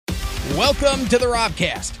Welcome to the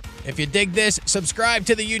Robcast. If you dig this, subscribe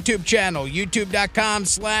to the YouTube channel,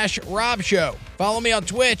 youtube.com/Rob Show. Follow me on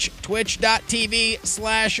Twitch,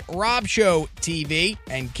 twitch.tv/Rob Show TV,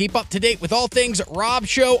 and keep up to date with all things Rob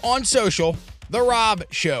Show on social, The Rob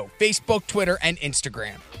Show, Facebook, Twitter, and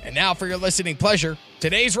Instagram. And now for your listening pleasure,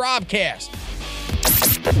 today's Robcast.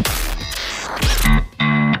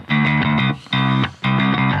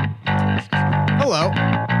 Hello.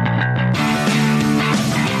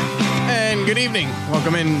 And good evening.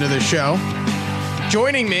 Welcome into the show.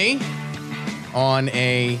 Joining me on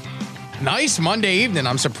a nice Monday evening.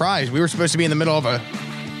 I'm surprised. We were supposed to be in the middle of a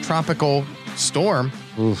tropical storm.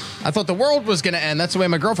 Oof. I thought the world was going to end. That's the way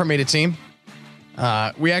my girlfriend made it seem.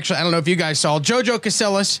 We actually, I don't know if you guys saw Jojo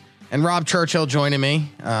Casillas and Rob Churchill joining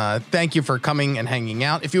me. Thank you for coming and hanging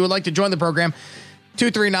out. If you would like to join the program,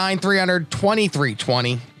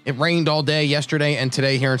 239-300-2320. It rained all day yesterday and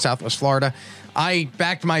today here in Southwest Florida. I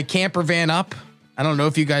backed my camper van up. I don't know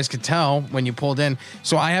if you guys could tell when you pulled in.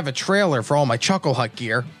 So I have a trailer for all my Chuckle Hut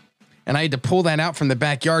gear. And I had to pull that out from the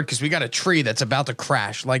backyard because we got a tree that's about to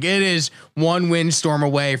crash. Like, it is one windstorm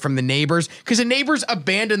away from the neighbors because the neighbors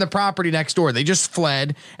abandoned the property next door. They just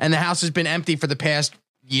fled, and the house has been empty for the past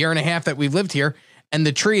year and a half that we've lived here. And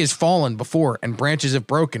the tree has fallen before, and branches have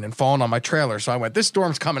broken and fallen on my trailer. So I went, this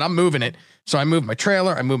storm's coming. I'm moving it. So I moved my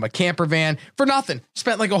trailer. I moved my camper van for nothing.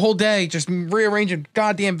 Spent like a whole day just rearranging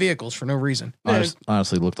goddamn vehicles for no reason.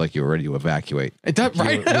 Honestly, looked like you were ready to evacuate. It does,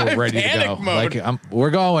 right? You were ready to go. Mode. Like, we're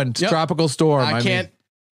going. Yep. Tropical storm. I can't.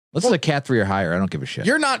 This is a Cat 3 or higher. I don't give a shit.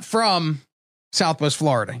 You're not from Southwest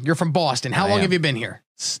Florida. You're from Boston. How long have you been here?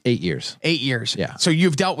 8 years. 8 years. Yeah. So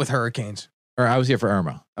you've dealt with hurricanes. Or I was here for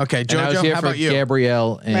Irma. Okay, And I was Jojo, here how for about you?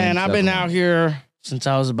 Gabrielle. And Man, I've been Stefan. out here since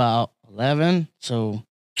I was about 11. So,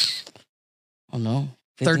 I don't know,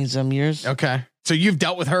 15 some years. Okay. So you've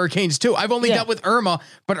dealt with hurricanes too. I've only dealt with Irma,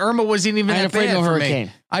 but Irma wasn't even I that ain't afraid bad of for hurricane.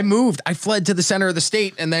 me. I moved. I fled to the center of the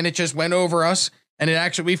state, and then it just went over us. And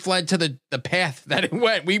we fled to the path that it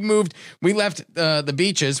went. We moved. We left the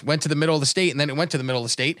beaches, went to the middle of the state, and then it went to the middle of the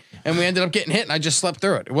state, and we ended up getting hit. And I just slept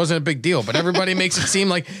through it. It wasn't a big deal, but everybody makes it seem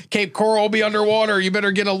like Cape Coral will be underwater. You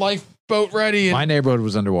better get a lifeboat ready. And My neighborhood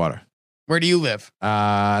was underwater. where do you live?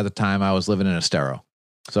 At the time, I was living in Estero.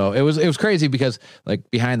 So it was crazy because like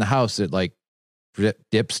behind the house, it like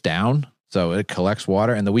dips down. So it collects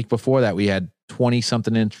water. And the week before that, we had 20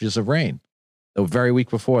 something inches of rain. The very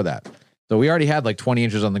week before that. So we already had like 20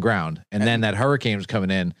 inches on the ground. And then that hurricane was coming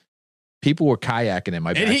in. People were kayaking in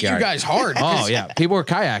my backyard. It hit you guys hard. Oh, yeah. People were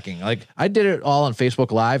kayaking. Like, I did it all on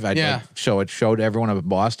Facebook Live. I showed everyone up in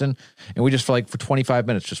Boston. And we just, for 25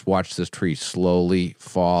 minutes, just watched this tree slowly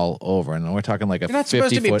fall over. And we're talking like a 50 You're not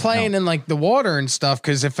supposed to be playing in like the water and stuff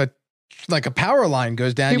because if a power line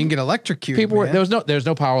goes down, you can get electrocuted. People were there's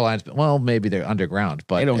no power lines. Well, maybe they're underground,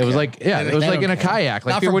 but it was like it was like in a kayak.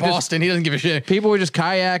 Like not people from were Boston. He doesn't give a shit. People were just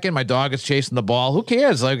kayaking. My dog is chasing the ball. Who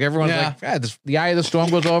cares? Like everyone's like, the eye of the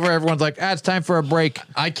storm goes over. Everyone's like, it's time for a break.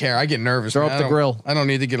 I care. I get nervous. Throw up the grill. I don't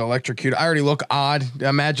need to get electrocuted. I already look odd.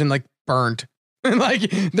 Imagine like burnt. Like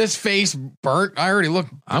this face burnt. I already look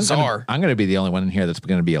bizarre. I'm going to be the only one in here that's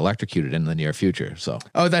going to be electrocuted in the near future. So.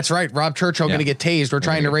 Oh, that's right. Rob Churchill going to get tased. We're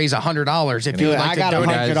trying to raise $100. If you would like I to got donate.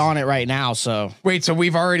 100 on it right now. So Wait, so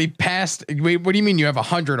we've already passed. Wait, what do you mean you have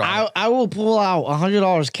 100 on it? I will pull out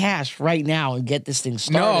 $100 cash right now and get this thing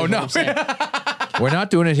started. No. We're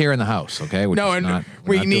not doing it here in the house, okay? We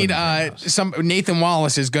need Nathan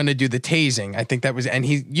Wallace is going to do the tasing. I think that was, and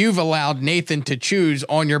you've allowed Nathan to choose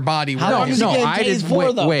on your body. How long is he getting tased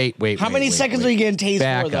for, though? Wait. How many seconds are you getting tased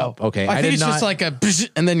Back for, though? up. Okay, I think it's just like a,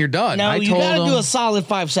 and then you're done. No, you got to do a solid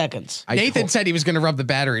 5 seconds. Nathan said he was going to rub the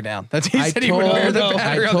battery down. That's he said he would wear the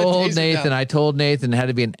battery. I told Nathan it had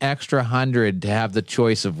to be an extra 100 to have the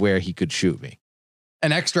choice of where he could shoot me.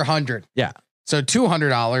 An extra 100. Yeah. So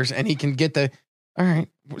 $200, and he can get the. All right.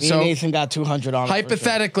 So Nathan got 200 on it.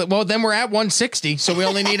 Hypothetically, well, then we're at 160, so we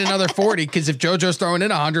only need another 40. Because if JoJo's throwing in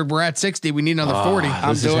 100, we're at 60. We need another 40.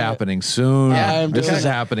 This is happening soon. Yeah, this is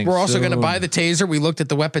happening. We're also going to buy the taser. We looked at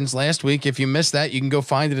the weapons last week. If you missed that, you can go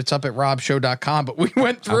find it. It's up at robshow.com. But we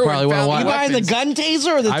went through. probably and found wanna You watch- buying the gun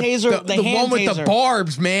taser or the taser? the hand one with taser? the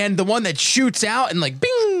barbs, man. The one that shoots out and like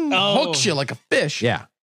bing, Oh. hooks you like a fish. Yeah.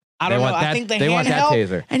 I don't know. I think the they want that handheld.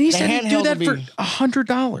 taser. And he The said he'd do handheld that would for be-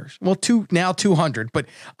 $100. Well, now 200. But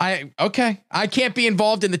I can't be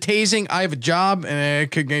involved in the tasing. I have a job, and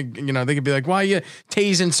they could be like, "Why are you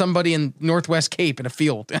tasing somebody in Northwest Cape in a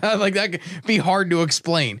field?" Like that could be hard to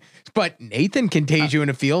explain. But Nathan can tase you in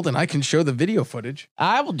a field, and I can show the video footage.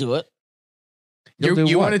 I will do it. You'll do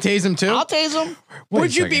You what? want to tase him too? I'll tase him. Wait a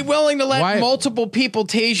Would you be second. willing to let Why- multiple people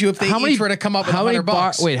tase you if they each were to come up with how many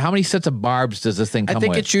 $100? Wait, how many sets of barbs does this thing I come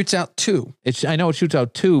think with? it shoots out 2. I know it shoots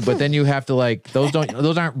out 2, but then you have to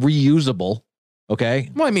those aren't reusable. Okay.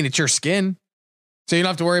 Well, I mean, it's your skin, so you don't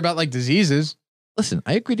have to worry about like diseases. Listen,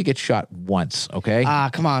 I agreed to get shot once. Okay.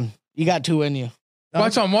 Come on. You got 2 in you. Well,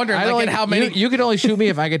 that's what I'm wondering. I don't Like, how many? You could only shoot me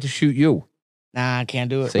if I get to shoot you. Nah, I can't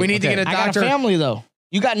do it. See, we need to okay. get a I got a doctor. family though.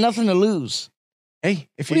 You got nothing to lose. Hey,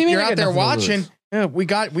 if What do you mean you're I out got there nothing to watching, lose? yeah, we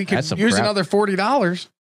could That's some use crap. another $40.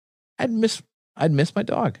 I'd miss my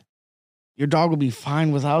dog. Your dog will be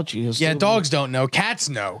fine without you. He'll Yeah, still dogs don't know. Cats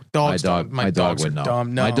know. Dogs don't. My dog dogs would are know.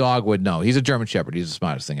 dumb. No. My dog would know. He's a German Shepherd. He's the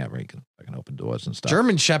smartest thing ever. He can fucking open doors and stuff.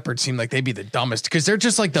 German Shepherds seem like they'd be the dumbest because they're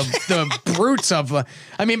just like the brutes of.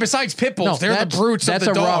 I mean, besides pit bulls, they're the brutes That's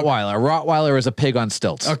of the a dog. Rottweiler. A Rottweiler is a pig on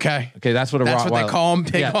stilts. Okay, Okay, that's what a that's Rottweiler. what they call them.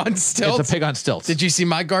 Pig Yeah, on stilts. It's a pig on stilts. Did you see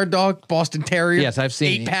my guard dog, Boston Terrier? Yes, I've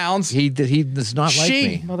seen 8 pounds. He does not like she,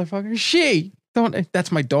 me. motherfucker. She don't.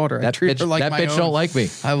 That's my daughter. I That treat bitch, her like that my bitch own. don't like me.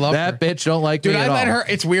 I love that her. bitch. Don't like Dude, me I at let all. her.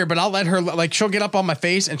 It's weird, but I'll let her. Like, she'll get up on my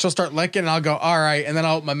face and she'll start licking, and I'll go, all right, and then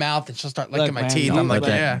I'll open my mouth and she'll start licking Look, my man, teeth. don't I'm like,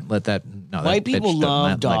 let yeah. Let that. No, White that people bitch does love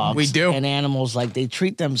not like dogs. me. We do. And animals. Like they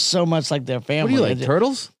treat them so much like their family. What do you like? They-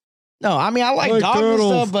 Turtles? No, I mean I like, like dogs turtles.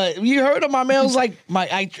 and stuff, but you heard of my male's like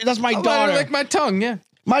that's my I'll let daughter. her lick my tongue. Yeah,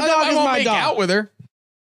 my I dog is won't my make dog. out with her.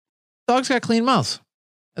 Dogs got clean mouths.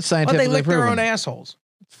 That's But scientifically they lick their proven. own assholes.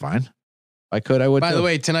 It's fine. If I could, I would. By too. the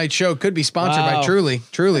way, tonight's show could be sponsored by Wow. Truly.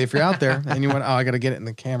 Truly, if you're out there and you want, I got to get it in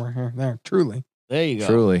the camera here. There, Truly. There you go.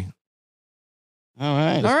 Truly. All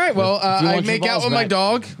right. All right. Well, If you I want your make out balls with my back.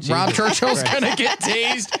 dog. Jesus Rob Churchill's Christ. gonna get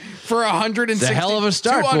tased for $160. It's a hell of a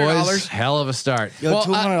start, $200. boys. Hell of a start. Yo, Well,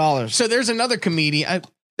 $200. So there's another comedian.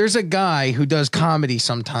 There's a guy who does comedy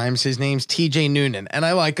sometimes. His name's TJ Noonan, and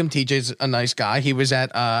I like him. TJ's a nice guy. He was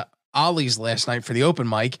at Ollie's last night for the open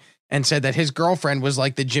mic and said that his girlfriend was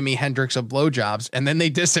like the Jimi Hendrix of blowjobs, and then they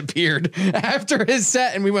disappeared after his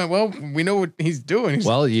set. And we went, well, we know what he's doing.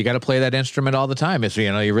 Well, you got to play that instrument all the time if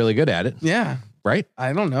you're really good at it, Yeah, right?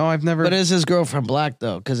 I don't know. I've never. But is his girlfriend black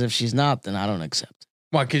though? Because if she's not, then I don't accept.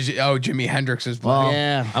 What? Because Jimi Hendrix is Well, black.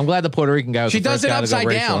 Yeah. I'm glad the Puerto Rican guy was She the does first it guy to go upside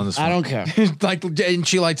racial down. on this I one. don't care. like, and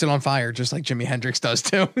she lights it on fire, just like Jimi Hendrix does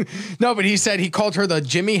too. No, but he said he called her the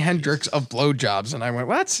Jimi Hendrix of blowjobs, and I went,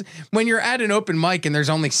 "Well, that's when you're at an open mic and there's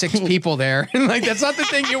only 6 people there, and like that's not the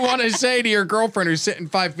thing you want to say to your girlfriend who's sitting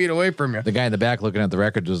 5 feet away from you." The guy in the back looking at the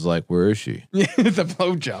records was like, "Where is she?" The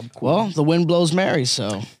blowjob. Well, the wind blows Mary,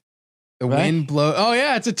 so The right? wind blow. Oh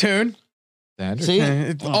yeah, it's a tune. Sandra? see.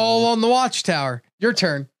 It's all on the Watchtower. Your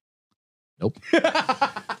turn. Nope.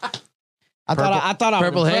 I thought I would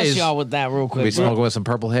Purple impress Haze. y'all with that real quick. We smoking with some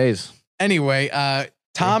purple haze. Anyway,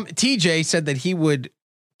 TJ said that he would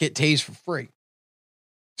get tased for free.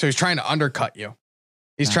 So he's trying to undercut you.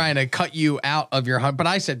 He's trying to cut you out of your hunt. But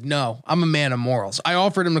I said, no, I'm a man of morals. I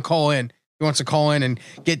offered him to call in. He wants to call in and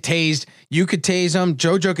get tased. You could tase him.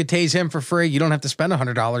 JoJo could tase him for free. You don't have to spend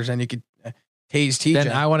 $100 and you could tase TJ.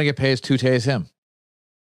 Then I want to get paid to tase him.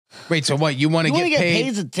 Wait, so what? You want to You want get to get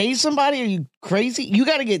paid? tased to tase somebody? Are you crazy? You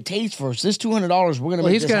got to get tased first. This $200, we're gonna Well,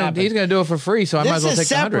 make he's this happen. gonna do it for free, so I might as well This take is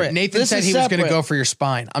the 100. separate. Nathan This said is he was going to separate. go for your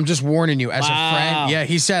spine. I'm just warning you as a friend. Wow. Yeah,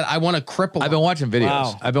 he said, I want to cripple I've him. been watching videos.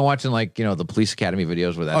 Wow. I've been watching the police academy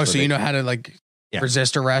videos where that's Oh, where so they- you know how to like Yeah.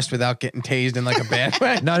 resist arrest without getting tased in like a bad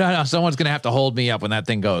way? No. Someone's gonna have to hold me up when that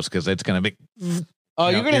thing goes because it's gonna be. Oh, Yeah,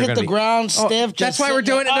 you're gonna you're hit gonna the be- ground Oh, stiff. that's just why we're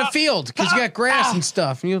sitting doing it in there. the field because you got grass and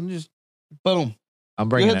stuff. And you'll just Boom. I'm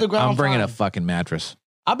bringing. hit the ground I'm bringing a fine. fucking mattress.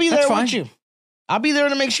 I'll be That's there fine. with you. I'll be there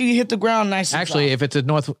to make sure you hit the ground nice and Actually, soft. if it's a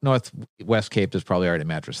northwest Cape, there's probably already a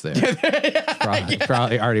mattress there. Probably, Yeah.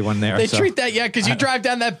 probably already one there. They so. treat that, because you drive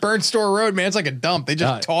down that Burnt Store Road, man. It's like a dump. They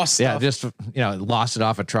just toss Yeah, stuff. just lost it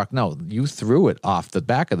off a truck. No, you threw it off the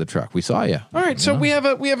back of the truck. We saw you. All right, so we have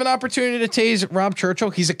an opportunity to tase Rob Churchill.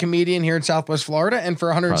 He's a comedian here in Southwest Florida, and for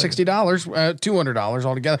 $160, $200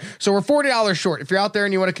 altogether. So we're $40 short. If you're out there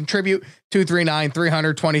and you want to contribute,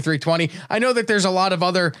 239-300-2320. I know that there's a lot of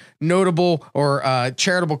other notable or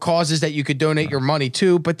charitable causes that you could donate your money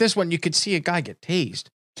to, but this one you could see a guy get tased.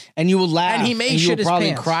 and you will laugh, And he may you shit will his probably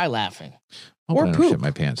pants. cry laughing. Hope or I don't poop. shit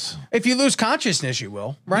my pants. If you lose consciousness, you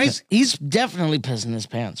will, right? He's definitely pissing his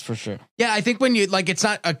pants for sure. Yeah, I think when you it's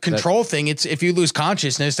not a control thing. It's if you lose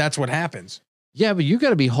consciousness, that's what happens. Yeah, but you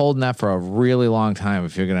got to be holding that for a really long time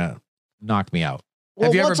if you're gonna knock me out.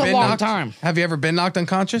 Have you ever what's a been long knocked? time? Have you ever been knocked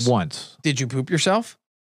unconscious? Once. Did you poop yourself?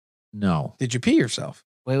 No. Did you pee yourself?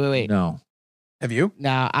 Wait. No. Have you?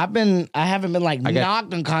 Nah, I haven't been like I got-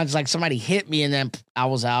 knocked unconscious. Like somebody hit me and then I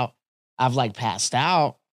was out. I've like passed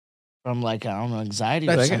out. from like, I don't know, anxiety.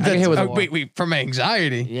 That's, I get hit with a- wait, from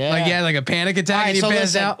anxiety. Yeah. Like, yeah, like a panic attack All right, and you so passed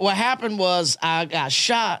listen, out. what happened was I got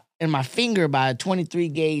shot in my finger by a 23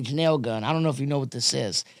 gauge nail gun. I don't know if you know what this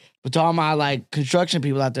is, but to all my like construction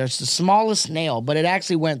people out there, it's the smallest nail, but it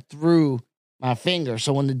actually went through my finger.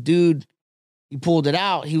 So when the dude, he pulled it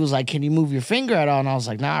out, he was like, "Can you move your finger at all?" And I was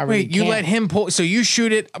like, "Nah, I really Wait, you can't." let him pull. So you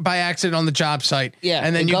shoot it by accident on the job site. Yeah,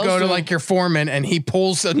 And then it you goes go to through- like your foreman and he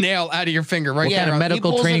pulls a nail out of your finger right What Yeah, there. kind of he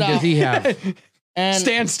medical pulls it training does out. he have? And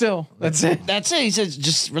Stand still. That's it. that's it. He says,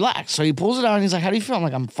 "Just relax." So he pulls it out and he's like, "How do you feel?" I'm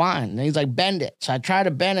like, "I'm fine." And he's like, "Bend it." So I tried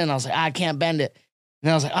to bend it and I was like, "I can't bend it."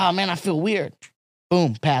 And I was like, "Oh man, I feel weird."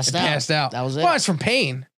 Boom, passed out. Passed out. That was it. Well, it's from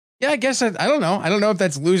pain. Yeah, I guess I don't know. I don't know if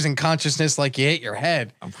that's losing consciousness like you hit your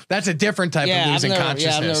head. That's a different type Yeah, of I've losing never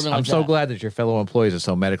consciousness. been I'm like so that. glad that your fellow employees are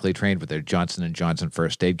so medically trained with their Johnson & Johnson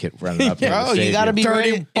first aid kit running up there. to Bro, save you got to be Dirty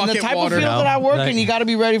ready. In the bucket type water. of field that I work in, Like- you got to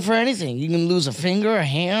be ready for anything. You can lose a finger, a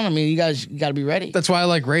hand. I mean, you got to be ready. That's why I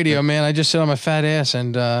like radio, man. I just sit on my fat ass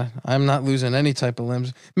and I'm not losing any type of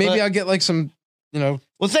limbs. Maybe But- I'll get like some, Well,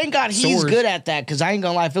 thank God he's Sores. good at that because I ain't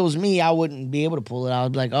gonna lie. If it was me, I wouldn't be able to pull it out.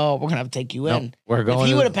 I'd be like, "Oh, we're gonna have to take you Nope, in." we're If going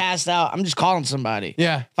he to- would have passed out, I'm just calling somebody.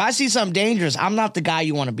 yeah. If I see something dangerous, I'm not the guy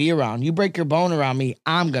you want to be around. You break your bone around me,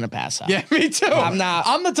 I'm gonna pass out. Yeah, me too. I'm not-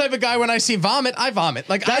 I'm the type of guy when I see vomit, I vomit.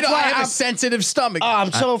 Like That's I why have I'm- a sensitive stomach. Oh,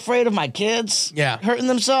 I'm so afraid of my kids Yeah. hurting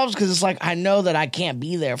themselves because it's like I know that I can't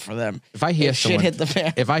be there for them. If I hear If shit someone, hit the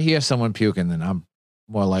fan. if I hear someone puking, then I'm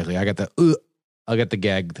more likely I I'll get the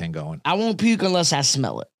gag thing going. I won't puke unless I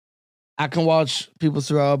smell it. I can watch people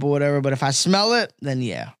throw up or whatever, but if I smell it, then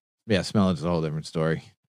yeah. Yeah, smell it's a whole different story.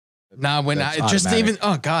 Nah, when That's I just automatic. even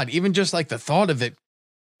oh god, even just like the thought of it,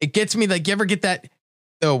 it gets me. Like, you ever get that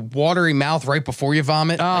the watery mouth right before you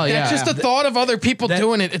vomit? Oh, Like, yeah. just the thought of other people That-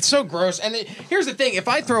 doing it. It's so gross. And here's the thing: if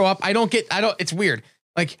I throw up, I don't. It's weird.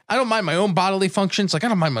 Like, I don't mind my own bodily functions. Like, I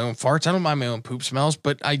don't mind my own farts. I don't mind my own poop smells.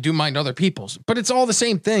 But I do mind other people's. But it's all the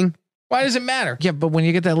same thing. Why does it matter? Yeah, but when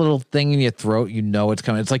you get that little thing in your throat, you know it's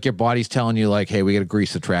coming. It's like your body's telling you, like, "Hey, we got to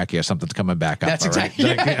grease the trachea. Something's coming back up." That's all right? exactly-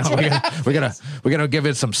 Like, yeah, you know, we gotta give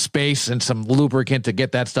it some space and some lubricant to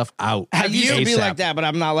get that stuff out. I used to be ASAP. like that, but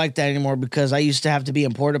I'm not like that anymore because I used to have to be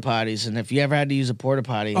in porta potties, and if you ever had to use a porta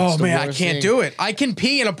potty, Oh man, I can't do it. I can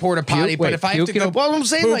pee in a porta potty, but wait, if I have to puke in go, a- Well, I'm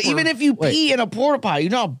saying, like, Pooper. even if you Wait. pee in a porta potty, you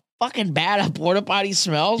know how fucking bad a porta potty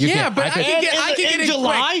smells. You yeah, can't- but I I could- can get In it quick.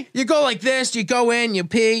 July? You go like this, you go in, you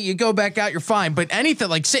pee, you go back out, you're fine. But anything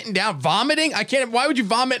like sitting down, vomiting, I can't. Why would you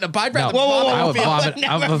vomit in a bike? No, I would vomit.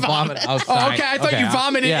 I would vomit outside. Oh, okay, I thought you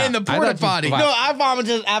vomited in the I porta thought you potty. vomit- No, I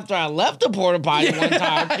vomited after I left the porta potty one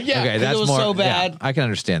time. Yeah. Okay, 'cause that's it was more. so yeah, bad. I can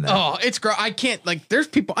understand that. Oh, it's gross. I can't like. There's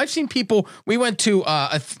people. I've seen people. We went to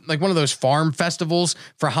like one of those farm festivals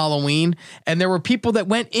for Halloween, and there were people that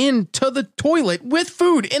went into the toilet with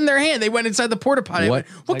food in their hand. They went inside the porta potty. I What?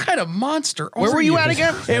 went, what kind of monster? Where are were you at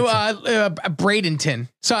again? Bradenton.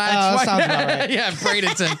 So that's that why, sounds about right. yeah,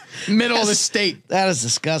 Bradenton, middle of the state. That is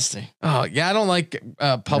disgusting. Oh yeah, I don't like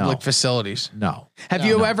public No. facilities. No. Have No,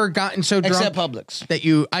 you no. ever gotten so drunk Except Publix. that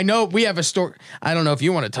you? I know we have a story. I don't know if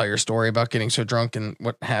you want to tell your story about getting so drunk and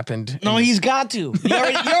what happened. No, he's got to.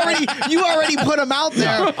 You already put him out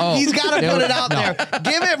there. Oh. He's got to No, put it out no. there.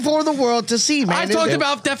 Give it for the world to see, man. I talked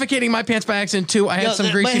about defecating my pants by accident too. I had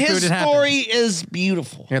some greasy but his food. It happened. story is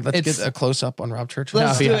beautiful. Here, let's It's- get a close up on Rob Churchill.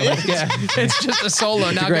 Let's do it. Yeah. It's just a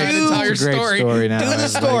solo. Now go Great, ahead and tell your it's a great story. now. Do the everybody.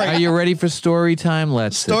 story. Are you ready for story time?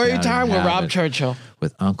 Let's sit Story down and time with have Rob it Churchill.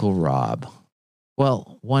 with Uncle Rob.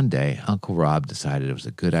 Well, one day, Uncle Rob decided it was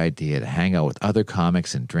a good idea to hang out with other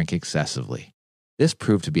comics and drink excessively. This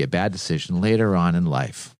proved to be a bad decision later on in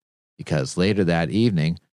life, because later that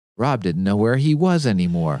evening, Rob didn't know where he was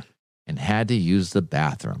anymore and had to use the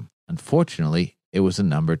bathroom. Unfortunately, it was a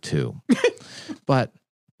number 2. But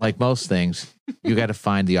like most things, you got to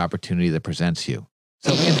find the opportunity that presents you.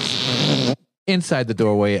 So inside the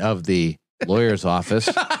doorway of the lawyer's office,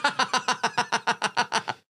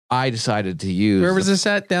 I decided to use Where was this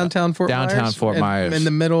at? Downtown Fort Downtown Myers? Fort Myers. In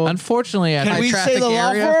the middle. Unfortunately, I Can high we say traffic the law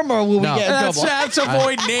area? firm or will we No. get in trouble? Let's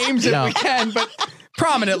avoid names if No. we can, but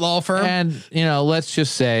prominent law firm and let's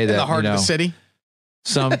just say in that the heart of the city.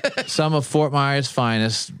 some of Fort Myers'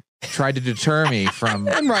 finest tried to deter me from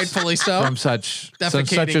And rightfully so. from such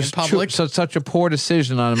Defecating in public. such a poor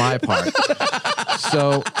decision on my part.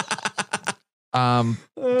 So,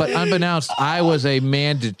 but unbeknownst, I was a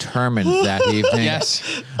man determined that evening.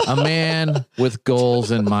 Yes. A man with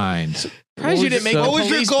goals in mind. Surprised you didn't make So- a What was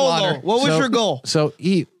your police goal, blotter. though? What was So- your goal? So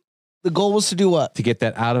The goal was to do what? to get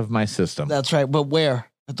that out of my system. That's right. But where?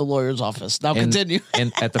 At the lawyer's office. Now And- continue.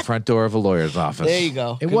 And at the front door of a lawyer's office. There you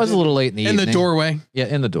go. It was a little late in the In evening. the doorway. Yeah,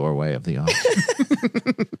 in the doorway of the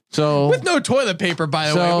office. So With no toilet paper, by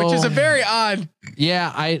the way, which is a very odd,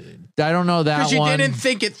 yeah, I don't know that because you one. didn't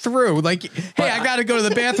think it through. Like, hey, I got to go to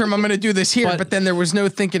the bathroom. I'm going to do this here. But then there was no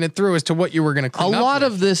thinking it through as to what you were going to A clean up lot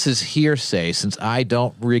with. of this is hearsay since I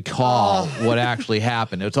don't recall what actually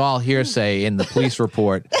happened. It's all hearsay in the police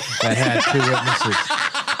report that had two witnesses.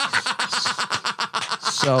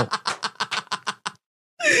 So,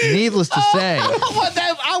 needless to say,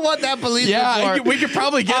 I want that police Yeah, report. we could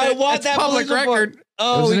probably get I it. want It's that public police report. record.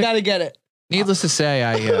 Oh, Wasn't we it? got to get it. needless to say,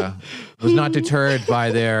 I was not deterred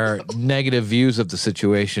by their negative views of the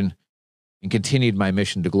situation and continued my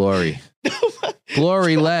mission to glory.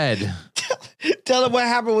 Glory led. Tell them what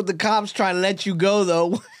happened with the cops trying to let you go,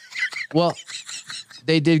 though. Well,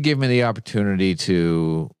 they did give me the opportunity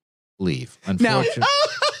to leave. Unfortunately.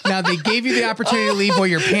 Now, they gave you the opportunity to leave while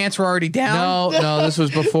your pants were already down. No, this was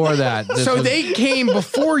before that. This So was- they came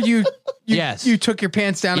before you. Yes. You took your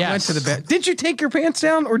pants down and went Yes. to the bed. Did you take your pants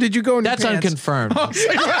down or did you go in your That's pants? unconfirmed.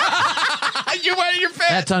 You went in your pants.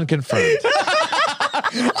 That's unconfirmed.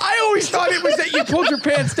 I always thought it was that you pulled your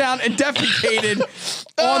pants down and defecated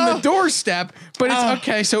on the doorstep, but it's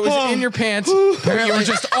okay. So it was in your pants. But you were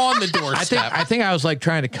just on the doorstep. I think I was like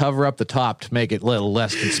trying to cover up the top to make it a little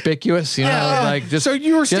less conspicuous, you know, Yeah. like just So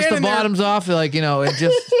you were just the standing there- bottoms off, like, you know, it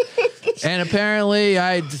just and apparently you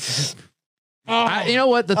know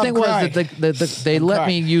what the thing was crying. that they let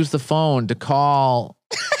me use the phone to call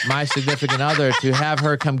my significant other to have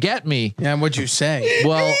her come get me. Yeah, and what'd you say?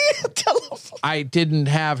 Well, I didn't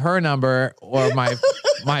have her number or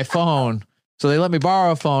my phone, so they let me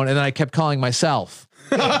borrow a phone, and then I kept calling myself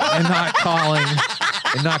and not calling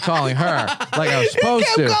her like I was supposed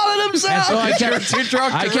to. Calling And himself. so I kept Too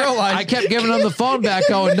drunk to realize. I kept giving them the phone back,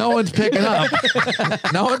 going, "No one's picking up.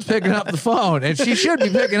 No one's picking up the phone," and she should be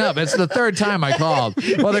picking up. It's the third time I called.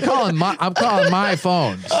 Well, I'm calling my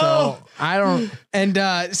phone, so I don't.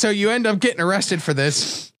 And so you end up getting arrested for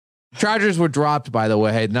this, Charges were dropped, by the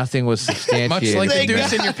way. Nothing was substantiated. much like the Thank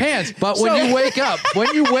deuce God. in your pants. But when you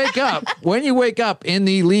wake up in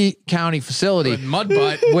the Lee County facility Mud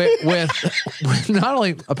butt. with not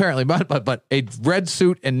only apparently mud, but a red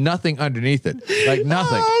suit and nothing underneath it, like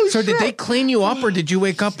nothing. So did they clean you up, or did you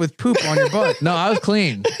wake up with poop on your butt? No, I was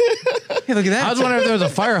clean. Hey, look at that. I was wondering if there was a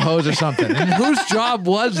fire hose or something. And whose job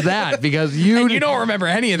was that? Because you You don't remember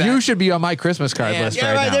any of that. you should be on my Christmas card Yeah. list Yeah,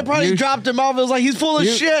 right, right. now. They probably You- dropped him off. It was like, he's full of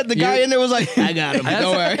you- shit. The guy you- in there was like, I got him. That's-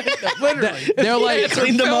 Don't worry. Literally. They're like,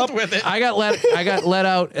 Cleaned them filled up. with it. I got let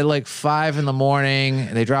out at like 5 a.m.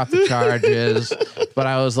 and they dropped the charges. But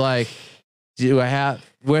I was like,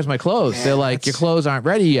 where's my clothes? They're like, your clothes aren't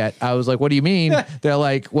ready yet. I was like, what do you mean? They're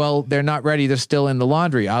like, well, they're not ready. They're still in the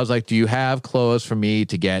laundry. I was like, do you have clothes for me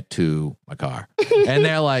to get to my car? And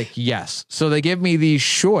they're like, yes. So they give me these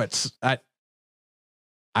shorts.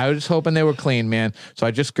 I was just hoping they were clean, man. So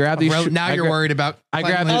I just grabbed these. Now you're worried about. I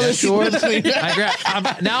grabbed cleanliness. these shorts.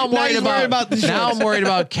 Now I'm worried he's worried about the now shorts. I'm worried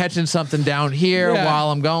about catching something down here Yeah. while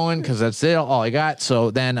I'm going because that's it, all I got.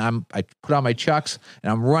 So then I put on my Chucks and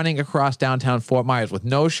I'm running across downtown Fort Myers with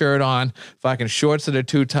no shirt on, fucking shorts that are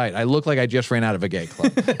too tight. I look like I just ran out of a gay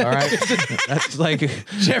club. All right, that's like Did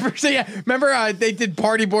you ever see? Yeah, remember they did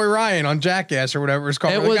Party Boy Ryan on Jackass or whatever it's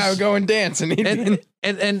called. It Where the was- guy would go and dance, and he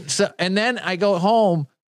and then I go home.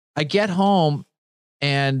 I get home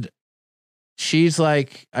and she's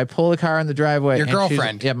like, I pull the car in the driveway. Your and she's-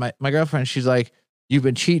 girlfriend. Yeah, my girlfriend. She's like, you've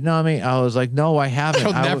been cheating on me. I was like, no, I haven't.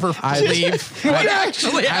 You'll I never was- I- believe what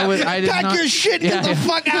actually happened. I did Pack not. your shit. Yeah, Get the yeah.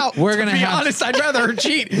 fuck out. We're To gonna be have. honest, I'd rather her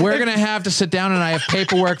cheat. We're gonna have to sit down, and I have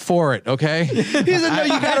paperwork for it. Okay. He said, no,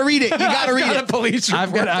 you got to read it. You got to read Got a it. police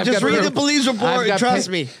I've report. got. Just read paper- the police I've report and got trust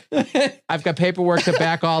pa- me. I've got paperwork to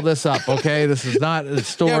back all this up. Okay. This is not a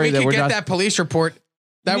story Yeah, we that could we're get not. that police report.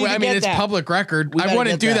 That We way, need I to mean, get it's that. public record. We I gotta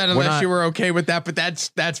wouldn't get do that. that We're unless not- you were okay with that. But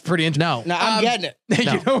that's pretty interesting. No, I'm getting it. You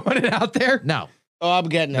No. don't want it out there. No. Oh, I'm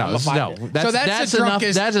getting it. No. I'm gonna No. find it. That's, So that's that's the enough.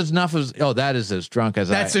 drunkest- That's as enough as. Oh, that is as drunk as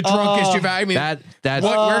That's I. the drunkest you've. I mean, That's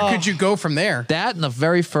where could you go from there? That and the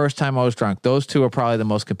very first time I was drunk. Those two are probably the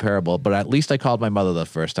most comparable. But at least I called my mother the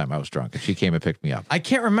first time I was drunk, and she came and picked me up. I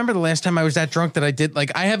can't remember the last time I was that drunk that I did.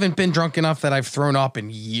 Like, I haven't been drunk enough that I've thrown up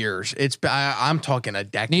in years. I'm talking a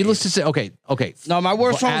decade. Needless to say, okay. No, my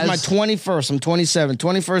worst Well, one was my 21st. I'm 27.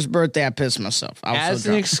 21st birthday, I pissed myself. I was As so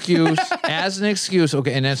an drunk. excuse,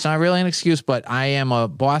 okay, and it's not really an excuse, but I am a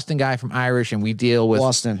Boston guy from Irish, and we deal with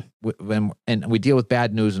Boston. and we deal with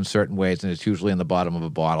bad news in certain ways, and it's usually in the bottom of a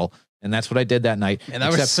bottle. And that's what I did that night. And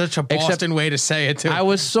that was such a Boston way to say it too. I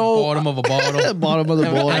was so bottom of a bottle. Bottom of the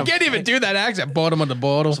bottle. I can't even do that accent. Bottom of the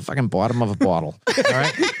bottle. It's the fucking bottom of a bottle. All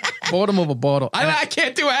right. Bottom of a bottle. I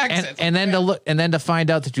can't do accents. And then to look, and then to find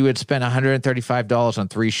out that you had spent $135 on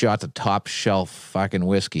 3 shots of top shelf fucking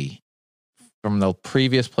whiskey from the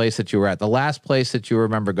previous place that you were at, the last place that you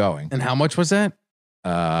remember going. And how much was that?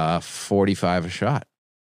 $45 a shot.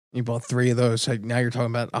 You bought 3 of those. So now you're talking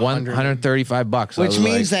about $135. Which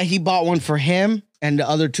means that he bought one for him and the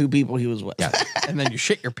other 2 people he was with. Yeah. And then you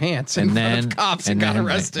shit your pants in front of cops and got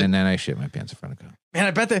arrested. And then I shit my pants in front of cops. Man,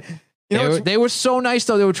 I bet that. They were so nice,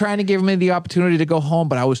 though. They were trying to give me the opportunity to go home,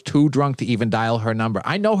 but I was too drunk to even dial her number.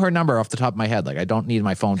 I know her number off the top of my head. Like, I don't need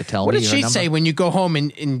my phone to tell what me did her she number. say when you go home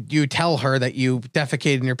and you tell her that you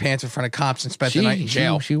defecated in your pants in front of cops and spent the night in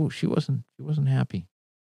jail? She wasn't happy.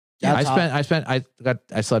 Yeah, I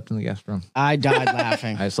slept in the guest room. I died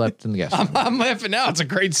laughing. I slept in the guest room. I'm laughing now. It's a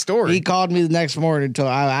great story. He called me the next morning until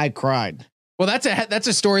I cried. Well, that's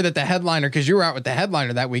a story that the headliner, because you were out with the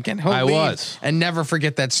headliner that weekend. He'll I leave was. and never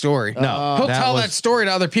forget that story. No, he'll tell that story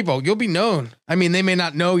to other people. You'll be known. I mean, they may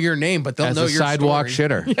not know your name, but they'll as know a your sidewalk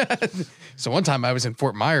story. shitter. So one time I was in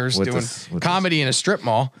Fort Myers With doing this- with comedy in a strip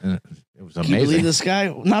mall. It was Can you believe amazing. this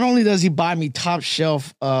guy? Not only does he buy me top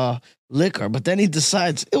shelf liquor, but then he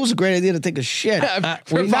decides it was a great idea to take a shit.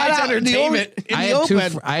 Provides Not out in the entertainment. in I the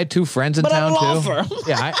had, open. I had 2 friends in But at a town law too. firm.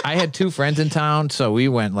 Yeah, I had 2 friends in town, so we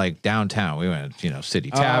went like downtown. We went,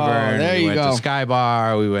 City Tavern. there we you went go. to Sky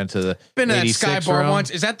Bar. We went to the Been to that 86 Sky Bar room. once.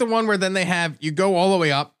 Is that the one where then they have you go all the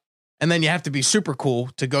way up, and then you have to be super cool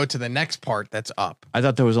to go to the next part that's up? I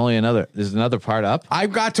thought there was only there's another part up. I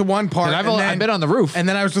got to one part. I've and then, been on the roof. and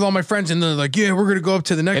then I was with all my friends, and they're like, "Yeah, we're gonna go up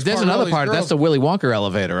to the next." If there's part with all another these part, girls." that's the Willy Wonka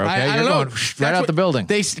elevator. Okay, I you're don't know. going right That's out what- the building.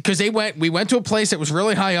 We went to a place that was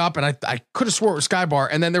really high up, and I could have swore it was Sky Bar,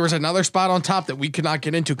 and then there was another spot on top that we could not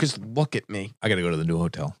get into because look at me. I got to go to the new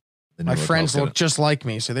hotel. The new My hotel's friends gonna- look just like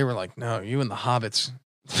me, so they were like, "No, you and the hobbits,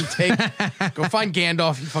 go find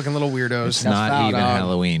Gandalf, you fucking little weirdos." It's not foul, even dog.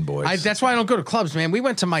 Halloween, boys. That's why I don't go to clubs, man. We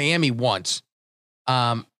went to Miami once.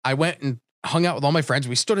 I went and hung out with all my friends.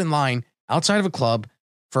 We stood in line outside of a club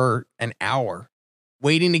for an hour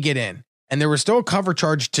waiting to get in. And there was still a cover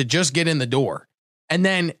charge to just get in the door. And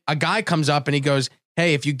then a guy comes up and he goes,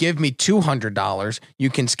 "Hey, if you give me $200, you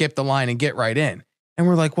can skip the line and get right in." And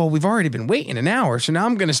we're like, "Well, we've already been waiting an hour, so now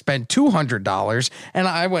I'm going to spend $200." And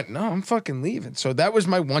I went, "No, I'm fucking leaving." So that was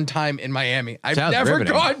my one time in Miami. I've Sounds never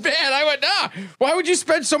riveting. gone bad. I went, "Nah, why would you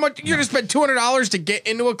spend so much? You're going to spend $200 to get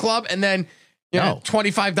into a club and then No.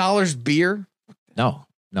 $25 beer?" no,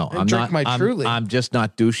 And I'm drink not. my I'm, Truly. I'm just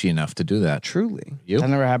not douchey enough to do that. Truly. You? That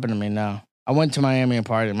never happened to me. No, I went to Miami and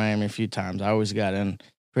partied in Miami a few times. I always got in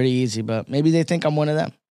pretty easy, but maybe they think I'm one of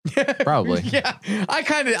them. Probably. Yeah.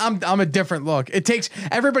 I'm a different look. It takes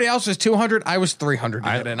everybody else was 200. I was 300 to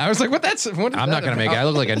get in. I was like, what is I'm not that going to make it. about? I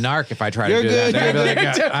look like a narc if I try You're to do good, that. you're They're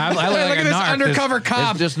gonna be good. like, I look Look like at a this narc. undercover There's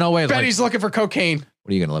cop. just no way. Bet he's looking for cocaine.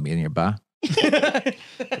 What are you going to let me in your bar?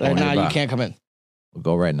 Like, nah, you bar. can't come in. We'll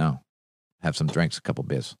go right now. Have some drinks, a couple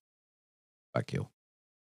beers. Fuck you.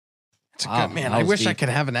 It's a Wow, good man. that I was wish I deep. could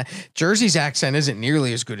have an Jersey's accent isn't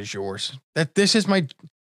nearly as good as yours. This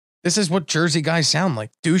is what Jersey guys sound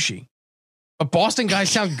like, douchey. But Boston guys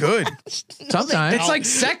sound good. Sometimes. It's like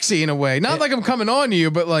sexy in a way. Not like I'm coming on to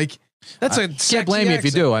you, but like that's a sexy Can't blame you if you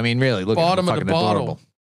accent. do. I mean, really, look Bottom at of fucking the bottle. adorable.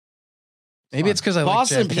 Maybe it's because I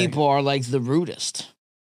Boston like JFK. people are like the rudest.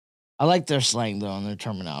 I like their slang though and their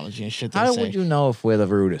terminology and shit. They How say. would you know if we're the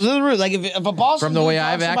rudest? They're rude. Like if a Boston From the dude way talks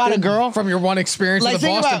I've about a acted? girl, From your one experience like with a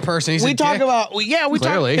think Boston about, person, he's we a talk dick. about we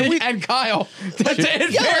Clearly. talk. We, and Kyle. That's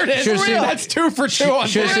it. Yeah, Fairness. should've seen- That's 2 for 2 on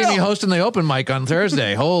Should have that. seen me hosting the open mic on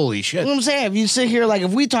Thursday. Holy You shit. know what I'm saying? If you sit here, like,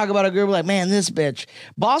 if we talk about a girl, we're like, man, this bitch.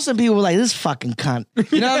 Boston people were like, this fucking cunt.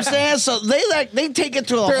 You know what I'm saying? So they take it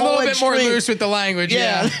to a They're a whole little bit more extreme. loose with the language.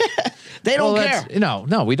 Yeah. Yeah. They don't Well, care. that's-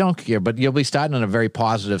 No, we don't care. But you'll be starting on a very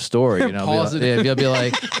positive story. You know, Positive. You'll be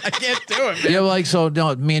like, I can't do it, man. you're like, so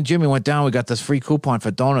no, me and Jimmy went down. We got this free coupon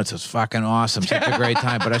for donuts. It was fucking awesome. Such a great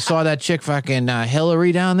time. But I saw that chick fucking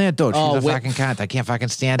Hillary down there. Dude, she's Oh, a fucking cunt. I can't fucking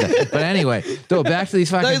stand it. But anyway, dude, back to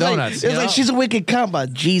these fucking It's like, donuts. it's like she's a wicked cunt,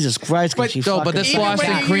 but Jesus Christ, can But- she So, fucking but this Even when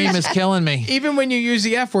Boston you cream use- is killing me. Even when you use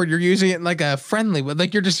the F word, you're using it in like a friendly way.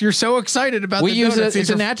 Like you're so excited about We the use donuts. it. It's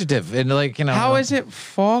These an are- adjective, and like How is it?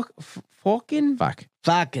 Fucking. Fuck.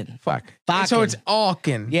 Fucking. Fuck. So it's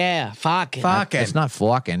Alkin. Yeah, fucking. Fucking. It's not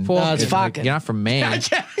fucking. No, it's like, fucking. you're not from Maine.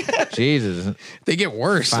 Jesus. They get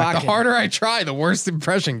worse. The Fucking. harder I try, the worse the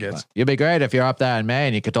impression gets. You'd be great if you're up there in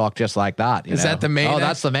Maine. You could talk just like that. Is that the Maine Oh, accent?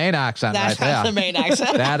 that's the Maine accent That's right there. the main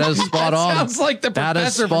accent. That is spot That on. sounds like the That is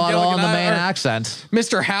professor from spot on Gilligan the Maine Island. accent.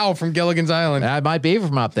 Mr. Howe from Gilligan's Island. That might be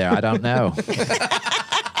from up there. I don't know.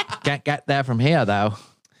 Can't get there from here though.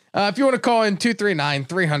 If you want to call in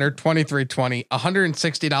 239-300-2320,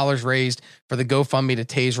 $160 raised for the GoFundMe to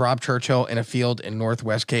tase Rob Churchill in a field in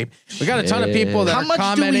Northwest Cape. We got a ton of people that How are much do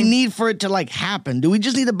commenting. we need for it to like happen? Do we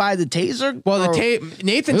just need to buy the taser? Well, Or-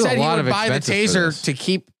 Nathan There's said a he lot would of buy the expenses for taser this. to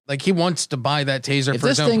keep, like he wants to buy that taser If for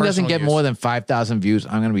this his own thing doesn't personal get use. more than 5,000 views,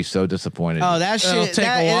 I'm going to be so disappointed. Oh, that It'll shit. take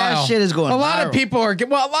a while. That shit is going. A lot of viral. people are a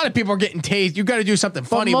lot of people are getting tased. You got to do something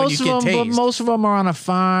funny when you get but tased. most of them are on a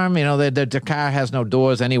farm. You know, their car has no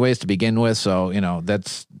doors anyways to begin with. So, you know,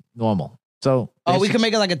 that's normal. So, Oh, we can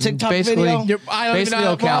make it like a TikTok basically- video. I don't even Basically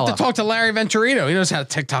know. We'll have to Ocala. talk to Larry Venturino. He knows how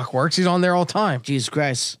TikTok works. He's on there all the time. Jesus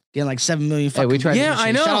Christ, getting like 7 million. Hey, we fucking tried- views. Yeah,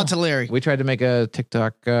 I know. Shout out to Larry. we tried to make a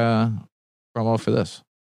TikTok promo for this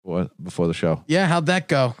before the show. Yeah, how'd that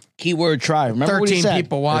go? Keyword try. Remember what he 13 said?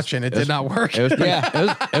 people watching. It did not work. It was pretty,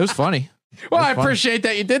 Yeah. it was funny. Well, It was I fun. appreciate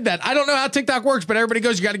that you did that. I don't know how TikTok works, but everybody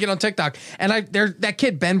goes, you got to get on TikTok. And there's that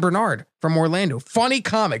kid, Ben Bernard from Orlando. Funny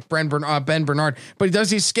comic, Ben Bernard. But he does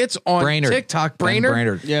these skits on Brainerd. TikTok. Ben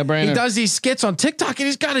Brainerd. Yeah, He Brandon. does these skits on TikTok and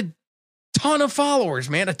he's got a ton of followers,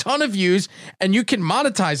 man, a ton of views. And you can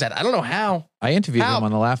monetize that. I don't know how. I interviewed How? him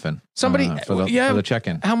on the Laughing. Somebody- for the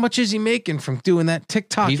check-in. How much is he making from doing that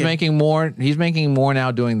TikTok? He's making more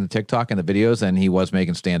now doing the TikTok and the videos than he was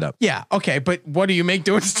making stand-up. Yeah, okay, but what do you make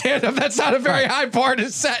doing stand-up? That's not a very high bar to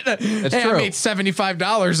set. It's Hey, true. I made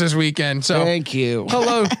 $75 this weekend. So Thank you.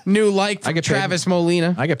 hello, new like from get paid. Travis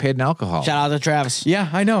Molina. I get paid in alcohol. Shout out to Travis. Yeah,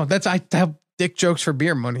 I know. I have dick jokes for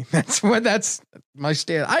beer money. That's my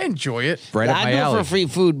stand. I enjoy it. Right up I my do it alley. for free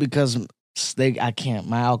food because I can't.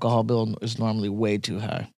 My alcohol bill is normally way too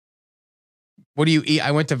high. What do you eat?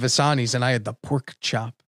 I went to Visani's and I had the pork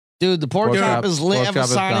chop. Dude, the pork Pork chop chop- is lit pork at chop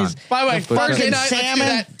is Vasani's. gone. By the way, The Thursday fucking night, let's do salmon.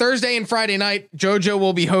 that. Thursday and Friday night, JoJo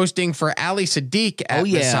will be hosting for Ali Sadiq at Oh,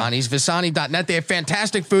 yeah. Visani's, Visani.net. They have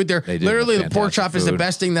fantastic food there. They do Literally, have the pork chop fantastic is the food.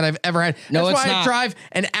 best thing that I've ever had. No, That's it's why I not. drive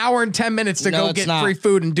an hour and 10 minutes to No, go it's get not. free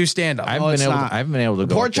food and do stand-up. I No, haven't it's been able. not. I haven't been able to The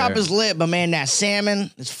go. pork up chop there. is lit, but man, that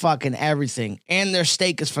salmon is fucking everything, and their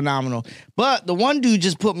steak is phenomenal. But the one dude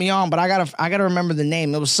just put me on, but I gotta remember the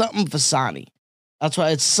name. It was something Vasani. That's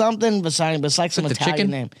why it's something Vasani, but it's like some it the Italian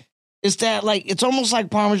chicken? name. It's that like it's almost like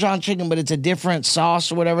Parmesan chicken, but it's a different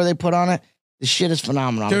sauce or whatever they put on it. The shit is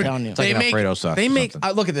phenomenal. I'm Dude, telling you. It's like They an make- Alfredo sauce. They or make.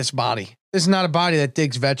 something. Look at this body. This is not a body that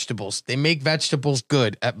digs vegetables. They make vegetables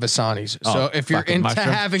good at Visani's. So Oh, if you're fucking into mushrooms?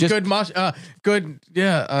 having Just- good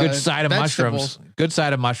good side of vegetables. mushrooms. Good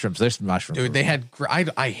side of mushrooms. There's mushrooms. Dude, they had.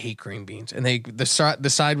 I hate green beans, and the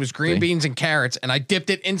side was green See? beans and carrots, and I dipped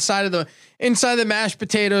it inside of the mashed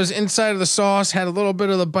potatoes, inside of the sauce. Had a little bit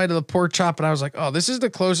of the bite of the pork chop, and I was like, oh, this is the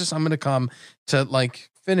closest I'm gonna come to like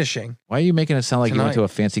finishing. Why are you making it sound like you went Tonight. to a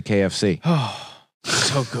fancy KFC? Oh,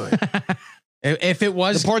 so good. If it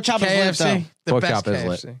was The pork chop is lit, KFC, though. the Pork best chop is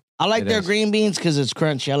KFC. lit. I like It their is. green beans because it's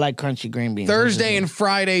crunchy. I like crunchy green beans. Thursday and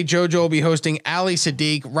Friday, JoJo will be hosting Ali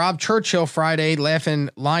Sadiq. Rob Churchill Friday,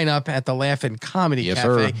 Laughing lineup at the Laughing Comedy Yes,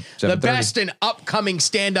 Cafe. sir. The 7:30. best and upcoming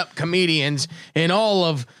stand-up comedians in all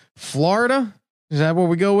of Florida. Is that what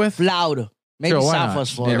we go with? Florida. Maybe Sure, why not?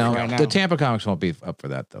 Southwest You Florida know, right now. the Tampa comics won't be up for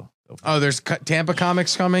that though. Oh, there's Tampa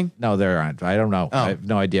comics coming. No, there aren't. I don't know. Oh. I have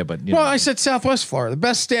no idea. But you Well, know. I said Southwest Florida. The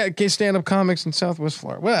best stand-up comics in Southwest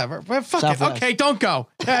Florida. Whatever. Well, fuck Southwest. it. Okay, don't go.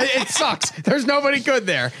 It sucks. There's nobody good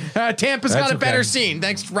there. Tampa's That's got a better okay. scene.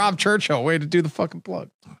 Thanks to Rob Churchill. Way to do the fucking plug.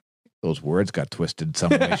 those words got twisted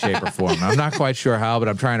some way, shape, or form. I'm not quite sure how, but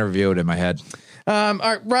I'm trying to review it in my head. All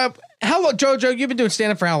right, Rob. How long, JoJo? You've been doing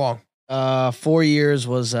stand-up for how long? 4 years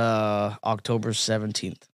was October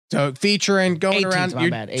 17th. So featuring going 18th, around, my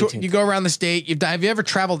bad, 18th. you go around the state. Have you ever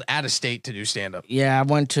traveled out of state to do stand up? Yeah, I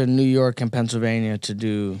went to New York and Pennsylvania to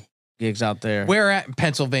do gigs out there. Where at in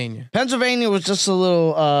Pennsylvania? Pennsylvania was just a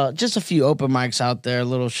little, just a few open mics out there,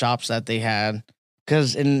 little shops that they had.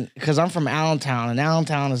 Cause I'm from Allentown, and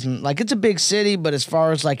Allentown is like it's a big city, but as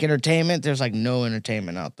far as like entertainment, there's like no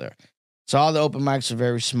entertainment out there. So all the open mics are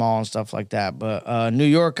very small and stuff like that. But New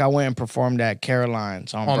York, I went and performed at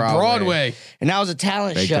Caroline's on Broadway. And that was a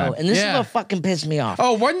talent Big show. time. And this is Yeah. what fucking pissed me off.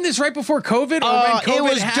 Oh, wasn't this right before COVID? Or when COVID It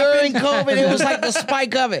was happened? during COVID. It was like the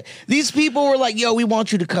spike of it. These people were like, yo, we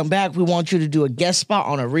want you to come back. We want you to do a guest spot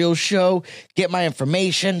on a real show. Get my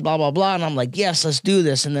information, blah, blah, blah. And I'm like, yes, let's do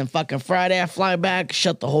this. And then fucking Friday, I fly back,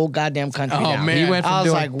 shut the whole goddamn country Oh, down. man. He went I from was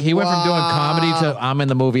doing like, he went from doing comedy wow. to I'm in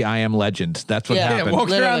the movie I Am Legend. That's what Yeah, Yeah, happened.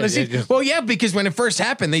 walked around the Literally. scene. Well, yeah, because when it first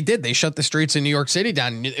happened, they shut the streets in New York City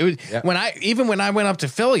down. It was when I went up to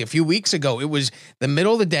Philly a few weeks ago. It was the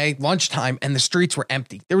middle of the day, lunchtime, and the streets were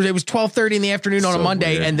empty. It was 12:30 in the afternoon on a So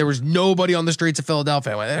Monday, weird. and there was nobody on the streets of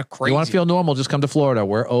Philadelphia. I went, "That's crazy." You want to feel normal? Just come to Florida.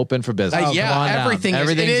 We're open for business. Yeah, Come on down. everything is-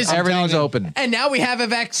 it is. I'm Everything's telling you. open. And now we have a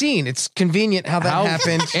vaccine. It's convenient how that How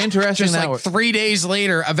happened. interesting Just that like was. 3 days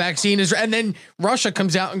later, a vaccine is, and then Russia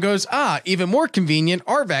comes out and goes, even more convenient.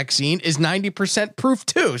 Our vaccine is 90% proof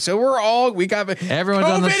too. So we got Everyone's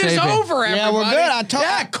COVID on the is same page. over. Yeah, we're everybody. good. I told-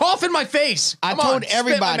 yeah, cough in my face. I Come told on, spit in my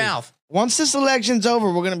everybody. mouth. Once this election's over,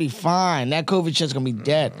 we're going to be fine. That COVID shit's going to be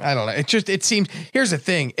dead. I don't know. It seems. Here's the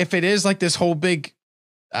thing. If it is like this whole big,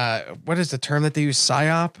 what is the term that they use,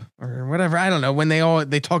 psyop or whatever? I don't know. When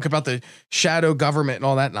they talk about the shadow government and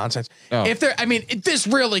all that nonsense. Oh. If they're, I mean, this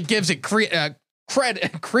really gives it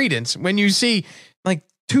credence when you see like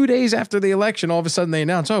 2 days after the election, all of a sudden they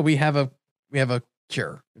announce, we have a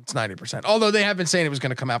cure. It's 90%. Although they have been saying it was going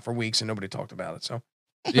to come out for weeks and nobody talked about it. So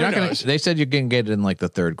You're not Who gonna, knows? they said you can get it in like the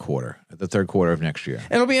third quarter of next year.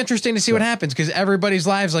 it'll be interesting to see what happens because everybody's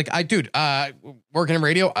lives, like working in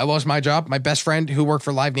radio, I lost my job. My best friend who worked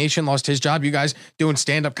for Live Nation lost his job. You guys doing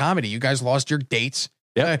stand-up comedy, you guys lost your dates.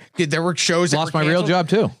 Yep. There were shows that Lost were my real canceled.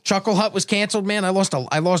 job too. Chuckle Hut was canceled, man. I lost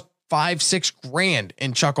 5-6 grand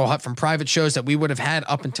in Chuckle Hut from private shows that we would have had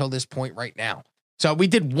up until this point right now. So we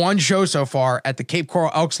did one show so far at the Cape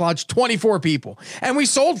Coral Elks Lodge, 24 people. And we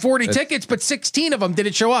sold 40 tickets, but 16 of them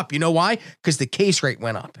didn't show up. You know why? Because the case rate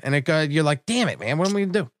went up. And you're like, damn it, man. What am we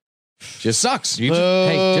going to do? Just Sucks. You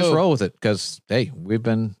just roll with it because hey, we've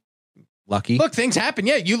been lucky. Look, things happen.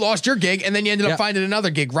 Yeah, you lost your gig, and then you ended up finding another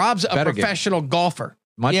gig. Rob's a Better gig. professional golfer.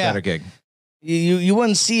 Much Yeah. better gig. You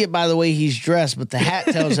wouldn't see it by the way he's dressed, but the hat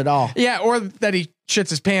tells it all. Yeah, or that he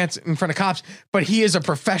shits his pants in front of cops. But he is a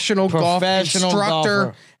professional golf Professional instructor,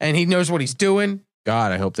 golfer. and he knows what he's doing.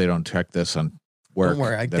 God, I hope they don't check this on work. Don't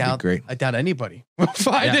worry, I That'd doubt. be great. I doubt anybody will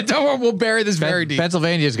find Yeah. it. Don't worry, we'll bury this very deep.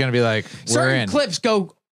 Pennsylvania is going to be like, we're Certain in. clips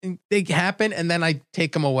they happen, and then I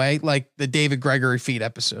take them away, like the David Gregory feet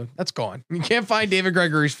episode. That's gone. You can't find David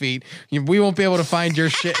Gregory's feet. We won't be able to find your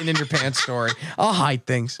shitting in your pants story. I'll hide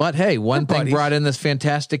things. But hey, one We're thing buddies. brought in this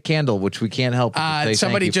fantastic candle, which we can't help. but say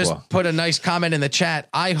Somebody thank you just for. put a nice comment in the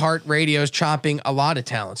chat. iHeartRadio is chopping a lot of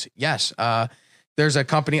talents. Yes. There's a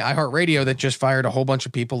company, iHeartRadio, that just fired a whole bunch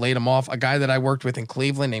of people, laid them off. A guy that I worked with in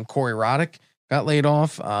Cleveland named Corey Roddick got laid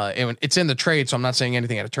off. It's in the trade, so I'm not saying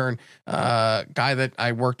anything out of turn. Guy that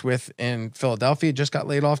I worked with in Philadelphia just got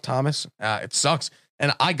laid off, Thomas. It sucks.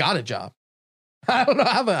 And I got a job. I don't know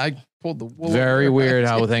how I pulled the wool. Very over weird my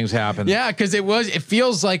how eyes. things happen. Yeah, because it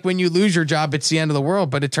feels like when you lose your job, it's the end of the world.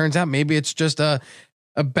 But it turns out maybe it's just a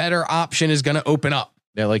better option is going to open up.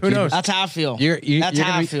 Yeah, like Who you- knows? That's how I feel. That's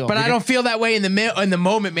how I feel. But I don't feel that way in the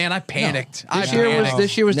moment, man. I panicked. This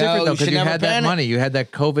year was No, different though you because should you never had that panic. money. You had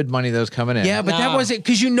that COVID money that was coming in. Yeah, but that Nah. wasn't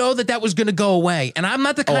because you know that was going to go away, and I'm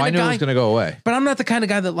not the Oh, kind I of knew it guy. was going to go away. But I'm not the kind of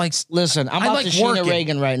guy that likes. Listen, I'm I out like to Sheena working.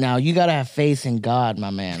 Reagan right now. You got to have faith in God, my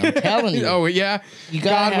man. I'm telling you. Oh yeah, You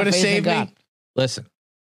gotta God have would have faith in saved God. me. Listen,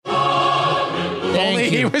 Only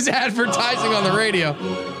Thank he you. was advertising on the radio.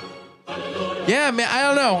 Yeah, man. I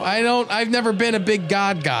don't know. I've never been a big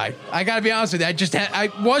God guy. I got to be honest with you. I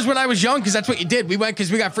was when I was young because that's what you did. We went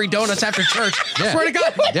because we got free donuts after church. Yeah. Swear to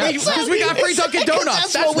God, Yeah. because we got free Dunkin'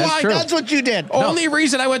 Donuts. That's what, why. true. that's what you did. Only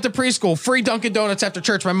reason I went to preschool, free Dunkin' Donuts after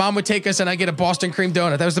church. My mom would take us and I get a Boston cream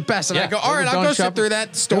donut. That was the best. And I go, all right, I'll go sit through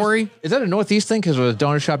that story. Is that a Northeast thing? Because it was a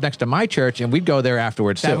donut shop next to my church, and we'd go there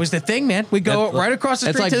afterwards That too. was the thing, man. We go That's- right across the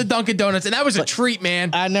that's street like- to the Dunkin' Donuts, and that was a treat,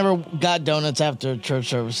 man. I never got donuts after church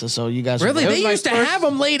services, so you guys Really? Were They my used to first- have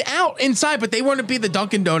them laid out inside, but they wouldn't be the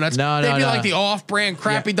Dunkin' Donuts. No, They'd no, be no. like the off-brand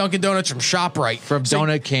crappy Dunkin' Donuts from ShopRite. from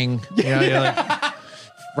Donut King. You know, you're like,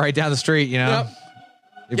 right down the street. You know. Yep.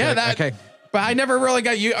 You'd be Yeah, like, that. okay. But I never really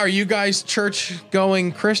got you. Are you guys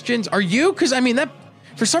church-going Christians? Are you? Because I mean, that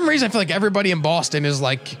for some reason I feel like everybody in Boston is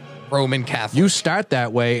like Roman Catholic. You start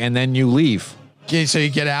that way, and then you leave. Okay, so you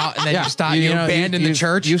get out and then you stop. You know, abandon the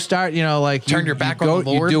church. You start, like Turn you, your back you go, on the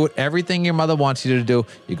Lord. You do everything your mother wants you to do.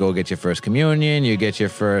 You go get your first communion, you get your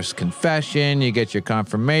first confession, you get your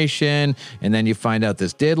confirmation, and then you find out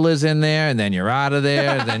this diddler's in there, and then you're out of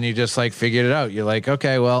there, and then you just like figured it out. You're like,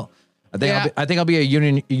 okay, well, I think I'll be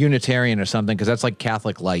a Unitarian or something because that's like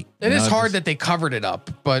Catholic light. It is hard that they covered it up,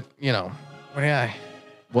 but yeah.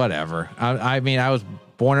 Whatever. I mean, I was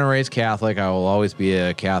born and raised Catholic. I will always be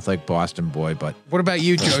a Catholic Boston boy. But What about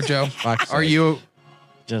you, JoJo? Are you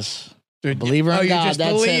just believer in you God? just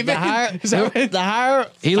That's believe it. it? Is that what- The higher.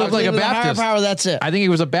 He looked like a the higher Baptist. power. That's it. I think he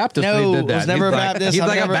was a Baptist when he No, did that. was never a Baptist. He's I've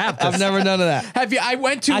like never, a Baptist. I've never done that. have you?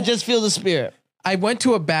 I just feel the spirit. I went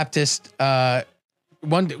to a Baptist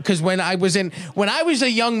one because when I was a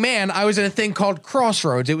young man, I was in a thing called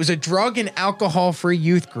Crossroads. It was a drug and alcohol free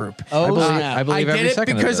youth group. Oh, I believe I every did it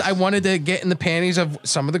second of because this. I wanted to get in the panties of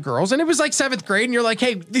some of the girls, and it was like 7th grade. And you're like,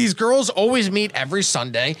 hey, these girls always meet every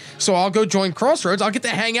Sunday, so I'll go join Crossroads. I'll get to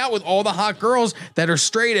hang out with all the hot girls that are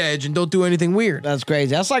straight edge and don't do anything weird. That's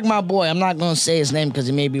crazy. That's like my boy. I'm not going to say his name because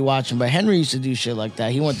he may be watching, but Henry used to do shit like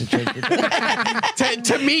that. He went to church.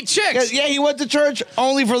 to meet chicks. Yeah, he went to church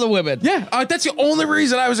only for the women. Yeah, that's the only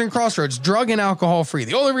reason I was in Crossroads, drug and alcohol free.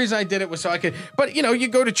 The only reason I did it was so I could. But you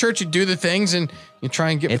go to church, you do the things, and you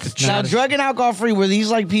try and get with the Now, church. drug and alcohol free, were these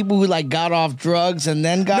like people who like got off drugs and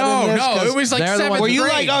then got in this? No, 'Cause it was like they're the 7th ones- Were you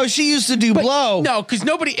grade. like, oh, she used to do blow? No, because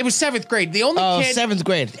nobody. It was 7th grade. The only Oh, kid 7th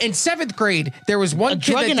grade. in 7th grade, there was one A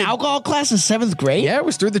kid drug that and did- alcohol class in 7th grade? Yeah, it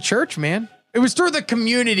was through the church, man. It was through the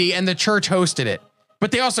community, and the church hosted it.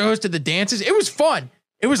 But they also hosted the dances. It was fun.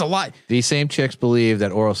 It was a lot. These same chicks believe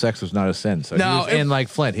that oral sex was not a sin. So No, he was in like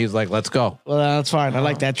Flint. He was like, let's go. Well, that's fine. I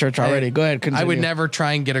like that church already. Go ahead. Continue. I would never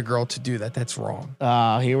try and get a girl to do that. That's wrong.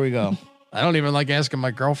 Here we go. I don't even like asking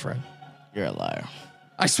my girlfriend. You're a liar.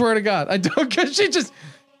 I swear to God, I don't. Because she's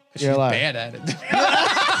You're a liar. bad at it.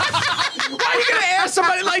 Why are you gonna ask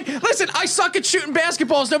somebody like, listen, I suck at shooting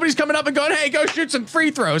basketballs. Nobody's coming up and going, hey, go shoot some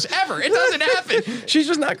free throws ever. It doesn't happen. She's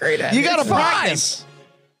just not great at it. You got to It's fine. practice.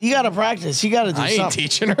 You got to practice. You got to do I ain't something.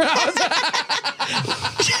 teaching her.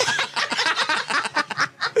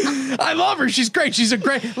 I love her. She's great. She's a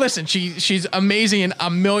great. Listen, she's amazing in a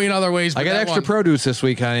million other ways. I but got that extra one- produce this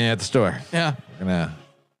week, honey, at the store. Yeah.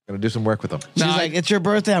 Gonna do some work with them. She's No, like, it's your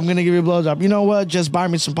birthday. I'm going to give you a blowjob. You know what? Just buy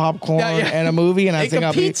me some popcorn Yeah, yeah. and a movie, and I Make think a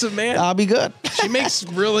I'll pizza, man. I'll be good. She makes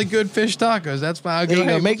really good fish tacos. That's why I'll There go. you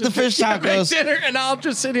go. Hey, Make we'll the just fish make tacos. dinner, and I'll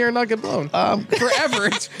just sit here and not get blown forever.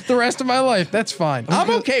 It's the rest of my life. That's fine. I'm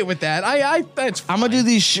okay with that. That's. Fine. I'm going to do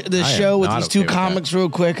this show with not these okay two with that. comics real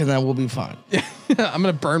quick, and then we'll be fine. I'm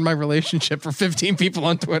gonna burn my relationship for 15 people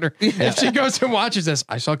on Twitter if she goes and watches this.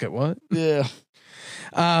 I suck at what? Yeah.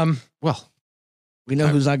 Well, We know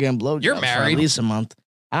who's not getting blowjobs You're for married. at least a month.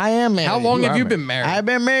 I am married. How long have are you married. been married? I've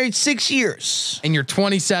been married 6 years. And you're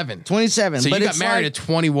 27. 27. So but you got it's married like at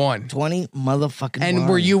 21. 20 motherfucking And one.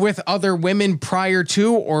 were you with other women prior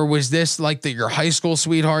to, or was this like your high school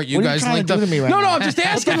sweetheart? You What are you guys trying to linked do up. to me right no, now? I'm just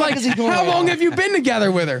asking. fuck Like, is he doing how right long now? have you been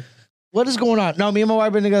together with her? What is going on? No, me and my wife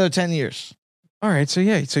have been together 10 years. All right, so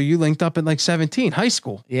yeah, so you linked up at like 17, high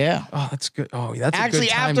school. Yeah. Oh, that's good. Oh, that's a Actually, good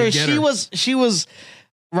time after to get her. she was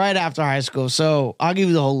right after high school. So I'll give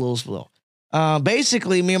you the whole little spiel.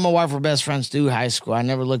 Basically, me and my wife were best friends through high school. I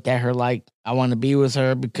never looked at her like I wanted to be with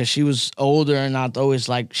her because she was older and not always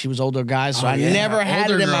like she was older guys. So Oh, I yeah. never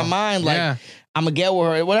had Older it in my girl. mind like Yeah. I'm gonna get with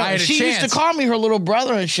her. I Whatever. had a She used to chance. call me her little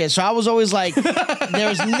brother and shit. So I was always like,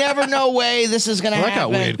 "There's never no way this is gonna that got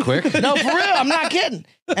happen." weird quick. No, for real. I'm not kidding.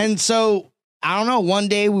 And so I don't know. One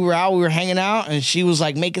day we were hanging out, and she was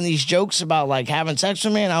like making these jokes about like having sex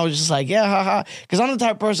with me, and I was just like, yeah, haha. Because I'm the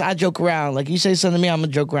type of person I joke around. Like you say something to me, I'm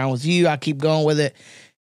gonna joke around with you. I keep going with it.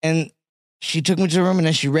 And she took me to the room, and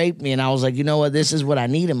then she raped me, and I was like, you know what? This is what I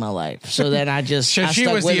need in my life. So then I just So I she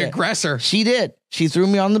stuck was with the it. aggressor. She did. She threw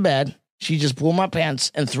me on the bed. She just pulled my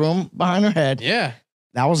pants and threw them behind her head. Yeah.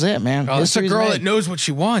 That was it, man. Oh, it's a History's girl made. that knows what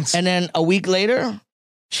she wants. And then a week later,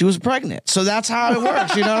 she was pregnant. So that's how it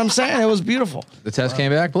works. You know what I'm saying? It was beautiful. The test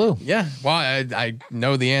came back blue. yeah. Well, I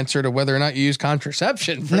know the answer to whether or not you use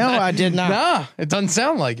contraception. For No, that. I did not. Nah, it doesn't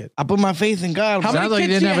sound like it. I put my faith in God. How many Sounds like you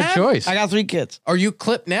kids didn't do have you a have? choice. I got 3 kids. Are you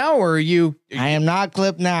clipped now, or are you I am not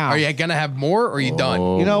clipped now. are you gonna have more, or are you done?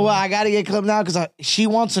 Oh. You know what? I got to get clipped now because she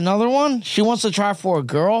wants another one. She wants to try for a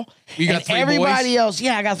girl. You got and 3 everybody boys? else,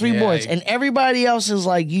 yeah, I got 3 Yeah, boys, you- and everybody else is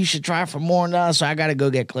like, you should try for more than us. So I got to go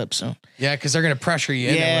get clipped soon. Yeah, because they're gonna pressure you.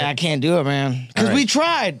 Yeah, into I it. can't do it, man. Because All right. we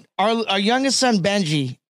tried. Our youngest son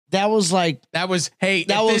Benji. That was like That was hey.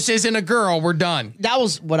 That if was- this isn't a girl, we're done. that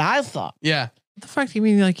was what I thought. Yeah. What the fuck do you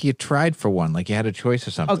mean like you tried for one? Like you had a choice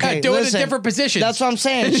or something? Okay. Do it in listen, different positions. That's what I'm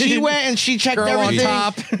saying. She went and she checked Girl on everything,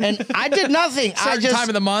 top. and I did nothing. I Certain just time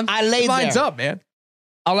of the month. I laid Lines there. up, man.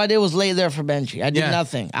 All I did was lay there for Benji. I did Yeah.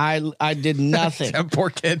 nothing. I did nothing. That poor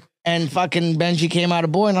kid. And fucking Benji came out a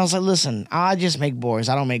boy, and I was like, listen, I just make boys.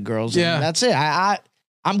 I don't make girls. And Yeah. that's it.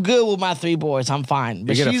 I'm good with my 3 boys. I'm fine.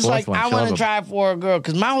 But You get a she's fourth like, one, I she'll want have to a- try for a girl.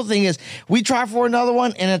 Because my whole thing is, we try for another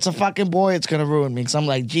one, and it's a fucking boy. It's gonna ruin me. Because I'm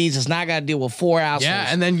like, Jesus, now I got to deal with 4 assholes. Yeah,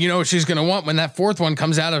 and then you know what she's gonna want when that 4th one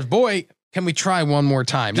comes out as boy. Can we try one more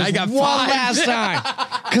time? Now I got one 5. last time.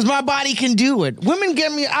 Because my body can do it. Women get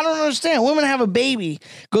me. I don't understand. Women have a baby,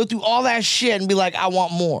 go through all that shit, and be like, I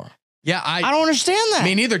want more. Yeah, I don't understand that.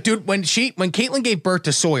 Me neither, dude. When Caitlin gave birth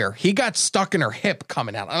to Sawyer, he got stuck in her hip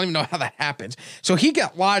coming out. I don't even know how that happens. So he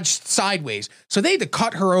got lodged sideways. So they had to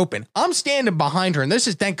cut her open. I'm standing behind her, and this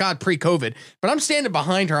is thank God pre-COVID. But I'm standing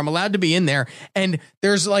behind her. I'm allowed to be in there, and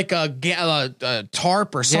there's like a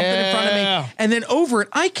tarp or something in front of Yeah. me, and then over it,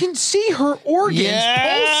 I can see her organs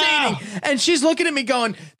Yeah. pulsating, and she's looking at me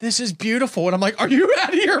going, "This is beautiful," and I'm like, "Are you out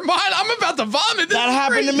of your mind? I'm about to vomit." This That is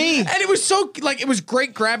happened great." to me. And it was so like it was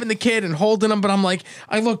great grabbing the kid and holding him, but I'm like,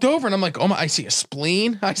 I looked over and I'm like, oh my, I see a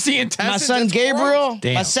spleen, I see intestines. My son It's Gabriel, gross.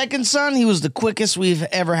 Damn. my second son, he was the quickest we've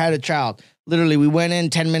ever had a child. Literally, we went in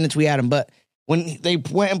 10 minutes, we had him. But when they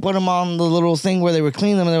went and put him on the little thing where they were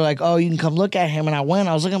cleaning him, and they were like, "Oh, you can come look at him." And I went,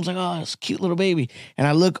 I was looking, I was like, "Oh, it's a cute little baby." And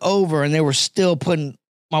I look over, and they were still putting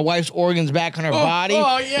my wife's organs back on her body.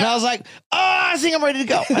 oh, yeah. And I was like, "Oh, I think I'm ready to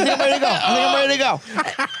go. I think I'm ready to go. I think I'm ready to go."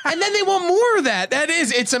 And then they want more of that.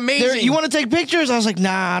 It's amazing. You want to take pictures? I was like,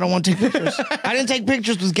 nah, I don't want to take pictures. I didn't take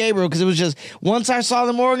pictures with Gabriel because it was just, once I saw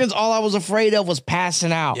the Morgans, all I was afraid of was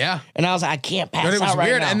passing out. Yeah. And I was like, I can't pass But it was out right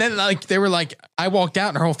weird. now. And then like they were like, I walked out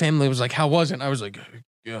and her whole family was like, "How was it?" And I was like,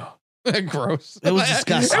 "Yeah." Gross. It was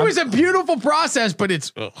disgusting. It was a beautiful process, but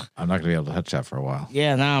it's. Ugh. I'm not gonna be able to touch that for a while.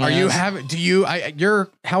 Yeah, no. Are you you're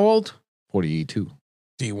how old? 42.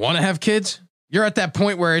 Do you want to have kids? You're at that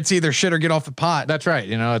point where it's either shit or get off the pot. That's right.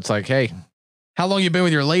 You know, it's like, hey, How long you been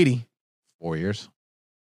with your lady? 4 years.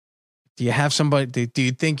 Do you have somebody? Do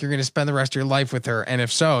you think you're going to spend the rest of your life with her? And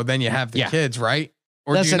if so, then you have the Yeah. kids, right?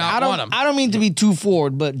 Or do Listen, you I not don't, want them? I don't mean to be too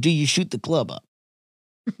forward, but do you shoot the club up?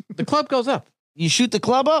 The club goes up. You shoot the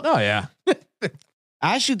club up? Oh yeah.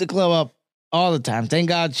 I shoot the club up all the time. Thank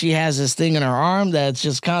God she has this thing in her arm that's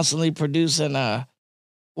just constantly producing,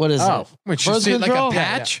 what is it? Which you Birth see, like a control?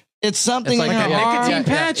 patch? It's something It's like in her a arm. nicotine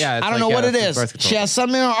patch? it's I don't like, know what it it's birth is. control. She has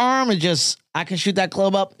something in her arm, and just I can shoot that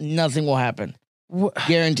club up. Nothing will happen,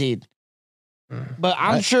 guaranteed. But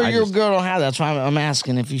I'm sure I your just- girl don't have that. That's why I'm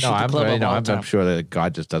asking if you shoot No, the I'm, club up all I'm the time. sure that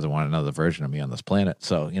God just doesn't want another version of me on this planet.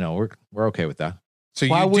 So you know, we're okay with that. So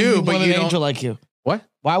Why you wouldn't do, you but want you an don't. angel like you? What?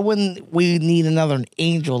 Why wouldn't we need another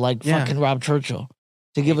angel like Yeah. fucking Rob Churchill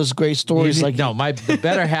to give us great stories like no, the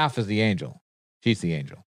better half is the angel. She's the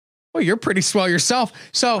angel. Well, you're pretty swell yourself.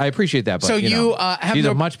 So I appreciate that, but so you you know, have she's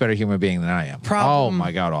no a much better human being than I am. Problem- Oh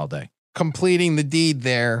my God, all day. completing the deed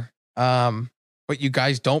there, but you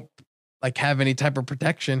guys don't like have any type of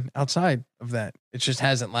protection outside of that. It just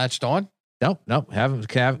hasn't latched on. Nope. Haven't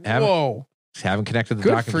Whoa, connected the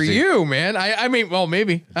good document. for you, man. I mean, well,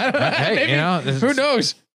 maybe. Hey, Maybe. you know, Who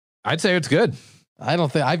knows? I'd say it's good. I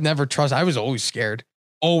don't think I've never trusted. I was always scared.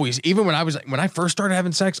 Always. Even when I first started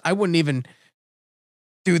having sex, I wouldn't even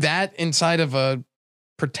do that inside of a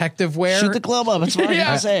protective wear. shoot the club up. It's fine.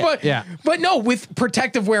 yeah, I say it. but, Yeah. but no, with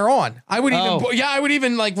protective wear on. I would I would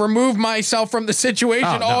even like remove myself from the situation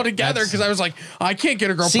Oh, no, altogether that's- because I was like, I can't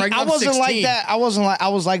get a girl See, pregnant. I wasn't I'm like 16. that. I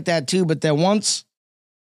was like that too. But then once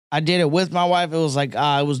I did it with my wife, it was like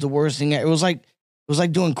it was the worst thing. It was like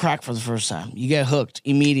doing crack for the first time. You get hooked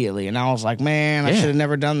immediately, and I was like, man, I Yeah. should have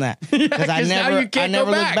never done that because I 'cause now never, you can't I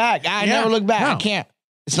never go looked back. I never looked back. I No. can't.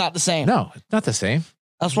 It's not the same. No, it's not the same.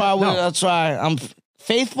 That's why. No. That's why I'm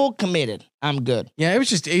faithful, committed. I'm good. Yeah, it was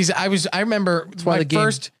just easy. I remember why my the game-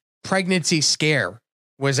 first pregnancy scare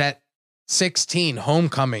was at 16,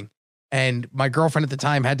 homecoming. And my girlfriend at the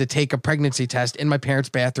time had to take a pregnancy test in my parents'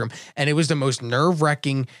 bathroom. And it was the most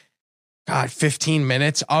nerve-wracking, 15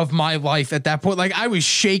 minutes of my life at that point. Like I was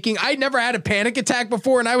shaking. I'd never had a panic attack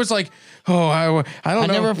before. And I was like, I don't I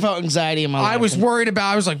know. never felt anxiety in my life. I was worried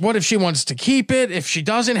about, I was like, what if she wants to keep it? If she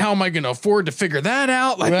doesn't, how am I going to afford to figure that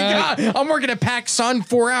out? Like, Right. God, I'm working at PacSun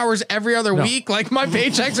 4 hours every other week. Like, my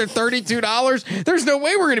paychecks are $32. There's no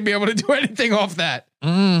way we're going to be able to do anything off that.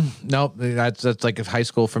 Nope. That's like high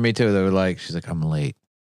school for me too. They were like, she's like, I'm late.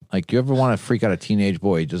 Like, you ever want to freak out a teenage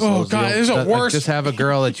boy? Just Oh, God, this is the worst. Just have a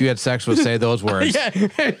girl that you had sex with say those words.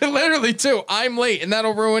 Yeah, literally, too. I'm late, and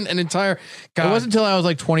that'll ruin an entire. God. It wasn't until I was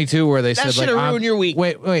like 22 where they That said should like, have ruined your week.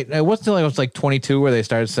 Wait. It wasn't until I was like 22 where they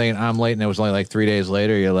started saying I'm late, and it was only like 3 days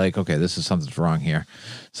later. You're like, okay, this is something's wrong here.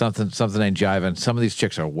 Something ain't jiving. Some of these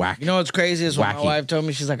chicks are whack. You know what's crazy is when my Wacky. wife told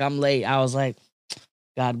me, she's like, I'm late. I was like,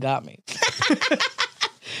 God got me.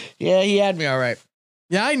 Yeah, he had me all right.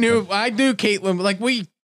 Yeah, I knew Caitlin. Like, we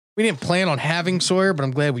didn't plan on having Sawyer, but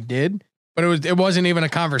I'm glad we did. but it wasn't even a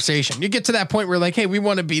conversation. You get to that point where like, hey, we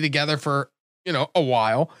want to be together for, a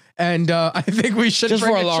while. And I think we should Just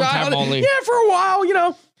bring for a long time only. Yeah, for a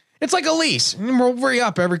while, It's like a lease. And we'll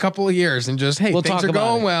re-up every couple of years and just, hey, We'll things talk are about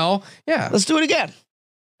going it. well. Yeah. Let's do it again.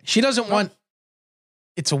 She doesn't want.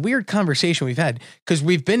 It's a weird conversation we've had because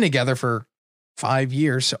we've been together for 5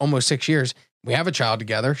 years, almost 6 years. We have a child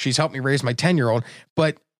together. She's helped me raise my 10-year-old.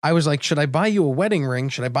 But I was like, should I buy you a wedding ring?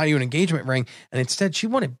 Should I buy you an engagement ring? And instead, she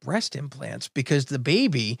wanted breast implants because the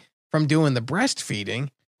baby from doing the breastfeeding.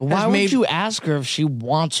 Why would you ask her if she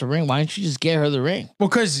wants a ring? Why don't you just get her the ring?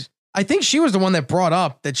 Because I think she was the one that brought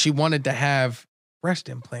up that she wanted to have breast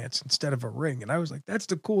implants instead of a ring. And I was like, that's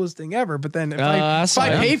the coolest thing ever. But then if I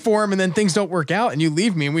pay for them and then things don't work out and you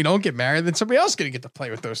leave me and we don't get married, then somebody else is going to get to play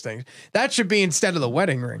with those things. That should be instead of the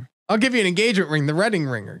wedding ring. I'll give you an engagement ring. The wedding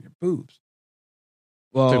ring are your boobs.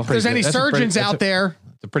 Well, if there's any surgeons out there.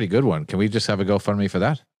 It's a pretty good one. Can we just have a GoFundMe for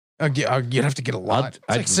that? You'd have to get a lot.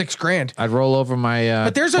 It's like $6,000. I'd roll over my.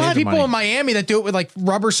 But there's those people in Miami that do it with like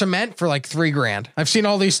rubber cement for like $3,000. I've seen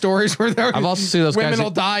all these stories where I've also seen those women guys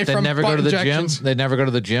will die they from never go to the injections. gym. They never go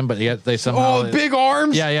to the gym, but yet they somehow. Big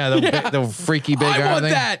arms. Yeah, the freaky big arm I want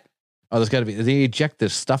thing. that. Oh, there's got to be. They eject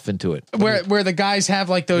this stuff into it. Where the guys have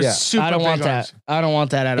like those super I don't big want arms. that. I don't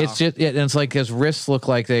want that at all. It's just, and it's like his wrists look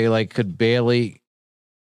like they like could barely.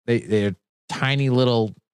 They're tiny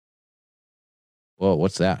little. Whoa,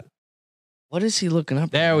 what's that? What is he looking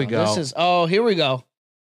up? There we go. Here we go.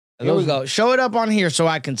 Here we go. Show it up on here so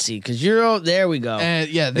I can see. Because there we go.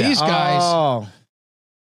 These guys Oh.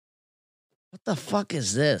 What the fuck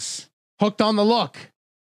is this? hooked on the look.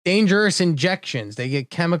 Dangerous injections. They get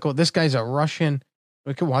chemical. This guy's a Russian.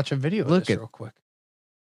 We can watch a video of Look this at- real quick.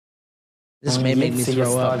 This may make me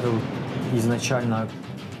throw up. Изначально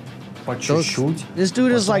по чуть-чуть. This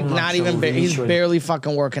dude is like Потом not начал even, he's увеличивать. barely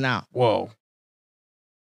fucking working out. Whoa.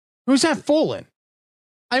 Who's that fooling?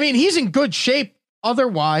 I mean, he's in good shape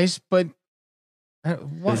otherwise, but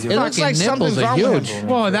what? It looks like nipples something's are wrong with huge. him.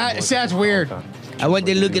 Whoa, that's weird. I want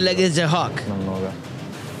to look like it's a hawk. Намного.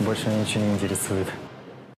 Больше ничего не интересует.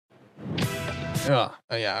 Oh,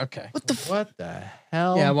 yeah, okay. What the What the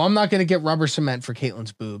hell? Yeah, well, I'm not going to get rubber cement for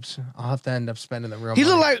Caitlin's boobs. I'll have to end up spending the real He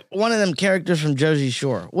money. looked like one of them characters from Jersey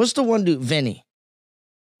Shore. What's the one dude? Vinny.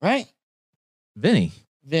 Right? Vinny,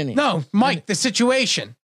 Vinny. No, Mike, the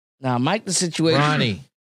situation. Now, Mike, the situation. Ronnie.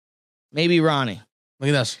 Maybe Ronnie. Look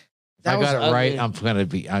at this. That I was got it right. ugly. I'm gonna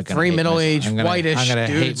be. I'm gonna Three hate middle-aged, myself. whitish I'm gonna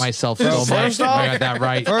hate dudes. myself so much. First if I off- got that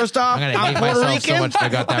right. First off, I'm gonna I'm hate Puerto myself Rican. so much. If I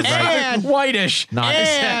got that right. And- Whitish.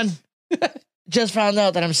 And just found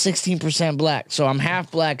out that I'm 16% black. So I'm half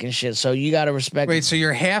black and shit. So you got to respect Wait, so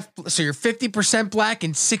you're 50% black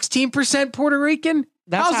and 16% Puerto Rican?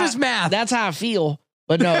 How's this math? That's how I feel.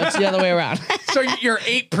 But no, it's the other way around. So you're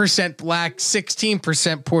 8% black,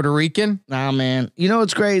 16% Puerto Rican? Nah, man. You know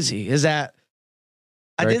what's crazy is that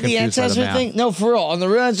I Very did the confused by the ancestry math. thing. No, for real. On the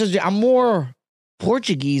real ancestry, I'm more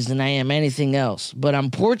Portuguese than I am anything else. But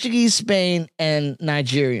I'm Portuguese, Spain, and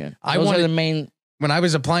Nigerian. I Those are wanted- the main. When I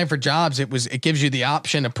was applying for jobs, it gives you the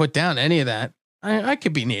option to put down any of that. I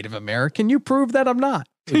could be Native American. You prove that I'm not.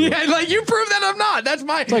 Yeah, like you prove that I'm not. That's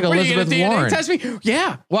my. like what, are you gonna Elizabeth Warren. DNA test me?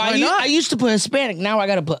 Yeah. Well, why not? I used to put Hispanic. Now I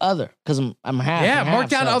got to put other because I'm half. Yeah, and mark half,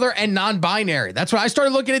 down so. other and non-binary. That's why I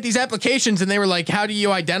started looking at these applications and they were like, how do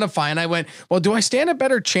you identify? And I went, well, do I stand a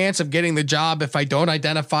better chance of getting the job if I don't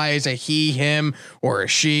identify as a he, him, or a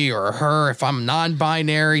she, or a her, if I'm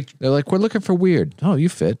non-binary? They're like, we're looking for weird. Oh, you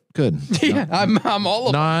fit. Good. Yeah, I'm all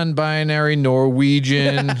of Non-binary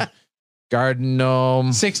Norwegian, garden gnome.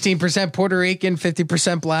 16% Puerto Rican,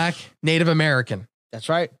 50% black, Native American. That's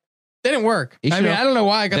right. Didn't work. He I should mean, own- I don't know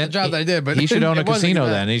why I got the Then job that I did, but he should own a it wasn't casino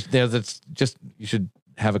gonna- then. That's just you should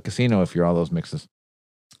have a casino if you're all those mixes.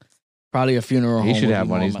 Probably a funeral. He home should would have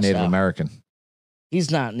be one. more He's my Native style. American.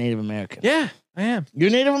 He's not Native American. Yeah, I am. You're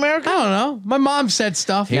Native I American? don't know. My mom said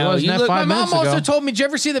stuff. He No, wasn't you that look- 5 My minutes mom also ago. told me, did you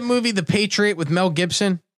ever see the movie The Patriot with Mel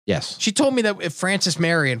Gibson? Yes. She told me that if Francis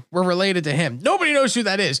Marion were related to him, nobody knows who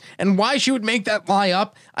that is. And why she would make that lie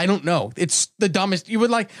up, I don't know. It's the dumbest. You would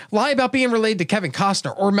lie about being related to Kevin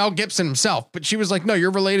Costner or Mel Gibson himself. But she was like, no, you're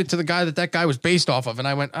related to the guy that guy was based off of. And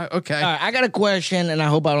I went, okay. All right, I got a question, and I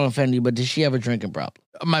hope I don't offend you, but does she have a drinking problem?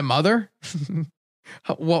 My mother?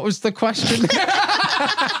 What was the question?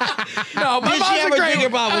 No, my Did she mom's have a a great drinking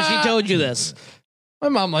problem when she told you this? My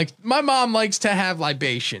mom likes to have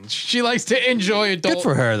libations. She likes to enjoy adult. Good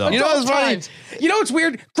for her, though. You know what's funny? times. You know what's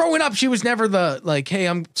weird? Growing up, she was never the hey,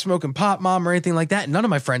 I'm smoking pot mom or anything like that. None of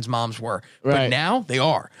my friends' moms were. But Right. now they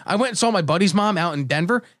are. I went and saw my buddy's mom out in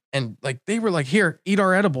Denver. And like they were like, here, eat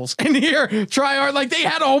our edibles, and here, try our like. They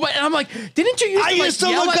had a whole bunch, and I'm like, didn't you used I to, like, used to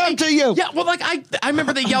yell look at up me? to you. Yeah, well, like I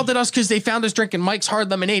remember they yelled at us because they found us drinking Mike's Hard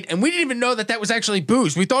Lemonade, and we didn't even know that was actually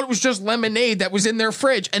booze. We thought it was just lemonade that was in their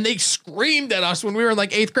fridge, and they screamed at us when we were in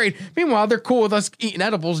like 8th grade. Meanwhile, they're cool with us eating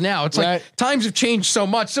edibles now. It's Right. like times have changed so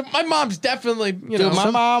much. So my mom's definitely, you know, Dude, my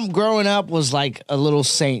mom growing up was like a little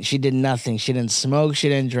saint. She did nothing. She didn't smoke. She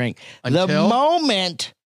didn't drink. The Until?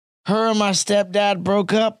 moment her and my stepdad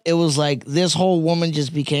broke up, it was like this whole woman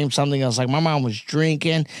just became something else. Like my mom was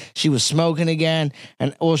drinking. She was smoking again.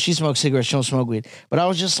 And well, she smoked cigarettes. She don't smoke weed. But I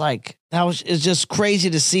was just like, it's just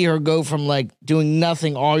crazy to see her go from like doing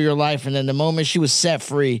nothing all your life. And then the moment she was set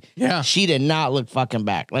free, Yeah. she did not look fucking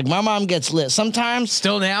back. Like my mom gets lit. Sometimes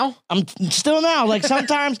still now. I'm still now. Like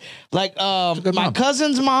sometimes, like good my mom.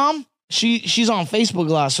 cousin's mom, she's on Facebook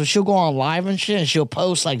a lot, so she'll go on live and shit, and she'll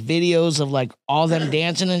post like videos of like all them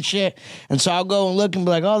dancing and shit. And so I'll go and look and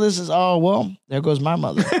be like, well, there goes my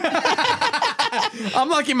mother. I'm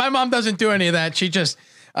lucky my mom doesn't do any of that. She just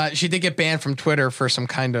she did get banned from Twitter for some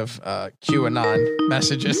kind of QAnon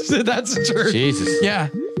messages. That's true. Jesus. Yeah.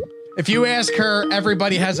 If you ask her,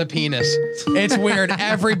 everybody has a penis. It's weird.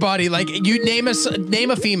 Everybody, like you name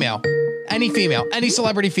a female, any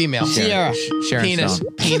celebrity female. Sierra. Sharon Penis,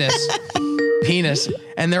 Stone. penis,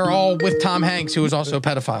 and they're all with Tom Hanks, who is also a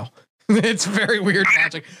pedophile. It's very weird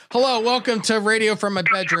magic. Hello, welcome to Radio from a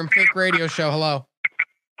Bedroom, fake radio show. Hello.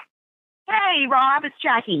 Hey, Rob, it's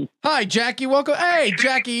Jackie. Hi, Jackie. Welcome. Hey,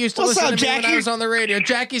 Jackie used to What's listen up, to me when I Jackie? was on the radio.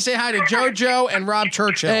 Jackie, say hi to JoJo and Rob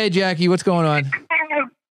Churchill. Hey, Jackie, what's going on?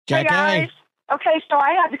 Hey Jackie. guys. Okay, so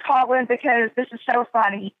I had to call in because this is so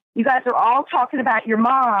funny. You guys are all talking about your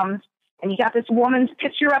moms, and you got this woman's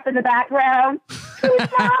picture up in the background. Whose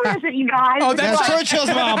mom is it, you guys? Oh, That's That's Churchill's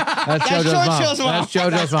mom. That's That's JoJo's Churchill's mom. mom. That's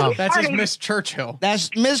JoJo's mom. That's his Miss Churchill. That's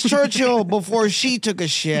Miss Churchill before she took a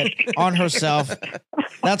shit on herself.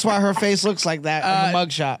 That's why her face looks like that in the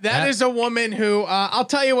mugshot. That is a woman who, I'll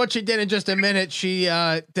tell you what she did in just a minute. She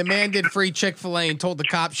demanded free Chick-fil-A and told the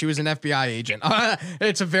cops she was an FBI agent.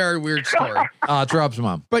 It's a very weird story. It's Rob's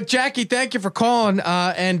mom. But Jackie, thank you for calling,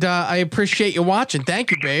 and I appreciate you watching.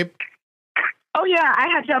 Thank you, babe. Oh, yeah, I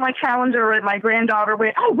had you on my calendar, and my granddaughter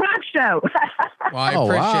went, oh, Rob Show. Well, I Oh,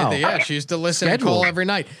 appreciate wow. that. Yeah, she used to listen and Schedule. call every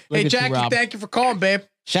night. Look Hey, at you, Jackie, Rob. thank you for calling, babe.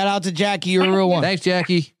 Shout out to Jackie. You're a real one. Thanks,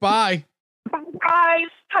 Jackie. Bye. Guys,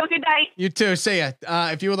 have a good night. You too. See ya.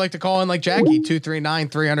 If you would like to call in like Jackie,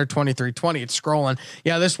 239-300-2320. It's scrolling.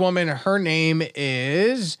 Yeah, this woman, her name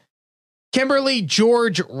is Kimberly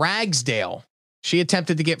George Ragsdale. She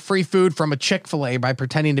attempted to get free food from a Chick-fil-A by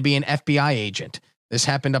pretending to be an FBI agent. This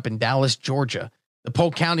happened up in Dallas, Georgia. The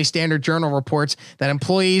Polk County Standard Journal reports that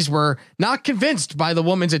employees were not convinced by the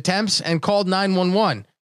woman's attempts and called 911.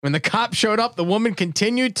 When the cops showed up, the woman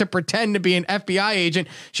continued to pretend to be an FBI agent.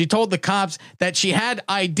 She told the cops that she had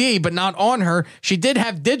ID, but not on her. She did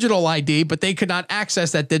have digital ID, but they could not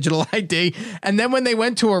access that digital ID. And then when they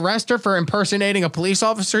went to arrest her for impersonating a police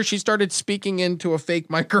officer, she started speaking into a fake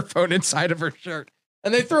microphone inside of her shirt.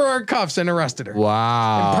 And they threw her in cuffs and arrested her.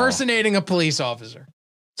 Wow. Impersonating a police officer.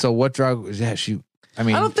 So what drug was that? I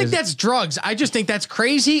mean, I don't think is- that's drugs. I just think that's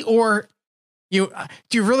crazy. Or do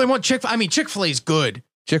you really want Chick-fil-A? I mean, Chick-fil-A is good.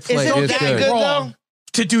 Chick-fil-A Is it is that good. good, though? Wrong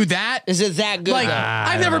to do that. Is it that good? Like, though?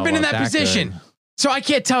 I've I never don't been know in that about position. good. So I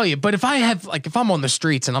can't tell you, but if I'm on the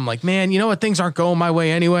streets and I'm like, man, you know what? Things aren't going my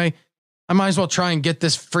way anyway. I might as well try and get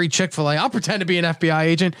this free Chick-fil-A. I'll pretend to be an FBI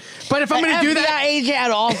agent. But if I'm going to do FBI that, agent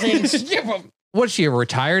at all things. yeah, well, What's she, a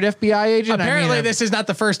retired FBI agent? apparently I mean, this is not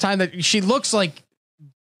the first time that she looks like.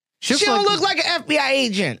 She don't look like an FBI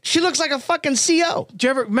agent. She looks like a fucking CO. Do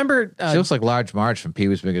you ever remember? she looks like Large Marge from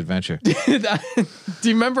Pee-wee's Big Adventure. Do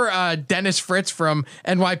you remember Dennis Fritz from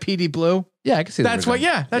NYPD Blue? Yeah, I can see that. That's what.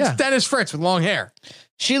 Yeah, that's Dennis Fritz with long hair.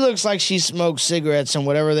 She looks like she smokes cigarettes, and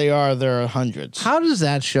whatever they are, there are hundreds. How does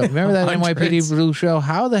that show? Remember that Hundreds. NYPD Blue show?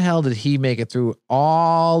 How the hell did he make it through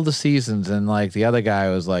all the seasons? And like the other guy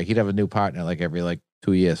was like, he'd have a new partner like every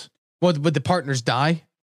 2 years. Well, would the partners die?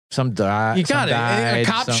 Some died. You got it. In a Died,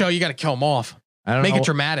 cop show, you got to kill them off. I don't Make know. it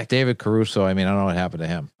dramatic. David Caruso. I mean, I don't know what happened to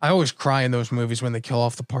him. I always cry in those movies when they kill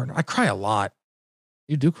off the partner. I cry a lot.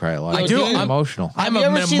 You do cry a lot. I do. You're I'm- emotional. I'm you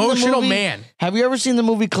an ever seen the emotional movie? man. Have you ever seen the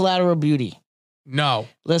movie Collateral Beauty? No.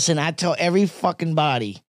 Listen, I tell every fucking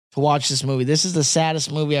body to watch this movie. This is the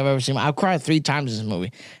saddest movie I've ever seen. I've cried 3 times in this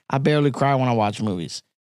movie. I barely cry when I watch movies.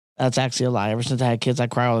 That's actually a lie. Ever since I had kids, I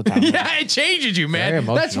cry all the time. Yeah, it changes you, Very man.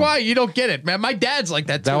 emotional. That's why you don't get it, man. My dad's like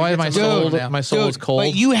that. Is that too. why He my gets emotional soul, now. my soul is cold?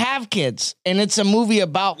 But you have kids, and it's a movie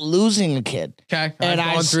about losing a kid. Okay, And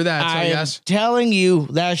I've gone through that. So I'm yes, telling you,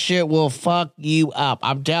 that shit will fuck you up.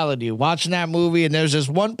 I'm telling you, watching that movie, and there's this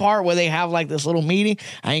one part where they have like this little meeting.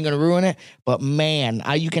 I ain't gonna ruin it, but man,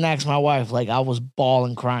 you can ask my wife. Like I was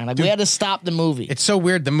bawling, crying. Like we had to stop the movie. it's so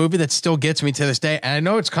weird. The movie that still gets me to this day, and I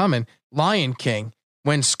know it's coming. Lion King,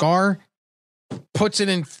 when Scar puts it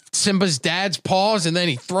in Simba's dad's paws and then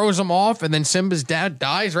he throws him off and then Simba's dad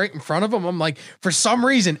dies right in front of him. I'm like, for some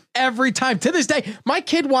reason, every time to this day, my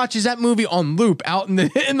kid watches that movie on loop out in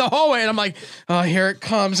the hallway and I'm like, oh, here it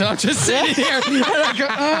comes. And I'm just sitting here and I go,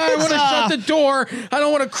 I want to shut the door. I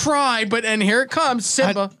don't want to cry, and here it comes,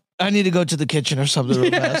 Simba. I need to go to the kitchen or something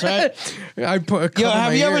real fast, right? I put Yo,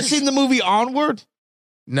 have you ever seen the movie Onward?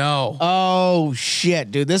 No. Oh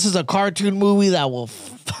shit, dude. This is a cartoon movie that will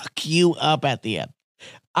fuck you up at the end.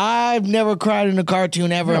 I've never cried in a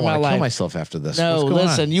cartoon ever I in my want to kill life. myself after this. No, What's going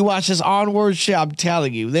listen, on? you watch this Onward shit, I'm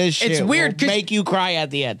telling you, this shit It's weird will 'cause- make you cry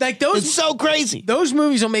at the end. Like those It's so crazy. Those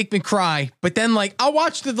movies will make me cry, but then like I'll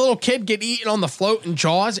watch the little kid get eaten on the float in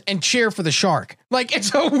Jaws and cheer for the shark. Like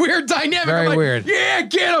it's a weird dynamic. Very I'm like, weird. Yeah,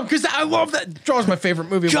 get him because I love that. Jaws is my favorite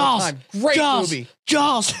movie of all Jaws. time. Great Jaws. movie.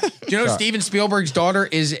 Jaws. Do you know Steven Spielberg's daughter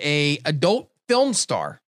is a adult film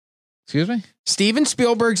star? Excuse me? Steven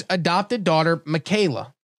Spielberg's adopted daughter,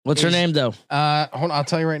 Michaela. What's her name though? Hold on, I'll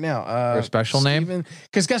tell you right now. Her special name?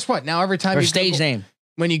 Because guess what? Now every time Her you stage Google, name.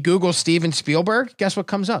 when you Google Steven Spielberg, guess what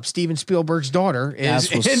comes up? Steven Spielberg's daughter is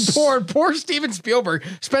That's what's- in poor Steven Spielberg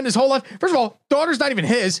spent his whole life. First of all, daughter's not even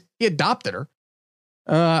his. He adopted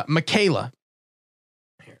her. Michaela.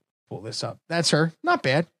 Here, pull this up. That's her. Not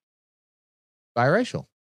bad. Biracial.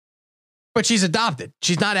 But she's adopted.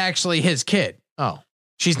 She's not actually his kid. Oh.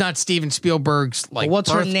 She's not Steven Spielberg's like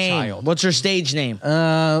What's her birth name? child. What's her stage name?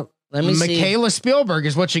 Let me see. Michaela Spielberg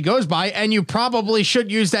is what she goes by, and you probably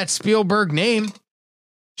should use that Spielberg name.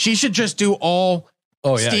 She should just do all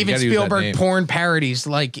Steven Spielberg porn parodies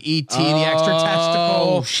like E.T., the extra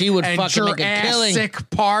testicle. She would and fucking make a killing. Jurassic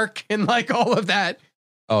Park and like all of that.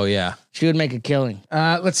 Oh, yeah. She would make a killing.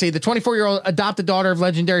 Let's see. The 24-year-old adopted daughter of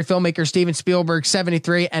legendary filmmaker Steven Spielberg,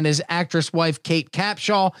 73, and his actress wife, Kate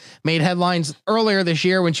Capshaw, made headlines earlier this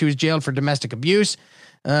year when she was jailed for domestic abuse.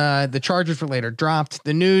 The charges were later dropped.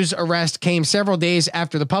 The news arrest came several days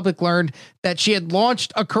after the public learned that she had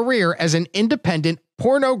launched a career as an independent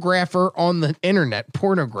pornographer on the internet.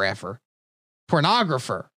 Pornographer.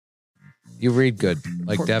 You read good,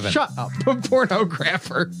 like Devin. Shut up.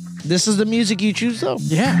 Pornographer. This is the music you choose, though.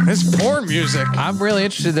 Yeah, it's porn music. I'm really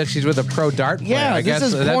interested that she's with a pro dart player. Yeah, I this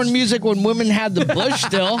guess is porn music when women had the bush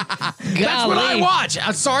still. That's what I watch.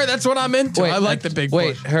 I'm sorry, that's what I'm into. I like the big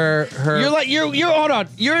bush. her. You're hold on.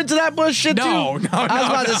 You're into that bush shit too? No, I was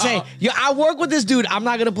about to say. Yeah, I work with this dude. I'm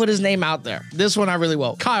not gonna put his name out there. This one I really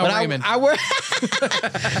won't. Kyle But Raymond. I work.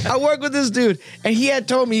 I work with this dude, and he had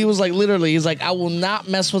told me he's like, I will not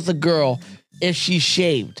mess with a girl if she's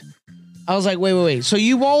shaved. I was like, wait. So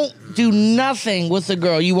you won't do nothing with the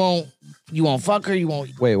girl. You won't fuck her. You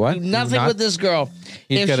won't. Wait, what? Do nothing Not- with this girl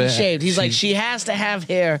He's if gotta- she's shaved. He's like, she has to have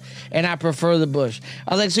hair, and I prefer the bush.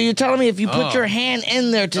 I was like, so you're telling me if you put your hand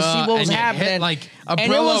in there to see what was and you hit, happening, like, a and it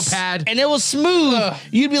Brillo was- pad. and it was smooth,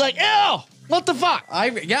 you'd be like, ew, what the fuck?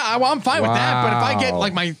 I'm fine with that. But if I get Wow.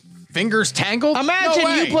 like my fingers tangled, Imagine no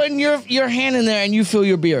way. you putting your hand in there and you feel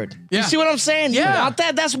your beard. Yeah. You see what I'm saying? You Yeah. want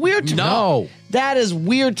that? That's weird to me. No. That is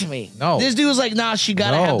weird to me. No. This dude was like, nah, she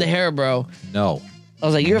gotta No. have the hair, bro. No. I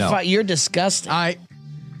was like, you're No. you're disgusting. I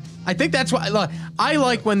think that's why I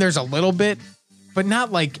like when there's a little bit, but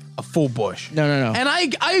not like a full bush. No. And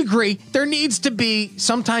I agree. There needs to be.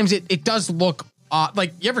 Sometimes it does look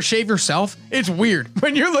like you ever shave yourself. It's weird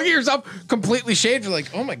when you look at yourself completely shaved. You're like,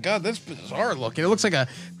 oh my god, that's bizarre looking. It looks like a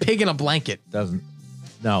pig in a blanket. Doesn't.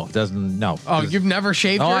 No. Oh, you've never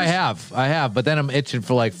shaved? Oh, yours? I have, but then I'm itching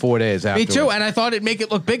for like 4 days after. Me too, and I thought it'd make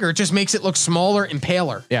it look bigger. It just makes it look smaller and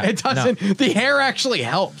paler. Yeah, it doesn't. The hair actually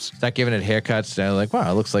helps. Start giving it haircuts. They're like,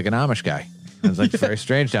 wow, it looks like an Amish guy. It's like very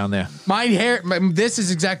strange down there. My hair. This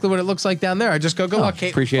is exactly what it looks like down there. I just go Oh, look.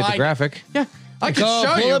 Kate, appreciate the find it. graphic. Yeah, I can Go,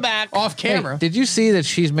 show pull you it back. off camera. Hey, did you see that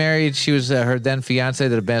she's married? She was her then fiance.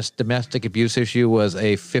 The best domestic abuse issue was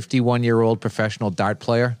a 51-year-old professional dart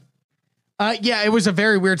player. Yeah, it was a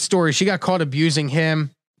very weird story. She got caught abusing him.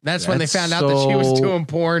 That's when they That's found out that she was so- doing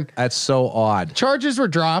porn. That's so odd. Charges were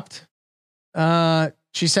dropped.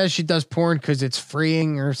 She says she does porn because it's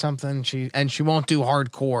freeing or something. She won't do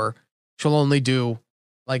hardcore. She'll only do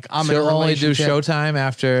Like I'm She'll in a only do relationship. Showtime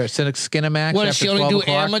after Skinamax. What after does she only 12 do?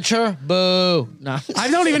 o'clock. Amateur? Boo. No. I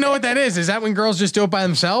don't even know what that is. Is that when girls just do it by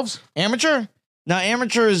themselves? Amateur? No,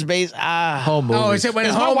 amateur is based. Home movies. Oh, is it when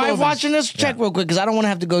Is my home wife movies? watching this? Check real quick because I don't want to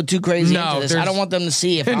have to go too crazy No, into this. I there's- don't want them to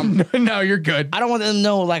see if I'm. No, you're good. I don't want them to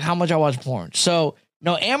know like how much I watch porn. So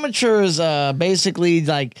no, amateur is basically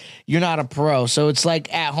like you're not a pro. So it's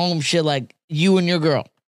like at home shit, like you and your girl.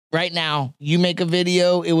 Right now, you make a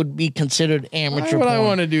video, it would be considered amateur Why would I porn.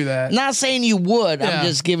 want to do that? Not saying you would. Yeah. I'm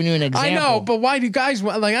just giving you an example. I know, but why do guys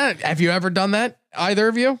like? Have you ever done that? Either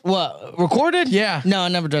of you? What, recorded? Yeah. No,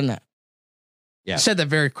 I've never done that. Yeah. You said that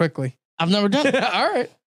very quickly. I've never done it. All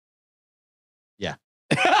right. Yeah.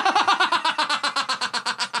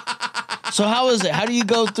 So how is it? How do you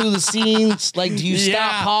go through the scenes? Like, do you stop,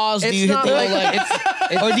 Yeah. pause? Do It's you hit not the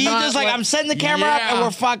like- or do you not just like I'm setting the camera up and Yeah.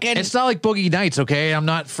 we're fucking? It's not like Boogie Nights, okay? I'm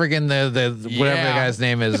not friggin' the whatever the Yeah. guy's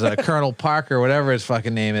name is, Colonel Parker, whatever his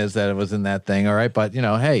fucking name is that was in that thing, all right? But,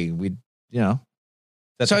 hey,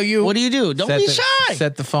 So you What do you do? Don't be shy.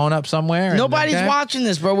 Set the phone up somewhere. and- Nobody's okay. watching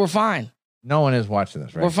this, bro. We're fine. No one is watching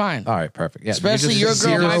this, right? We're fine. All right, perfect. Yeah, Especially you your just-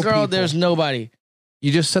 girl, zero my girl. people. There's nobody.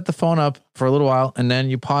 You just set the phone up for a little while, and then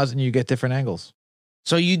you pause and you get different angles.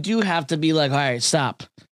 So you do have to be like, all right, stop.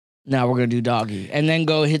 Now we're gonna do doggy, and then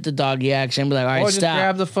go hit the doggy action. Be like, all right, Or just stop.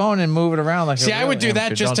 grab the phone and move it around like. See, a I would real do that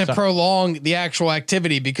amateur. just Don't to stop. prolong the actual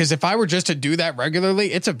activity because if I were just to do that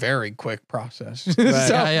regularly, it's a very quick process. So,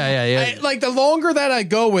 Yeah. like the longer that I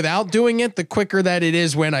go without doing it, the quicker that it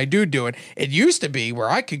is when I do it. It used to be where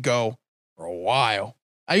I could go for a while.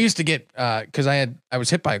 I used to get because I was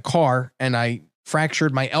hit by a car and I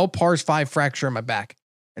fractured my L-pars 5 fracture in my back,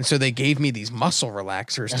 and so they gave me these muscle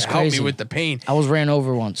relaxers That's to help crazy. me with the pain. I was ran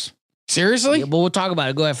over once. Seriously? Yeah, but we'll talk about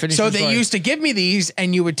it. Go ahead, finish. So your they story. used to give me these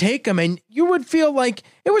and you would take them and you would feel like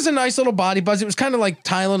it was a nice little body buzz. It was kind of like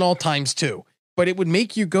Tylenol times 2, but it would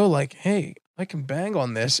make you go like, hey, I can bang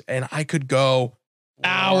on this and I could go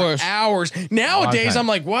Hours. Nowadays, time. I'm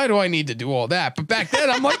like, why do I need to do all that? But back then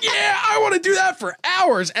I'm like, yeah, I want to do that for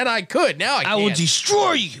hours. And I could. Now I I will can't.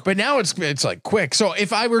 destroy you. But now it's like quick. So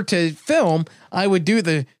if I were to film, I would do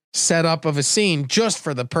the setup of a scene just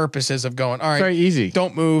for the purposes of going, all right, Very easy.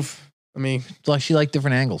 don't move. Let me. It's like she liked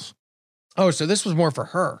different angles. Oh, so this was more for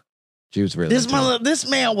her. She was really. into it. This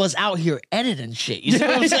man was out here editing shit. You see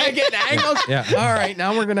what I'm saying? Getting angles. Yeah. All right,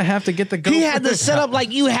 now we're gonna have to get the GoPro. He had the setup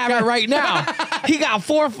like you have it right now. He got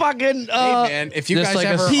 4 fucking. Hey man, if you just guys like a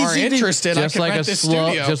ever are PCD interested, I Just can like a rent this slow,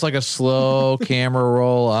 studio. just like a slow camera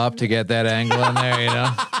roll up to get that angle in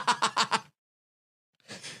there.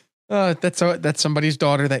 That's somebody's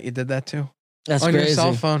daughter that you did that to That's on crazy. your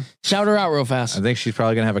cell phone. Shout her out real fast. I think she's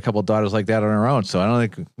probably gonna have a couple daughters like that on her own. So I don't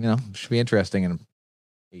think it should be interesting in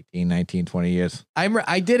 18, 19, 20 years.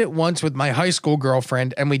 I did it once with my high school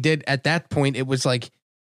girlfriend, and we did at that point. It was like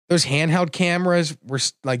those handheld cameras were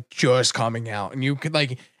like just coming out, and you could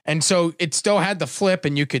like, and so it still had the flip,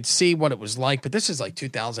 and you could see what it was like. But this is like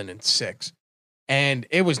 2006, and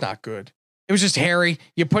it was not good. It was just hairy.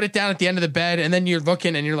 You put it down at the end of the bed, and then you're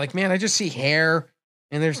looking, and you're like, man, I just see hair,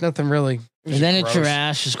 and there's nothing really. And then it's your gross.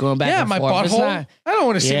 ass just going back Yeah, and my forth. It's butthole. not- I don't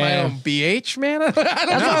want to see my Yeah. own BH, man. I don't That's want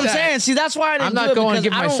what I'm that. saying. See, that's why I didn't I'm not do it going to because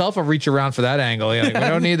give I don't- myself a reach around for that angle. Like, we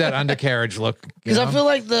don't need that undercarriage look. Because I feel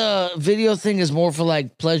like the video thing is more for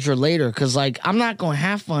like pleasure later. Because like I'm not going to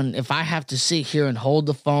have fun if I have to sit here and hold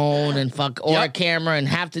the phone and fuck or a Yep. camera and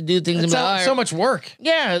have to do things. It's and be like, so "All right." much work.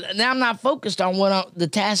 Yeah, now I'm not focused on the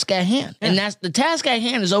task at hand, and that's the task at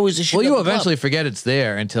hand is always the shit. Well, you of the club. eventually forget it's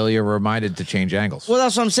there until you're reminded to change angles. Well,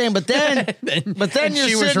 that's what I'm saying. But then, And you're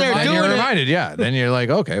she was sitting there then doing you're it, reminded, yeah. Then you're like,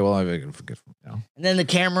 okay, well, I can forget. and then the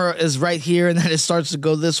camera is right here, and then it starts to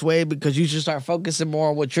go this way because you should start focusing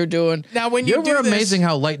more on what you're doing. Now, when you You're do this, amazing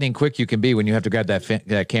how lightning quick you can be when you have to grab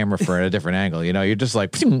that camera for a different angle. You're just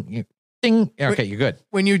like, ding, ding. Okay, you're good.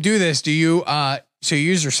 when you do this, do you so you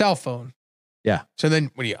use your cell phone? Yeah. So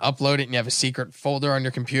then when you upload it and you have a secret folder on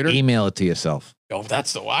your computer? Email it to yourself. Oh,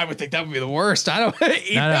 that's the I would think that would be the worst. I don't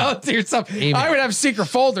email it to yourself. Email. I would have a secret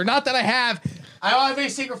folder. Not that I don't have any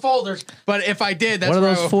secret folders, but if I did, that's What are where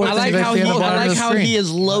those I would four put I it. like things how I see he, on the bottom I of like the how screen. he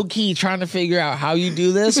is low key trying to figure out how you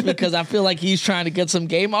do this because I feel like he's trying to get some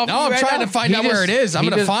game off. No, of you I'm right trying now. to find out where it is. I'm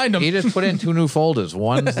going to find them. He just put in 2 new folders.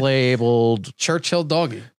 One's labeled Churchill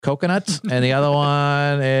Doggy. coconuts, and the other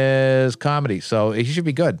one is comedy. So he should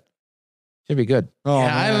be good. Should be good. Oh,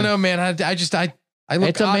 yeah, I don't know, man. I look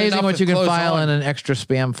It's odd amazing enough what with you can clothes file on. in an extra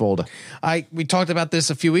spam folder. We talked about this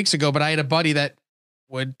a few weeks ago, but I had a buddy that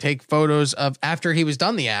would take photos of after he was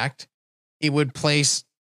done the act. He would place,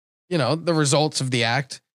 the results of the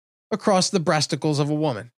act across the breasticles of a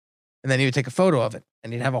woman, and then he would take a photo of it.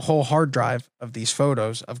 and he'd have a whole hard drive of these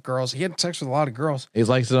photos of girls. He had sex with a lot of girls. He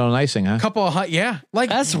likes it on icing, huh? A couple of like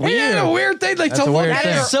That's he had a weird. weird thing. Like That's to a look weird at thing.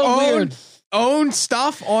 their That's so weird. own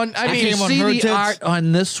stuff on. I mean, came on See her the tits. art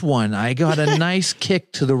on this one. I got a nice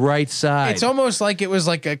kick to the right side. it's almost like it was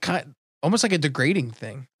like almost like a degrading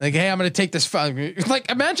thing. Like, hey, I'm going to take this photo.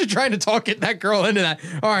 Like, imagine trying to talk that girl into that.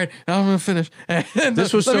 All right, I'm going to finish. And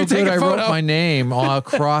This was let me so take good. a I wrote photo. my name all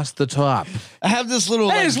across the top. I have this little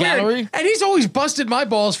That like, is gallery. weird. And he's always busted my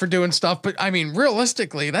balls for doing stuff. But I mean,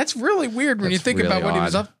 realistically, that's really weird when you That's think really about what he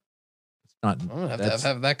was odd. up. Not. I'm gonna have that's- to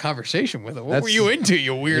have that conversation with him. What that's- were you into,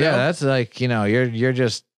 you weirdo? Yeah, that's like you're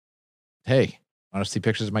just. Hey, want to see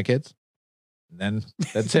pictures of my kids? And then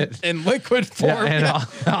that's it. in liquid Yeah, form. and yeah,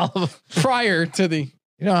 all of prior to the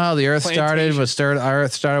you know how the Earth started Plantation.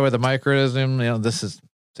 Earth started with a microorganism. You know, this is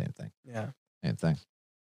same thing. yeah. Same thing.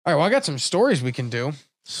 All right, well, I got some stories we can do.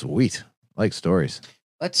 Sweet. Like stories.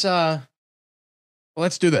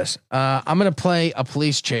 Let's do this. I'm gonna play a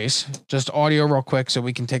police chase, just audio real quick, so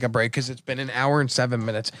we can take a break because it's been an hour and 7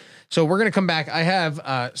 minutes. So we're gonna come back. I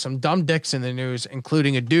have some dumb dicks in the news,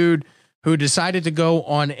 including a dude who decided to go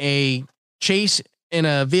on a chase in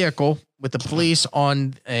a vehicle with the police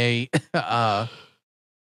on a on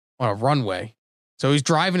a runway. So he's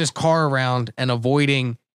driving his car around and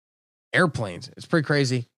avoiding airplanes. It's pretty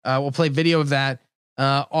crazy. We'll play video of that.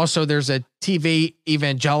 Also, there's a TV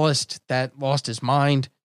evangelist that lost his mind.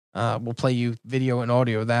 We'll play you video and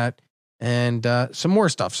audio of that and some more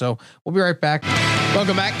stuff. So we'll be right back.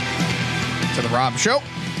 Welcome back to the Rob Show.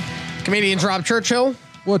 Comedians Rob Churchill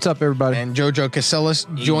What's up, everybody? and Jojo Casillas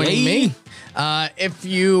joining me. If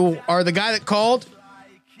you are the guy that called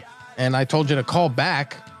and I told you to call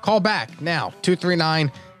back now.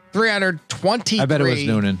 239-323. I bet it was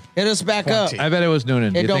Noonan. Hit us back up. 20. I bet it was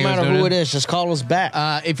Noonan. It You don't think matter was who Noonan? it is. Just call us back.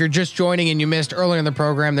 If you're just joining and you missed earlier in the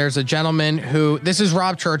program, there's a gentleman who, this is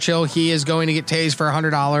Rob Churchill. He is going to get tased for $100,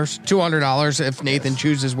 $200 if Nathan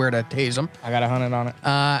chooses where to tase him. I got 100 on it.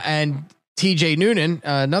 And TJ Noonan,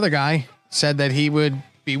 another guy, said that he would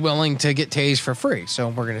be willing to get tased for free. So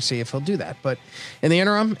we're going to see if he'll do that. But in the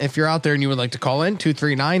interim, if you're out there and you would like to call in,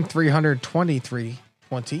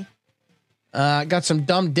 239-300-2320. Got some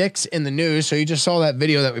dumb dicks in the news. So you just saw that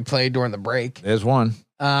video that we played during the break. There's one.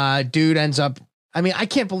 Dude ends up, I mean, I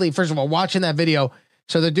can't believe, first of all, watching that video.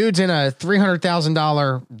 So the dude's in a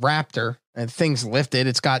 $300,000 Raptor and things lifted.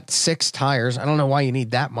 It's got 6 tires. I don't know why you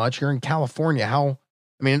need that much. You're in California.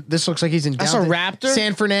 I mean, this looks like he's in That's a Raptor?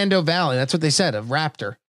 San Fernando Valley. That's what they said, a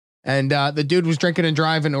Raptor. And the dude was drinking and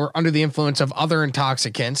driving or under the influence of other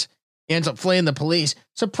intoxicants. He ends up fleeing the police.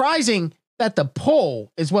 Surprising that the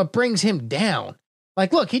pole is what brings him down.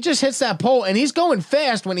 Like, look, he just hits that pole and he's going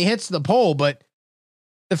fast when he hits the pole, but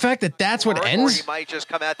the fact that that's what Or ends. he might just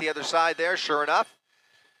come out the other side there, sure enough.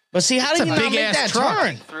 But see, how It's did a you not make big-ass that truck.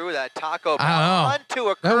 turn? Through that Taco Bell I onto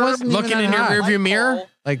a That curb. wasn't even Looking that in your high. rearview mirror. Pole,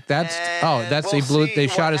 Like that's and that's we'll he blew. see They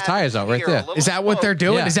what shot his tires happens out right here. A there. little Is that what they're smoke.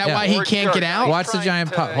 doing? Yeah, Is that yeah. why he Or can't get dirt. out? Watch the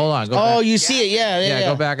giant pot. Hold on. Go Oh, back. you see it. Yeah, Yeah, yeah.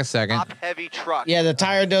 go back a second. Top heavy truck. Yeah, the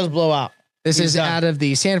tire does blow out. This He's is done. out of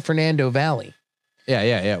the San Fernando Valley,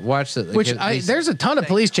 Yeah. Watch the. which there's a ton of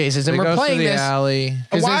police chases, and He we're goes playing through the this. alley.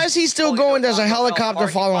 Because Why there's- is he still Well, going? There's a Taco Bell helicopter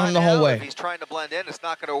parking following him the lot whole now. way. If he's trying to blend in, it's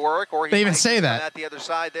not going to work. Or he They even might say come that. out the other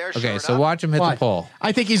side there, Okay, sure so enough. watch him hit Why? the pole.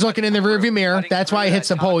 I think he's looking in the rearview mirror. That's why he hits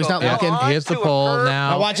the pole. He's not Yeah, looking. he hits the Onto a pole curb. now.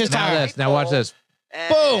 Now watch his now tire. this. Now watch this.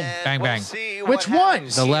 And Boom. Bang, we'll bang. see Which what one?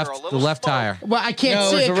 happens The here. left. A The little left smoke. tire. Well, I can't No,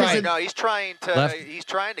 see it's it the because right. No, he's trying to. Left. He's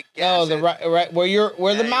trying to gas No, the it. right where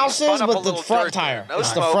the And mouse he spun is, up a but the little front dirt there. tire. No It's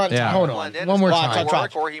the smoke. front Yeah. tire. Hold on. Blend in, One more it's time. not gonna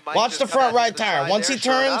Watch. work, or he might Watch just the come front out right the tire. other Once side he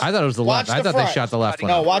there, sure turns- enough. I thought it was the Watch left. I the thought they front. shot the left one.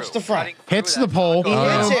 No, out. watch the front. Cutting through Hits that the pole. Taco He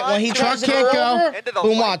Bell hits it when he onto tries Truck to can't go go. over. into the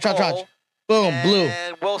Boom! light Watch. pole. Boom! Blue.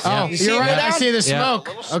 And we'll see. Oh, You you're see it right. go I down? see the Yeah. smoke. A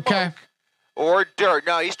little smoke. Okay. Or dirt.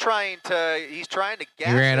 No, he's trying to gas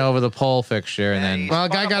He ran it. over the pole fixture and And then. he Well, a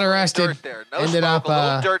spun guy up got little arrested, dirt there. No ended smoke, up, a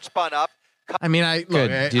little dirt spun up. I mean, I look.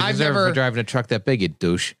 Good. You I've deserve never. for driving a truck that big, you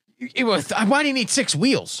douche. Why do you need 6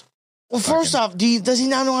 wheels? Well, first off, does he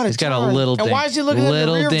not know how to He's got a turn? little. And why is he looking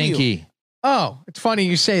little at the rear view? dinky? Oh, it's funny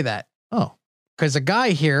you say that. Oh, Because a guy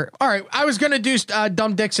here. All right, I was gonna do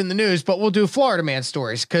dumb dicks in the news, but we'll do Florida man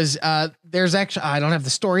stories because there's actually I don't have the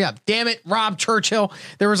story up. Damn it, Rob Churchill.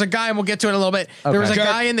 There was a guy, and we'll get to it in a little bit. There was a Okay.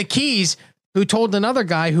 guy in the Keys who told another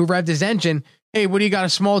guy who revved his engine, "Hey, what do you got? A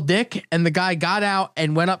small dick?" And the guy got out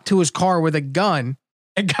and went up to his car with a gun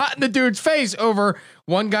and got in the dude's face over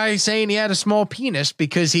one guy saying he had a small penis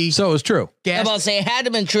because he so it was true. I'm gassed. about to say it had to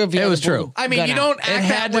have been true if you It had was to pull true. the I mean, gun you out. don't It act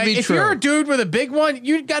had that to way. be If you're true. a dude with a big one,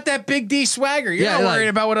 you got that big D swagger. You're Yeah, not like, worried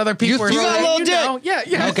about what other people are throw saying. that little You dick. know. Yeah.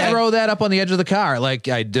 You throw that up on the edge of the car like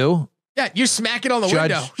I do. Yeah, you smack it on the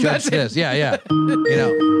judge, window. judge That's it. this. Yeah, yeah. You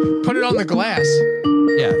know, Put it on the glass.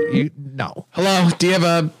 yeah. No. Hello, do you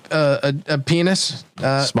have a penis?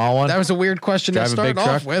 Small one? That was a weird question to Drive a start big off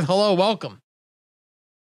truck? with. Hello, welcome.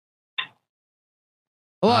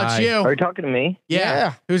 Hello, Hi. it's you. Are you talking to me?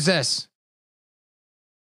 Yeah. Who's this?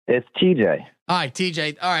 It's TJ. Hi,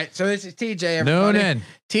 TJ. All right, so this is TJ. Everybody. Noonan.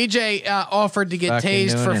 TJ offered to get Fucking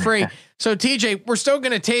tased for Noonan. free. So TJ, we're still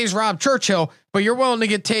going to tase Rob Churchill, but you're willing to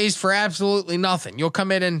get tased for absolutely nothing. You'll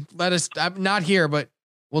come in and let us. I'm not here, but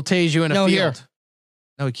we'll tase you in a No, field. here.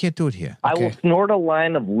 No, we can't do it here. I will snort a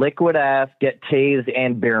line of liquid ass, get tased,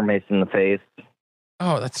 and bear mace in the face.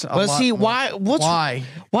 Oh, that's a But lot see, more. why? Why?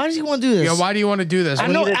 Why does he want to do this? Yeah, why do you want to do this? I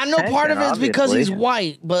know need part of attention, it's because he's obviously.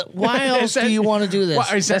 white, but why else do you want to do this?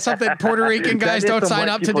 What, is that something Puerto Rican guys That is don't some sign white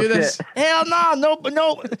up to people do this? shit. Hell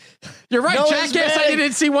no. You're right, No jackass. I Hispanic.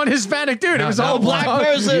 didn't see one Hispanic dude. It No, was no all black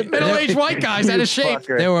person. middle-aged white guys out of shape.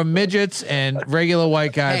 Fucker. There were midgets and regular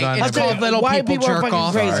white guys Hey, on it's I'll tell called you, little white people people are jerk fucking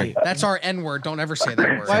off. crazy. That's our N-word. Don't ever say that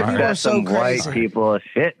word. White people are That's so some crazy. white people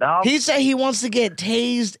shit, dog. He said he wants to get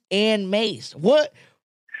tased and maced. What?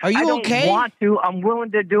 Are I you don't okay? want to. I'm willing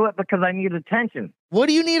to do it because I need attention. What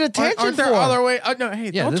do you need attention Aren't there for? other way? No, hey,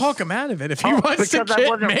 Yeah, don't this- talk him out of it. If he wants to Because I get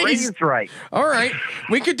wasn't maced, raised right. all right,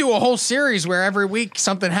 we could do a whole series where every week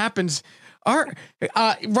something happens. All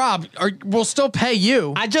right, Rob, we'll still pay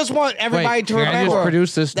you. I just want everybody Wait, to can I just remember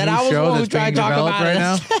produce this that new I was the show one who that's tried being to talk developed about right it.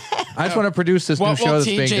 now? I just want to produce this new What show will that's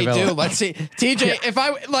being TJ developed. do? Let's see, TJ. If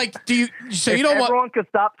I like, do you? So If you don't want? everyone could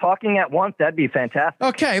stop talking at once, that'd be fantastic.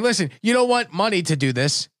 Okay, listen, you don't want money to do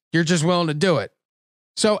this. You're just willing to do it.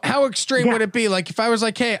 So how extreme Yeah. would it be? Like if I was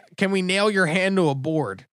like, hey, can we nail your hand to a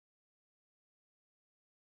board?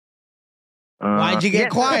 Why'd you get yeah.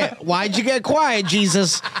 quiet? Why'd you get quiet,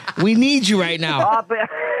 Jesus? We need you right now.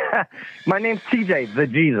 My name's TJ, the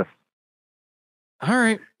Jesus. All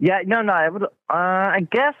right. Yeah, no, I would. I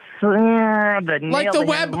guess the Like nail the to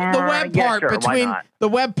web, him, the web yeah, part sure, why between not? the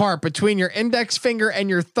web part between your index finger and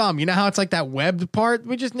your thumb. You know how it's like that webbed part?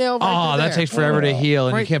 We just nailed. Right Oh, through that there. takes forever to heal,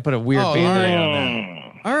 and Right. you can't put a weird Oh, band-aid on that.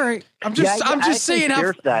 Mm. All right. I'm just I saying how.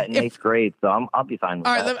 pierced that in if- 8th grade, so I'll be fine with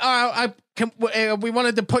All right. that. We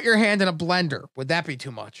wanted to put your hand in a blender. Would that be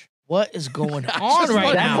too much? What is going I on just right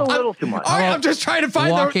want- That's now? a little too much. All right. I'm just trying to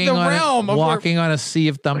find Walking the on realm of where- walking on a sea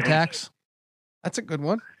of thumbtacks. That's a good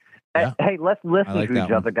one. Yeah. Hey, let's listen I like to that each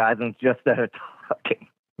one. other, guys, instead of talking.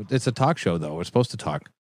 It's a talk show, though. We're supposed to talk.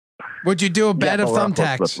 Would you do a bed Yeah, of well, I'm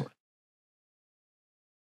thumbtacks? supposed to-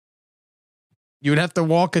 You would have to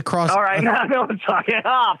walk across. All right, now I know what I'm talking.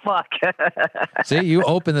 Oh, fuck. See, you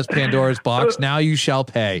open this Pandora's box. Now you shall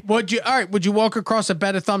pay. Would you? All right. Would you walk across a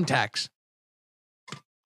bed of thumbtacks?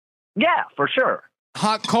 Yeah, for sure.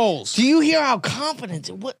 Hot coals. Do you hear how confident?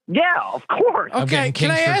 What? Yeah, of course. I'm Okay. getting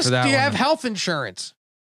Can I Kingsford ask? for that Do you one. have health insurance?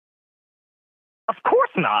 Of course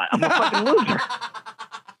not. I'm a fucking loser.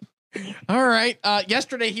 All right.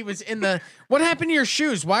 Yesterday he was in the. What happened to your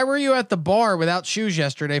shoes? Why were you at the bar without shoes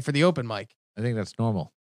yesterday for the open mic? I think that's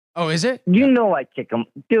normal. Oh, is it? You know I kick them.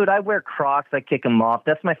 Dude, I wear Crocs. I kick them off.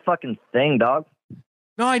 That's my fucking thing, dog.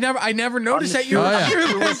 No, I never noticed that you Oh, were yeah.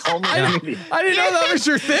 shoeless. Oh, my I God. didn't know that was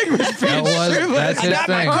your thing. Was being shoeless. that's his Not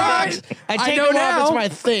my thing. Crocs. I take know them now. off. It's my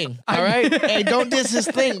thing. All right. Hey, don't diss his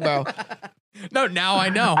thing, bro. No, now I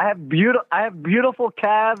know. I have beautiful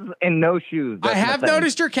calves and no shoes. I That's my have thing.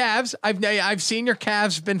 noticed your calves. I've seen your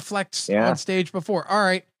calves been flexed Yeah. on stage before. All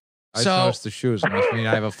right. I just So, noticed the shoes. It must mean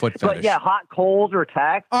I have a foot fetish. But yeah, hot coals or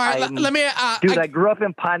tacks. all right. I'm- Let me. Dude, I grew up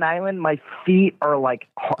in Pine Island. My feet are like.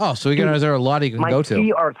 Oh, so is there a lot you can My go feet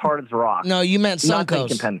to? are as hard as rock. No, you meant Nothing can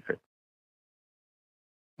Suncoast. penetrate.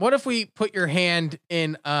 What if we put your hand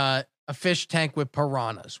in a fish tank with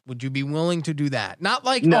piranhas? Would you be willing to do that? Not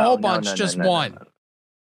like a whole bunch, just one.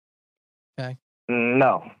 Okay.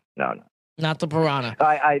 No. Not the piranha.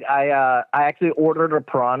 I actually ordered a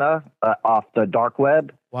piranha off the dark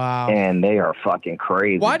web, Wow. and they are fucking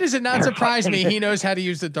crazy. Why does it not They're surprise me? fucking- He knows how to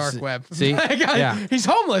use the dark web. see? Yeah. He's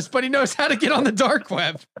homeless, but he knows how to get on the dark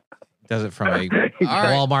web. Does it from a right.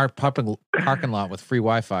 Walmart parking lot with free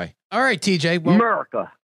Wi-Fi. All right, TJ. Well, America.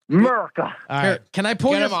 All here, right. can I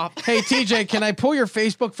pull Get your him off. Hey TJ, can I pull your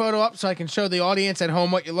Facebook photo up so I can show the audience at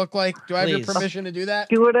home what you look like? Do I have your Please. permission to do that?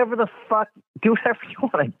 Do whatever the fuck. Do whatever you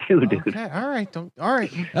want to do, dude. Okay, all right. All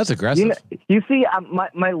right. That's aggressive. You see,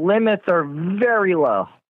 my limits are very low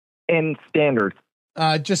in standards.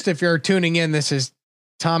 Just if you're tuning in, this is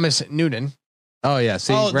Thomas Noonan. Oh yeah,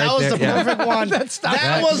 see, Oh, right that was there. the yeah. perfect one. That's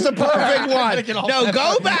That was the perfect one. No,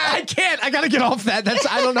 go I back. can't. I gotta get off that.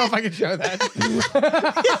 I don't know if I can show that.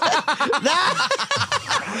 That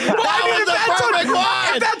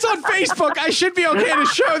If that's on Facebook, I should be okay to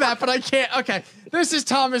show that, but I can't. Okay, this is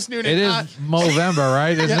Thomas Noonan. It is Movember,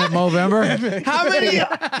 right? Isn't it Movember? How many?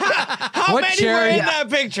 How What many were charity- in that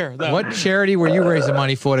picture? though? What charity were you raising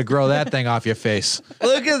money for to grow that thing off your face?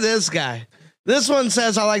 Look at this guy. This one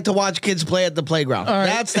says, "I like to watch kids play at the playground." right.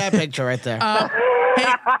 That's that picture right there. Hey,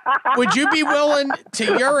 would you be willing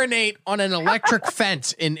to urinate on an electric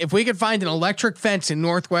fence? And if we could find an electric fence in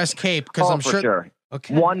Northwest Cape, because I'm for sure.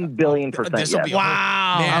 Okay. 1,000,000,000%. This will Yes. be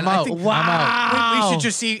Wow. Man, I'm I out. think I'm out. we should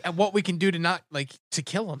just see what we can do to not to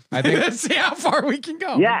kill him. I think- see how far we can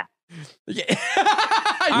go. Yeah. Yeah.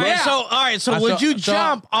 All right. So So- would you so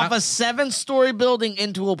jump I- off a 7-story building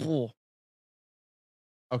into a pool?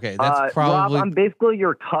 Okay, that's Rob, probably. I'm basically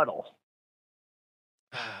your cuddle.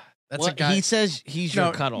 That's a What? guy. He says he's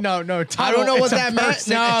your cuddle. No. I don't know tunnel, what it's a that meant.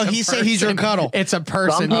 person, No, it's a he said he's your person. cuddle. It's a Some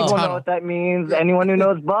person. people know tunnel. what that means. Anyone who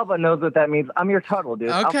knows Bubba knows what that means. I'm your cuddle,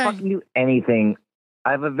 dude. I'll Okay. fucking do anything.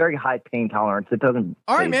 I have a very high pain tolerance. It doesn't.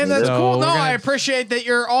 All right, faze man, me. that's So cool. we're No, gonna- I appreciate that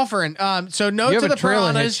you're offering. So no you to have the a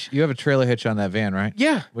trailer piranhas. hitch. You have a trailer hitch on that van, right?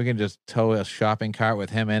 Yeah. We can just tow a shopping cart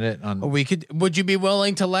with him in it. On We could. Would you be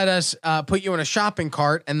willing to let us put you in a shopping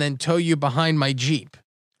cart and then tow you behind my Jeep?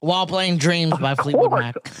 While playing Dreams by Fleetwood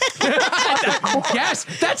Mac. Yes,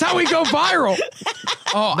 that's how we go viral.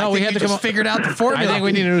 Oh, No, I we think had you to just come up- figured out the formula. I think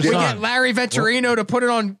we need a new We song. get Larry Venturino to put it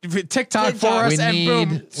on TikTok for us, we and need boom,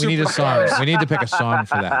 we need a super- song. We need to pick a song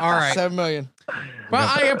for that. All right. 7 million. Well,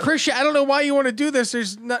 I appreciate. I don't know why you want to do this.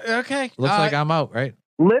 There's no, okay. Looks like I'm out, right?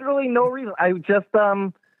 Literally no reason. I just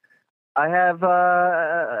I have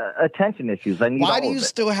attention issues. I need Why all do of you it.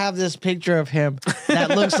 still have this picture of him that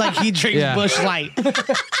looks like he drinks Yeah. Busch Light?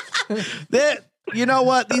 You know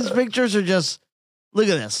what? These pictures are just. Look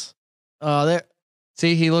at this. Oh, there.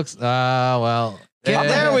 See, he looks. Well.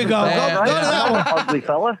 There we go. Go to that one. Ugly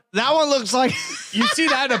fella. That one looks like. you see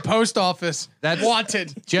that in a post office. That's-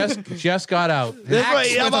 wanted. Just got out. This one,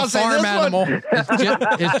 Axe I'm with about a to say farm this one.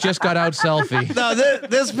 animal. It's just got out selfie. No,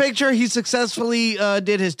 this picture, he successfully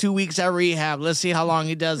did his 2 weeks at rehab. Let's see how long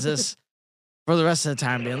he does this for the rest of the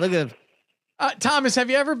time, man. Look at him. Thomas, have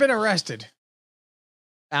you ever been arrested?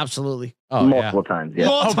 Absolutely. Oh Multiple times. Yeah.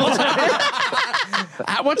 Multiple times.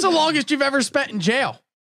 What's the longest you've ever spent in jail?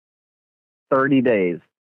 30 days.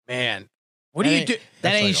 Man, what do you do? That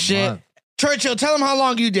That's ain't like a shit. month. Churchill, tell him how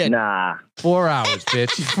long you did. Nah. 4 hours,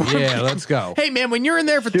 bitch. Yeah, let's go. Hey, man, when you're in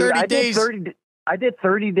there for Dude, 30 days, I did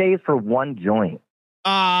 30 days for one joint.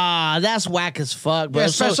 That's whack as fuck, bro. yeah,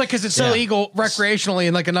 especially because it's Yeah. illegal recreationally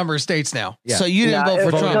in like a number of states now. Yeah. So you didn't Nah, go it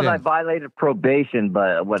for was Trump. because I violated probation,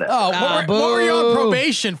 but whatever. Oh, what were you on boo.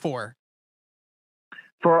 probation for?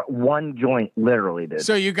 For one joint, literally, dude.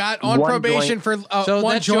 So you got on One probation for So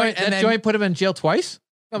one that joint, and that then, joint put him in jail twice.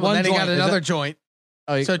 well, one then he got joint. Is another joint.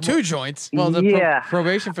 Oh, So two joints. Well, the Yeah.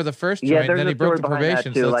 probation for the first Yeah, joint, there's then a he broke the story behind that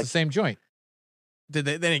probation, too, so it's like- the same joint. Did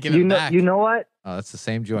they? Then he give you it know, back. you know what? Oh, that's the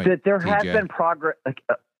same joint. That there has TJ. been progress.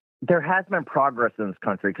 There has been progress in this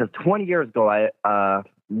country because 20 years ago, I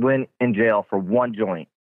went in jail for one joint,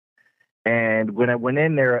 and when I went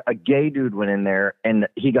in there, a gay dude went in there, and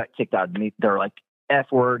he got kicked out. They're like F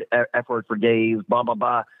word for gays, blah blah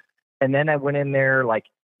blah. And then I went in there like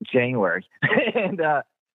January, and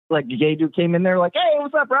like the gay dude came in there like, "Hey,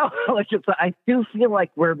 what's up, bro?" Like, I do feel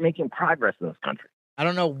like we're making progress in this country. I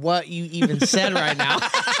don't know what you even said right now.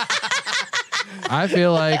 I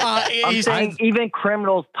feel like I'm He's- saying even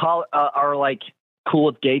criminals are like cool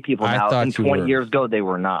with gay people I now. thought And you 20 were. years ago, they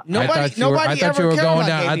were not. I thought you were ever going cared about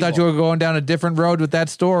down. gay I thought people. you were going down a different road with that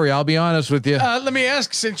story. I'll be honest with you. let me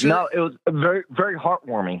ask, since you're, No, it was very, very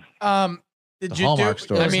heartwarming. did The you Hallmark do?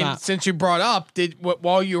 story. I It's mean, not. since you brought up,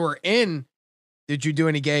 while you were in, did you do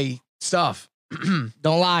any gay stuff?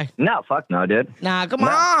 Don't lie. No, fuck no, dude. Nah, come No.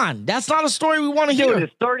 on. That's not a story we want to Dude, hear.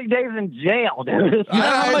 it's 30 days in jail, dude. You know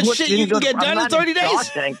how much What, shit you can get I'm done in not 30 days?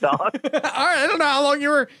 Shawshank, dog. All right, I don't know how long you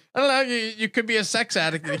were. I don't know. You could be a sex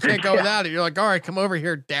addict and you can't go without it. You're like, all right, come over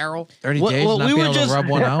here, Daryl. 30 Well- days well, not we being were able just- to rub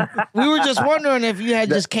one out. We were just wondering if you had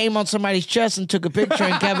just came on somebody's chest and took a picture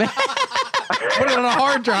and kept it. Put it on a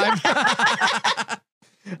hard drive.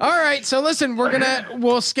 All right, so listen,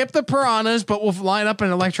 we'll skip the piranhas, but we'll line up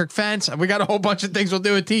an electric fence. We got a whole bunch of things we'll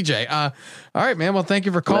do with TJ. All right, man. Well, thank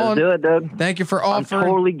you for Let's calling. do it, dude. Thank you for I'm offering.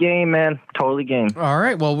 totally game, man. Totally game. All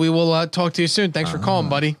right. Well, we will talk to you soon. Thanks for calling,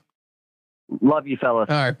 buddy. Love you, fellas.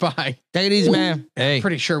 All right, bye. Take it easy, man. Hey,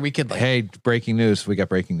 Pretty sure we could. Like, hey, breaking news. We got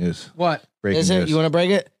breaking news. what? Breaking Is it? news. You want to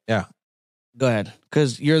break it? Yeah. Go ahead,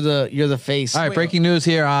 because you're the face. All right, Wait. breaking news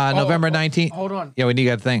here on Oh, November oh, 19th. Hold on. Yeah, we need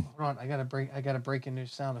a thing. Hold on. I got a breaking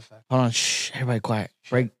news sound effect. Hold on, shh, everybody, quiet.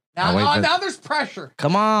 Break. Now, Oh, wait, now, but- now there's pressure.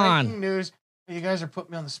 Come on. Breaking news. You guys are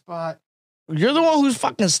putting me on the spot. You're the one who's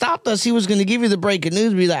fucking stopped us. He was going to give you the breaking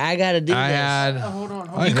news. Be like, I got to do I this. had. Hold on.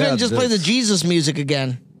 I You couldn't had just play the this. Jesus music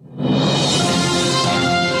again. Go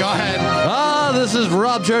ahead. Ah, this is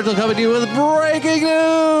Rob Churchill coming to you with breaking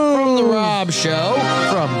news From the Rob Show.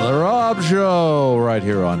 From the Rob Show, right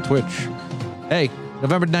here on Twitch. Hey,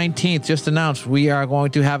 November 19th, just announced we are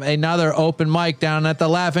going to have another open mic down at the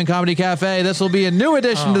Laughing Comedy Cafe. This will be a new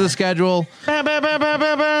addition to the schedule. Hey,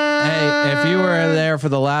 if you were there for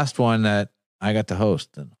the last one that I got to host,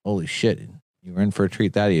 then holy shit, you were in for a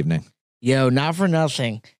treat that evening. Yo, not for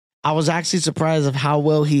nothing. I was actually surprised of how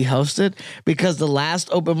well he hosted because the last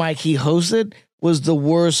open mic he hosted was the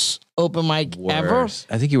worst open mic ever. Worse.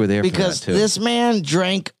 I think you were there Because for that too. this man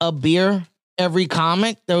drank a beer every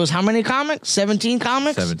comic. There was how many comics? 17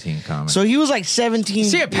 comics? 17 comments. So he was like 17.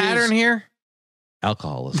 See a beers. pattern here?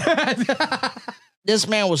 Alcoholism. This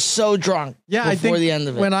man was so drunk Yeah, I before think the end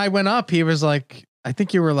of it. when I went up, he was like, I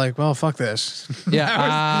think you were like, well, fuck this. Yeah,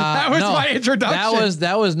 that was no, my introduction.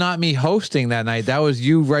 That was not me hosting that night. That was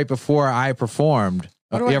you right before I performed.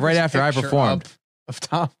 Why do I Yeah, have right this after I picture performed. of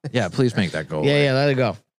Tom. Yeah, please make that go. yeah, let it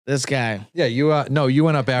go. This guy. Yeah, you no, you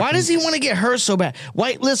went up after. Why does he want to get hurt so bad?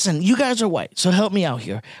 White, listen, you guys are white, so help me out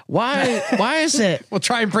here. Why is it We'll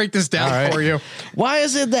try and break this down All right. for you. why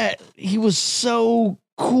is it that he was so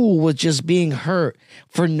cool with just being hurt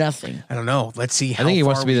for nothing? I don't know. Let's see. I think he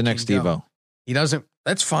wants far to be we the can next go. Devo. He doesn't.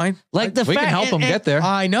 That's fine. Like the We can fact- help him and- get there.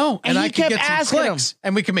 I know. And And he I could kept get some asking him. clicks.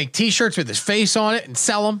 And we can make T-shirts with his face on it and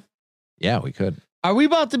sell them. Yeah, we could. Are we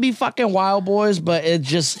about to be fucking wild boys, but it's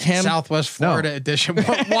just him? Southwest Florida edition.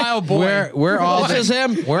 Wild boy. We're all It's just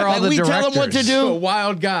him. we're all Like, the we tell him what to directors. do. A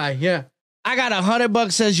wild guy. Yeah. I got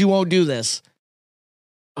 $100 says you won't do this.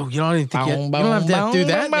 Oh, you don't even think you don't have to do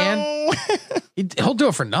that, man. He'll do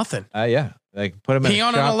it for nothing. Yeah, like put him in He a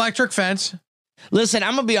on an shop. electric fence. Listen,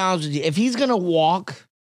 I'm gonna be honest with you. If he's gonna walk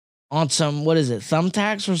on some, what is it,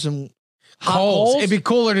 thumbtacks or some hot Coals. coals? It'd be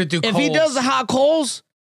cooler to do If coals. he does the hot coals,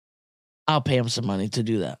 I'll pay him some money to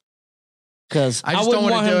do that. Because I I just wouldn't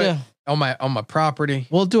don't want want to him do it on my property.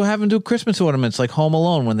 We'll have him do Christmas ornaments like Home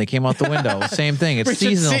Alone when they came out the window. Same thing. It's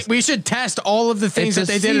seasonal. We should test all of the things It's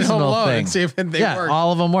that a they did at Home seasonal Alone thing. and see if they yeah, work.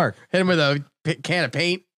 all of them work. Hit him with a can of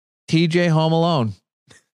paint. TJ Home Alone.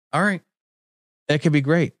 All right. That could be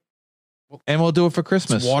great. And we'll do it for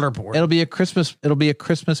Christmas. It's waterboard. It'll be a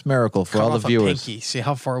Christmas miracle for Cut all the off a viewers. pinky. See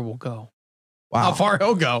how far we'll go. Wow. How far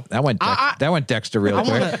he'll go. That went Dexter real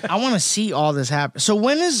quick. I want to see all this happen. So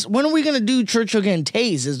when are we gonna do Churchill getting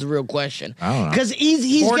tased? Is the real question. I don't know. Because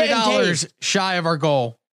he's $40 getting tased. shy of our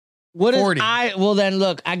goal. What is 40. well then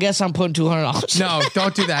look, I guess I'm putting $200. No,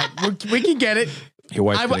 don't do that. We can get it. Your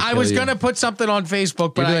wife's gonna I kill was you. gonna put something on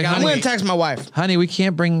Facebook, but You'd be I like, got I'm gonna text my wife. Honey, we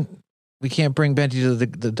can't bring Benji to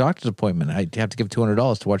the doctor's appointment. I have to give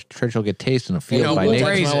 $200 to watch Churchill get tased in a field know, by we'll nature.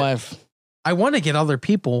 raise Text my it. wife. I want to get other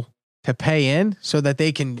people to pay in so that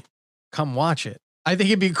they can come watch it. I think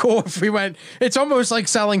it'd be cool if we went. It's almost like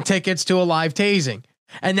selling tickets to a live tasing.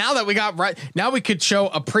 And now that we got now we could show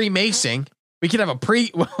a pre-macing. We could have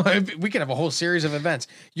we could have a whole series of events.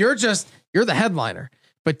 You're the headliner,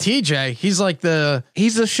 but TJ, he's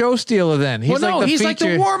the show stealer then. He's like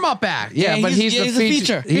the warm-up act. Yeah, but he's the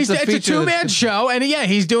feature. It's a feature. two-man show, and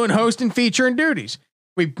he's doing host and feature and duties.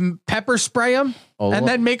 We pepper spray him and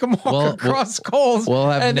then make him walk across coals,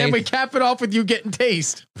 and then we cap it off with you getting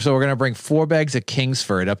tased. So we're gonna bring 4 bags of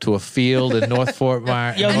Kingsford up to a field in North Fort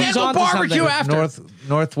Myers, Yo, And he's then we'll onto barbecue something. after.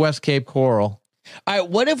 Northwest Cape Coral. All right,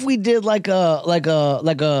 what if we did like a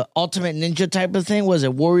Ultimate Ninja type of thing? Was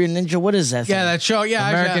it Warrior Ninja? What is that? Yeah, thing? that show. Yeah,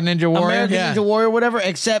 American Ninja Warrior. American Ninja Warrior, whatever.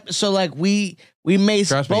 Except so like we mace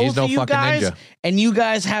Trust me, he's both no of you fucking guys, ninja. and you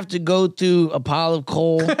guys have to go through a pile of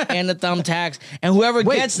coal and the thumbtacks, and whoever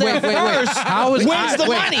gets there first wins the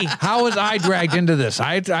money. How was I dragged into this?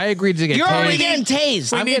 I agreed to get You're already tased. getting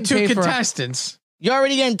tased. We I'm need getting 2 tased for- contestants. You're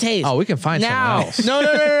already getting tased. Oh, we can find now. someone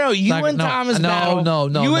else. No. You Not- and no, Thomas no, battle.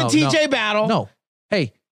 no, You no, and TJ battle. No.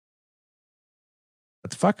 Hey.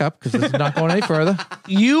 Let's fuck up because this is not going any further.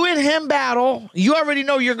 You and him battle. You already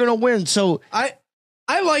know you're gonna win. So I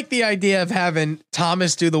like the idea of having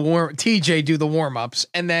Thomas do TJ do the warm-ups,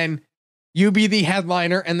 and then you be the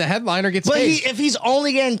headliner, and the headliner gets but tased. if he's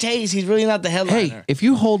only getting tased, he's really not the headliner. Hey, if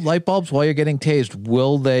you hold light bulbs while you're getting tased,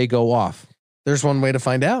 will they go off? There's one way to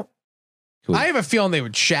find out. Cool. I have a feeling they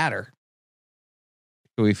would shatter.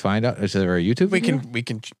 Can we find out? Is there a YouTube video? We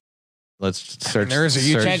can. Let's search. There is a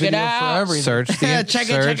YouTube Check it video out. for everything. Search the, check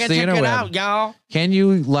search it the interweb. out, y'all. Can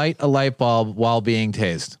you light a light bulb while being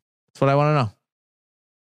tased? That's what I want to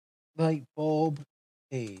know. Light bulb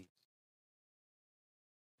tase.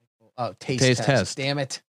 Oh, Taste test. Damn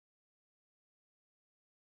it. Is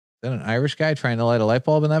that an Irish guy trying to light a light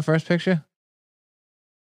bulb in that first picture?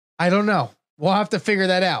 I don't know. We'll have to figure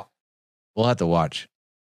that out. We'll have to watch.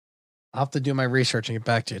 I'll have to do my research and get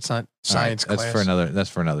back to you. It's not science All right, class. That's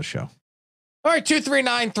for another show. All right,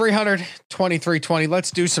 239-300-2320.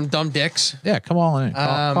 Let's do some dumb dicks. Yeah, come on in.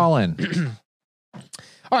 Call in.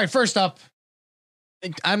 All right, first up,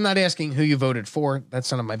 I'm not asking who you voted for.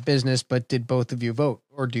 That's none of my business, but did both of you vote?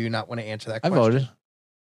 Or do you not want to answer that I question? voted.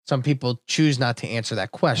 Some people choose not to answer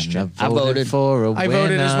that question. I voted for a I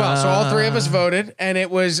voted as well. So all three of us winner. voted, and it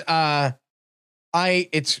was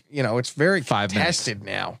it's very 5 minutes. contested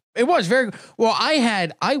now. It was very well.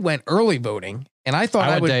 I went early voting, and I thought I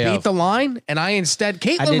I went would day beat of. the line, and I instead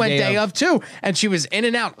Caitlin did went day day of. of too, and she was in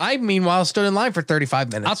and out. I meanwhile stood in line for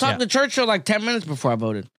 35 minutes. I'll talk to Churchill like 10 minutes before I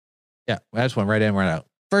voted. Yeah, I just went right in, right out.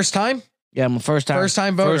 First time. Yeah, I'm a first time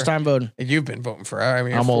voter. First time voting. You've been voting for. I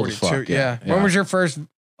mean, I'm you're old as 42. fuck, yeah. When Yeah. was your first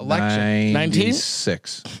election?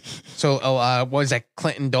 96. So, was that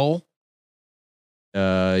Clinton Dole?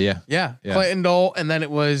 Yeah. Yeah, Yeah. Clinton Dole, and then it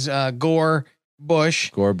was Gore, Bush,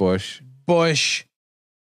 Gore Bush.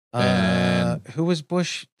 And- who was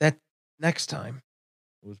Bush that next time?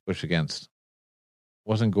 Who was Bush against?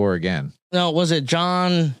 Wasn't Gore again? No, was it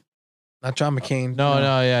John? Not John McCain. No,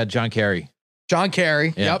 yeah, John Kerry. John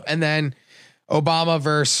Kerry. Yeah. Yep. And then Obama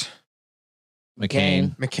versus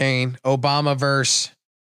McCain. McCain. Obama versus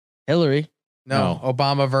Hillary. no. No.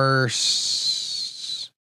 Obama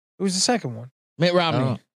versus who was the second one? Mitt Romney.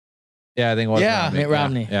 Oh. Yeah, I think it was Yeah. Romney. Mitt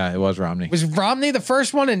Romney. Yeah, it was Romney. Was Romney the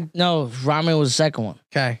first one? And No, Romney was the second one.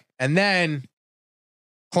 okay, and then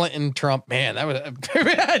Clinton, Trump. Man, that was.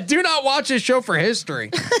 Do not watch this show for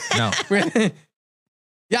history. No.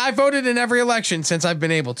 Yeah, I voted in every election since I've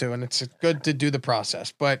been able to, and it's good to do the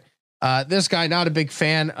process. But this guy, not a big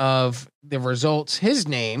fan of the results. His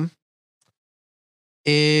name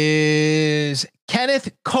is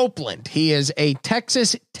Kenneth Copeland. He is a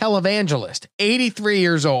Texas televangelist, 83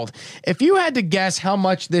 years old. If you had to guess how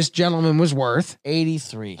much this gentleman was worth,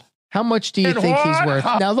 83. how much do you think he's worth?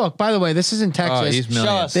 Now, look, by the way, this is in Texas. Oh, he's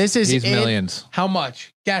millions. This is he's in- millions. How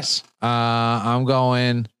much? Guess. I'm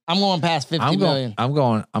going past 50 million. I'm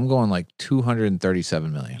going like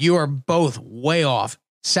 237 million. You are both way off.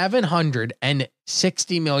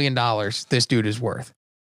 $760 million this dude is worth.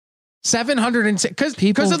 706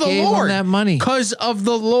 because of the gave Lord. him that money. Because of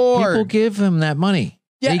the Lord. People give him that money.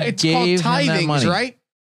 Yeah, They it's called gave him that tithings, money. right?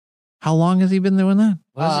 How long has he been doing that?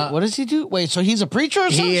 What does he do? Wait, so he's a preacher or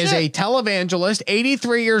something? He is a televangelist,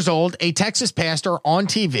 83 years old, a Texas pastor on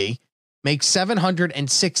TV, makes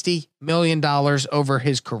 $760 million over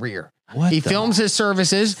his career. What He the- films his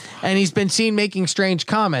services, and he's been seen making strange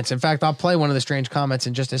comments. In fact, I'll play one of the strange comments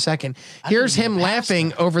in just a second. Here's him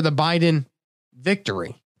laughing over the Biden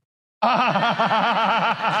victory. The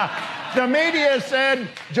media said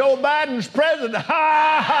Joe Biden's president. Ha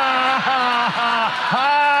ha ha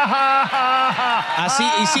ha ha ha. I see.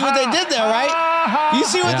 You see what they did there, right? You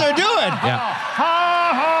see what Yeah. they're doing. Yeah.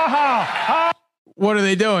 What are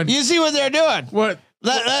they doing? You see what they're doing. What?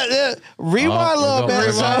 Rewind a little bit.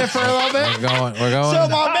 Rewind it for a little bit. We're going. So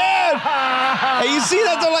my man, and you see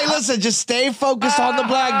that they're like, listen, just stay focused on the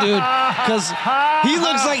black dude, because he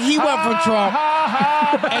looks like he went for Trump,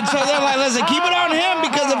 and so they're like, listen, keep it on him,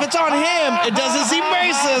 because if it's on him, it doesn't seem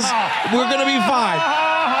racist. We're gonna be fine.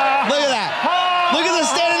 Look at that. Look at the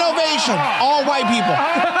standing ovation. All white people.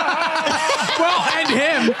 Well, and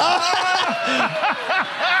him.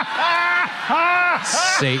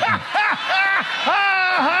 Satan.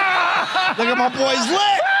 Look at my boy's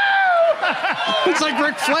lit. It's like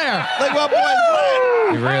Ric Flair. Look at my boy's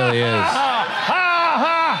lit. He really is.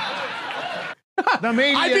 The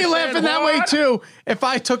media I'd be said laughing that way what? too if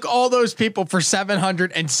I took all those people for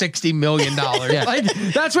 $760 million. Yeah. Like,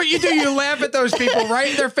 that's what you do. You laugh at those people right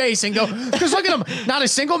in their face and go, because look at them. Not a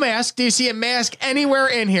single mask. Do you see a mask anywhere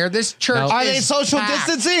in here? This church No. Are they is social packed.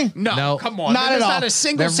 distancing? No, No. come on. Not There's at all. not a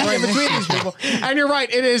single They're second right between these people. And you're right.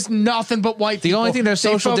 It is nothing but white The people. only thing they're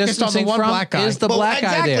social focused on the distancing one from black guy. is the black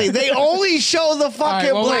guy exactly. there. They only show the All right,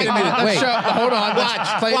 fucking well, wait a black minute. dude. Let's Wait. hold on. Watch.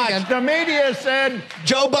 Play it Watch. again. The media said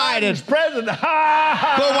Joe Biden. Biden's president. Ha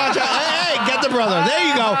ha. Go watch out. Hey, get the brother. There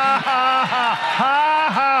you go.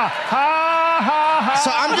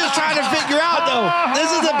 So I'm just trying to figure out, though.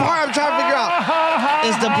 This is the part I'm trying to figure out.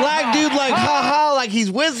 Is the black dude like, ha-ha, like he's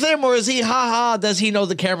with him, or is he, ha-ha, does he know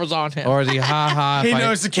the camera's on him? Or is he ha ha? He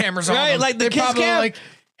knows the camera's on. Right, him. like the They kiss probably cam. like,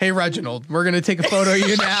 hey Reginald, we're gonna take a photo of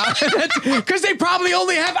you now, because they probably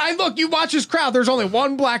only have. Look, you watch this crowd. There's only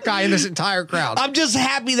one black guy in this entire crowd. I'm just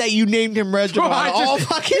happy that you named him Reginald. I All just-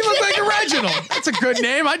 fucking he looked like a Reginald. That's a good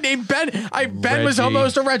name. I named Ben. Ben was Reggie.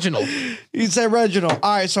 almost a Reginald. You said Reginald.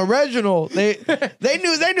 All right, so Reginald, they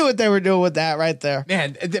knew what they were doing with that right there.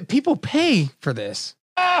 Man, people pay for this.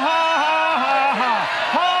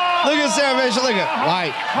 Look at Sarah Mitchell. Look at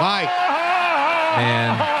white.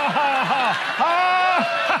 Man,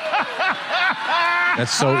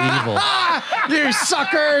 that's so evil. You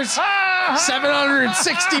suckers!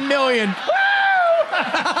 760 million.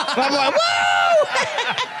 I'm like, woo!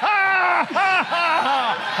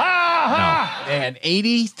 Man,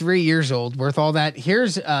 83 years old, worth all that.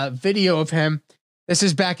 Here's a video of him. This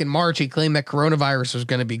is back in March. He claimed that coronavirus was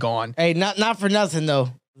going to be gone. Hey, not for nothing though.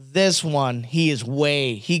 This one,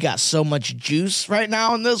 he got so much juice right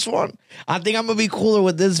now in this one. I think I'm gonna be cooler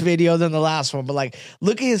with this video than the last one. But like,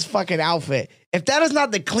 look at his fucking outfit. If that is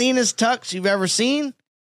not the cleanest tux you've ever seen,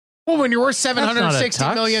 Well, when you're worth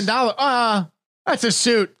 $760 million, that's a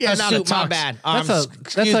suit. Yeah, not suit, a tux. my bad.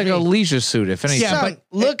 That's like a leisure suit, if anything. Yeah, Son,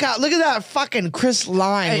 but look at that fucking Chris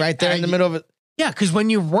line right there in the middle of it. Yeah, because when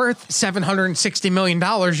you're worth $760 million,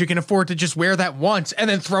 you can afford to just wear that once and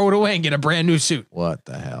then throw it away and get a brand new suit. What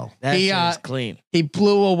the hell? That He, shit is clean. He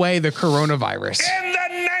blew away the coronavirus. In the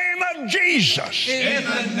name of Jesus. In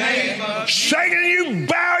the name of Satan, you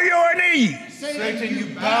bow your knee. Satan,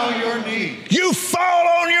 you bow your knee. You fall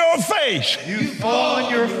on your face. You fall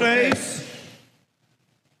on your face.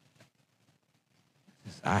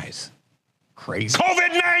 His eyes. Crazy.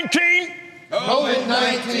 COVID-19.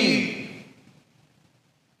 COVID-19.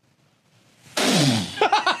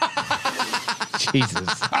 Jesus.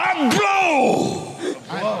 I blow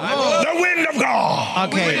the wind of God.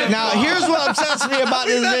 Okay, now here's what upsets me about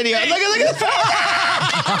this video. Look at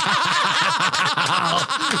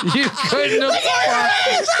You couldn't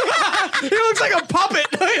have. He looks like a puppet.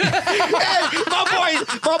 hey,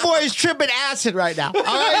 my boy's tripping acid right now. All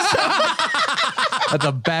right, That's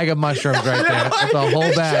a bag of mushrooms right there. That's a whole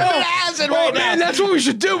bag. tripping acid Oh, right man, now. that's what we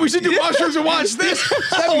should do. We should do mushrooms and watch this.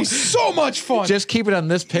 That'd be so much fun. Just keep it on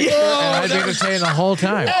this picture, and I'd be entertained the whole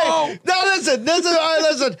time. Hey, no, listen. All right,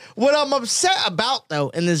 listen. What I'm upset about though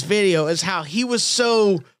in this video is how he was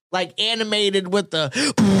so like animated with the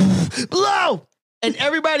blow, and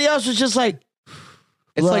everybody else was just like,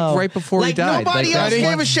 It's blow. like right before he Like died. nobody Like, else that's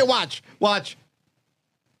gave one- a shit. Watch.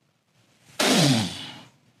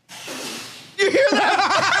 You hear that?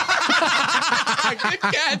 Good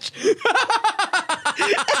catch.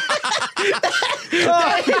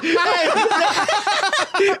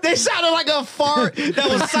 They sounded like a fart that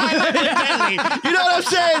was silent but deadly. You know what I'm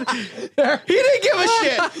saying? He didn't give a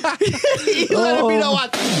shit. He let me know what.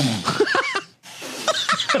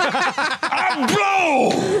 I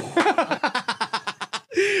blow.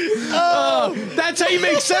 That's how you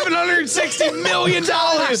make $760 million. So,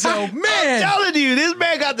 I'm man, telling you, this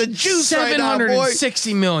man got the juice right now, boy.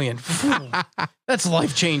 $760 million. That's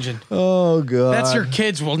life changing. Oh god, That's your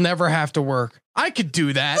kids will never have to work. I could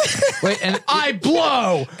do that. Wait, and I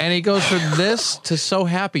blow. and he goes from this to so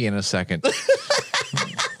happy in a second.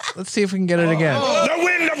 Let's see if we can get it again. The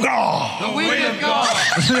wind of God. The wind of God.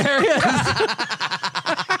 There he is.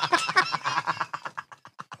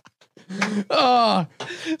 Oh,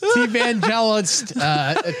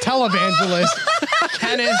 televangelist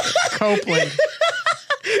Kenneth Copeland.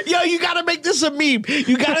 yo, you gotta make this a meme.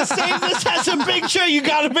 You gotta save this as a picture. You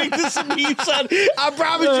gotta make this a meme, son. I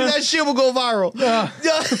promise you that shit will go viral. Look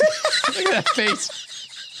at that face.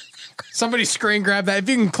 Somebody screen grab that. If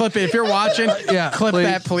you can clip it, if you're watching, clip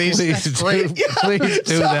that, please. Please That's do, great. please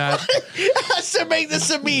do that. I should make this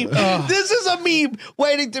a meme. This is a meme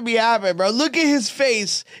waiting to be happened, bro. Look at his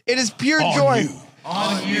face. It is pure joy.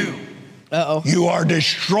 On you. Uh-oh. You are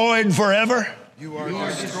destroyed forever, You are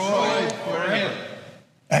destroyed forever.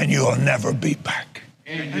 and you will never be back.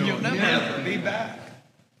 And you'll never be back.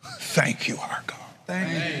 Thank you, our God.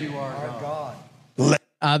 Thank you, our God.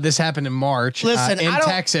 This happened in March. Listen, in I don't-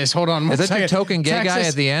 Texas. Hold on. Is one that your second. token gay guy Texas-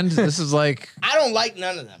 at the end? This is like I don't like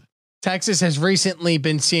none of them. Texas has recently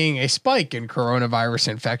been seeing a spike in coronavirus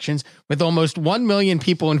infections with almost 1 million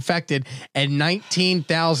people infected and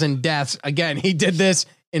 19,000 deaths. Again, he did this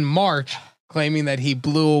in March, claiming that he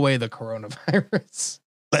blew away the coronavirus.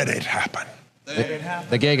 Let it happen.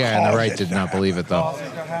 the gay guy on the right did not believe it though.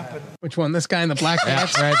 Which one? This guy in the black Yeah,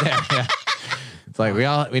 pants? right there. Yeah. It's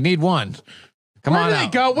like we need one. Come Where on do they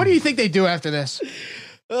out. go? What do you think they do after this?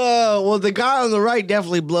 Well, the guy on the right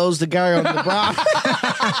definitely blows the guy on the brown.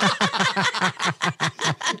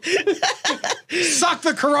 Suck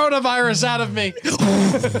the coronavirus out of me.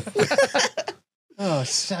 Oh,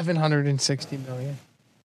 760 million.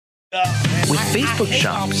 With Facebook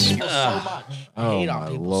Shops. So much. I Oh, hate my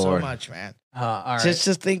on people Lord. so much, man. All right.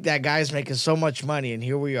 Just think that guy's making so much money, and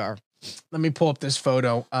here we are. Let me pull up this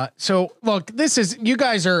photo. So look, this is, you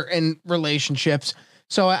guys are in relationships.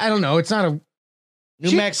 So I don't know. It's not a, New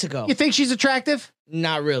She- Mexico. you think she's attractive?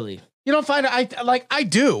 Not really. You don't find it? I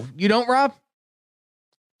do. You don't, Rob?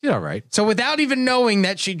 She's all right. So without even knowing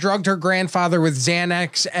that she drugged her grandfather with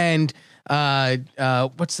Xanax and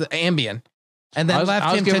what's the Ambien, and then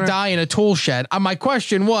left him to die in a tool shed. My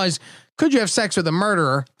question was, could you have sex with a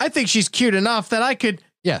murderer? I think she's cute enough that I could.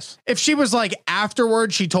 Yes. If she was like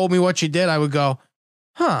afterwards, she told me what she did, I would go,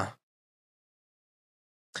 huh.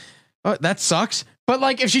 Oh, that sucks. But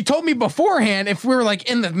like if she told me beforehand, if we were like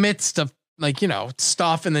in the midst of like, you know,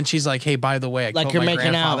 stuff, and then she's like, hey, by the way, I killed my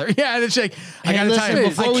grandfather. Yeah, and she's like, I gotta tell you,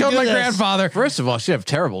 I killed my grandfather. First of all, she'd have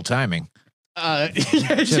terrible timing.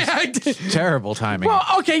 Terrible timing. Well,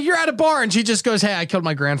 okay, you're at a bar and she just goes, hey, I killed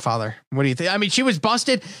my grandfather. What do you think? I mean, she was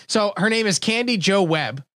busted. So her name is Candy Jo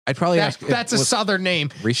Webb. I'd probably ask. That's a Southern name.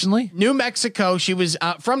 Recently? New Mexico. She was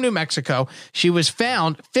from New Mexico. She was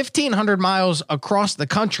found 1,500 miles across the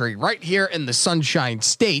country, right here in the Sunshine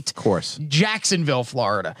State. Of course. Jacksonville,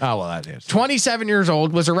 Florida. Oh, well, that is. 27 years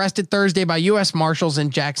old, was arrested Thursday by U.S. Marshals in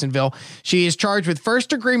Jacksonville. She is charged with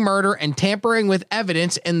first-degree murder and tampering with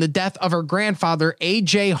evidence in the death of her grandfather,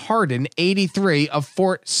 A.J. Hardin, 83, of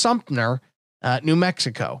Fort Sumter, New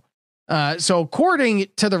Mexico. So according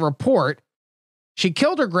to the report, she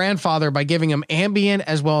killed her grandfather by giving him Ambien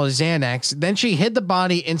as well as Xanax. Then she hid the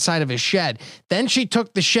body inside of his shed. Then she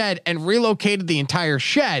took the shed and relocated the entire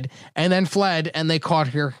shed and then fled, and they caught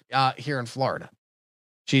her here in Florida.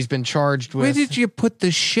 She's been charged with... Where did you put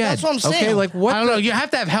the shed? That's what I'm saying. Okay, like what? I don't know. You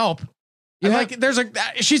have to have help.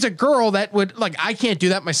 She's a girl that would, like, I can't do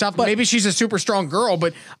that myself. But maybe she's a super strong girl,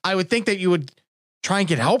 but I would think that you would try and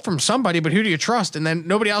get help from somebody, but who do you trust? And then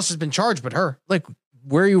nobody else has been charged but her. Like,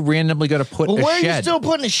 where are you randomly going to put a where shed? are you still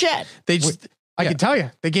putting a shed? They just... I can tell you,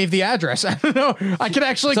 they gave the address. I don't know. I can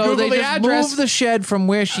actually Google they the just address. Moved the shed from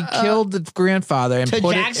where she killed the grandfather and To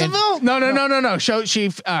put Jacksonville? it. No. So she.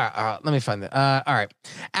 Let me find it. All right.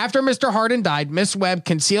 After Mr. Hardin died, Miss Webb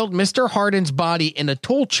concealed Mr. Hardin's body in a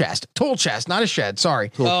tool chest. Tool chest, not a shed. Sorry.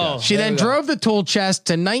 She then drove the tool chest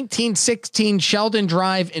to 1916 Sheldon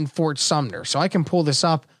Drive in Fort Sumner. So I can pull this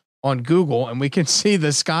up on Google and we can see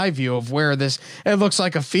the sky view of where this. It looks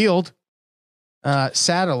like a field.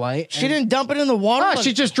 Satellite. She didn't dump it in the water.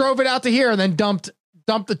 She just drove it out to here and then dumped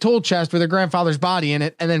the tool chest with her grandfather's body in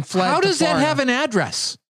it and then fled. How to does that Florida. have an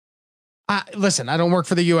address? Listen, I don't work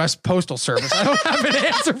for the U.S. Postal Service. I don't have an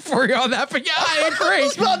answer for you on that, but yeah, I agree. I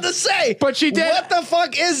was about to say, but she did. What the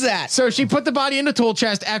fuck is that? So she put the body in the tool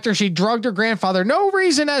chest after she drugged her grandfather. No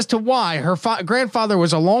reason as to why. Her grandfather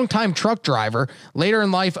was a longtime truck driver. Later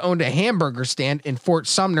in life, owned a hamburger stand in Fort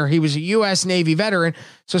Sumner. He was a U.S. Navy veteran,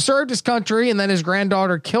 so served his country, and then his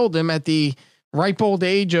granddaughter killed him at the ripe old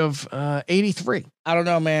age of 83. I don't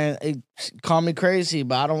know, man. Call me crazy,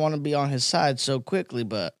 but I don't want to be on his side so quickly,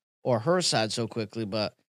 or her side so quickly,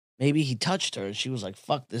 but maybe he touched her and she was like,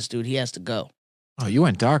 fuck this dude, he has to go. Oh, you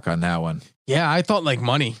went dark on that one. Yeah, I thought like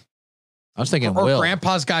money. I was thinking her Will.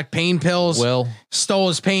 grandpa's got pain pills. Will. Stole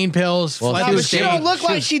his pain pills. Well, but she don't look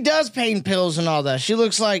like she does pain pills and all that. She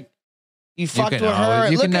looks like you fucked with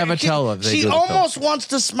her. You can never tell if they she do the almost pills. wants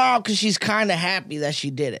to smile because she's kind of happy that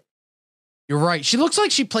she did it. You're right. She looks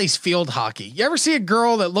like she plays field hockey. You ever see a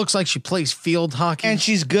girl that looks like she plays field hockey? And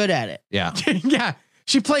she's good at it. Yeah. Yeah.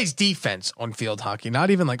 She plays defense on field hockey, not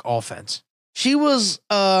even like offense. She was,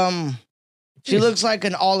 she looks like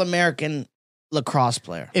an all-American lacrosse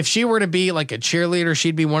player. If she were to be like a cheerleader,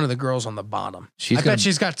 she'd be one of the girls on the bottom. I bet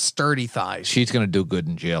she's got sturdy thighs. She's going to do good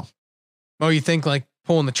in jail. Oh, you think like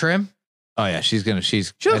pulling the trim? Oh yeah. She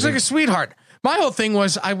looks like a sweetheart. My whole thing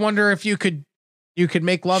was, I wonder if you could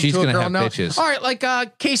make love to a girl now. Bitches. All right.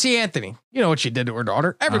 Like, Casey Anthony, you know what she did to her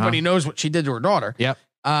daughter. Everybody knows what she did to her daughter. Yep.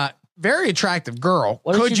 Very attractive girl.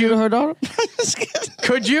 What did she do to her daughter?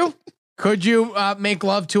 Could you make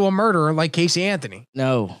love to a murderer like Casey Anthony?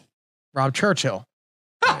 No. Rob Churchill.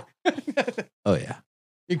 Oh yeah.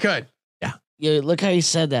 You could. Yeah, look how he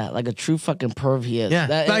said that. Like a true fucking perv he is.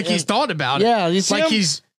 Yeah. Like he's thought about it. Yeah. You see like him?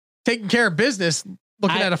 he's taking care of business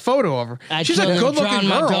looking at a photo of her. She's a killed good and drowned looking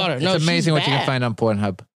my girl. daughter. No, It's amazing she's what you can bad. find on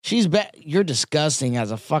Pornhub. She's bad. You're disgusting as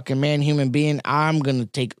a fucking man, human being. I'm going to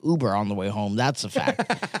take Uber on the way home. That's a fact.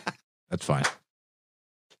 That's fine.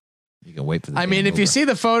 You can wait for the I mean, if you see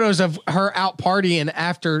the photos of her out partying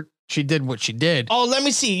after she did what she did. Oh, let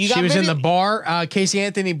me see. You got she was in video? the bar, Casey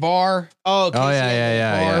Anthony bar. Oh, Casey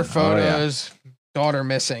yeah. Bar photos, daughter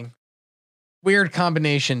missing. Weird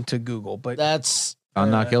combination to Google, but that's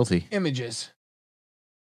I'm not guilty. Images.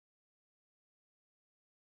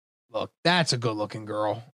 Look, that's a good looking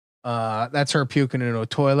girl. That's her puking in a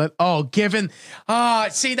toilet. Oh,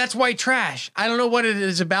 see, that's white trash. I don't know what it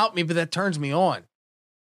is about me, but that turns me on.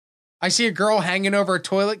 I see a girl hanging over a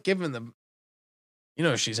toilet, giving them,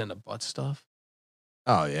 she's into butt stuff.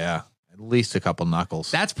 Oh yeah, at least a couple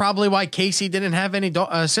knuckles. That's probably why Casey didn't have any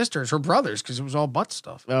sisters or brothers, because it was all butt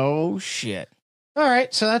stuff. Oh shit. All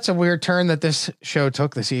right, so that's a weird turn that this show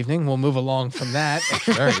took this evening. We'll move along from that.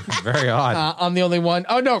 very, very odd. I'm the only one.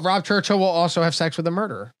 Oh no, Rob Churchill will also have sex with a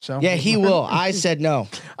murderer. So Yeah, he will. I said no.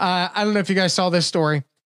 I don't know if you guys saw this story.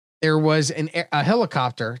 There was a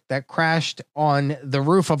helicopter that crashed on the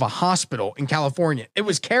roof of a hospital in California. It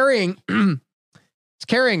was carrying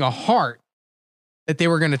a heart that they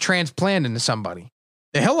were going to transplant into somebody.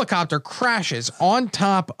 The helicopter crashes on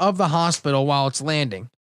top of the hospital while it's landing.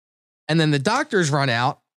 And then the doctors run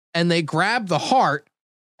out and they grab the heart,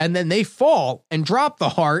 and then they fall and drop the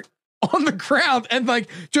heart on the ground, and like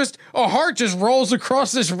just a heart just rolls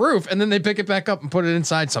across this roof, and then they pick it back up and put it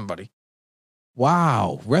inside somebody.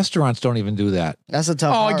 Wow, restaurants don't even do that. That's a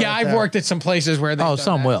tough. Oh heart yeah, right I've there. worked at some places where they. Oh,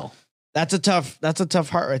 some will. That's a tough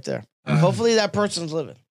heart right there. Hopefully that person's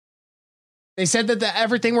living. They said that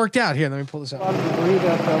everything worked out. Here, let me pull this out.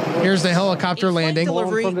 Here's the helicopter landing.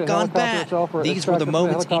 Delivery gone bad. These were the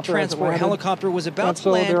moments a transport helicopter was about to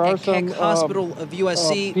land at Keck Hospital of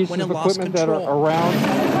USC when it lost control.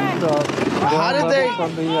 How did they?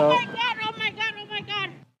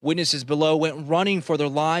 Witnesses below went running for their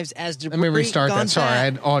lives as debris. Let me restart gone that. Sorry, I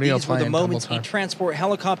had audio These were the playing double moments a time. transport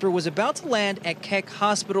helicopter was about to land at Keck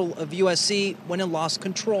Hospital of USC when it lost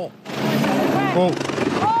control.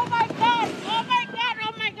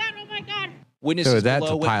 Witnesses Dude, that's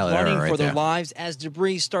below a went pilot running error right for their there. lives as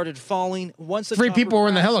debris started falling. Once the Three chopper people were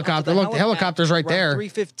in the crashed onto helicopter. Look, the helipad helicopter's right around there.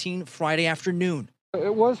 3:15 Friday afternoon.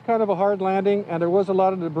 It was kind of a hard landing, and there was a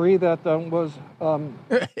lot of debris that was.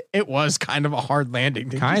 It was kind of a hard landing.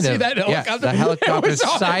 Did Kind you see of. that Yeah, helicopter? the helicopter's It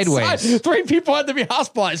was on its sideways. side. 3 people had to be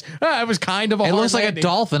hospitalized. It was kind of a It hard looks like a landing.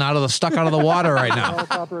 dolphin stuck out of the water right The now.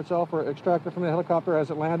 helicopter itself were extracted from the helicopter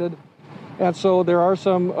as it landed, and so there are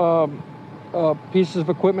some pieces of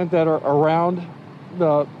equipment that are around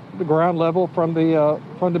the ground level from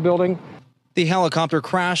the building. The helicopter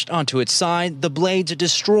crashed onto its side. The blades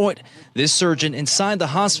destroyed. This surgeon inside the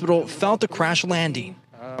hospital felt the crash landing.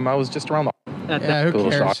 I was just around the. Yeah, who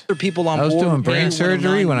cares? Other people on I was board doing brain paid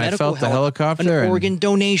surgery when I medical felt the help, helicopter An and- organ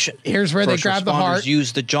donation. Here's where they First grabbed the responders heart.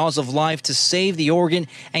 used the jaws of life to save the organ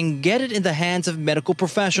and get it in the hands of medical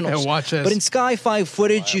professionals. Yeah, watch this. But in Sky 5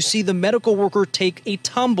 footage, you see the medical worker take a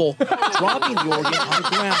tumble, dropping the organ on the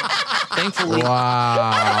ground. Thankfully,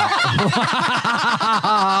 Wow.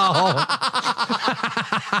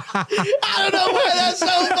 I don't know why that's so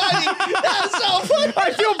funny. That's so funny.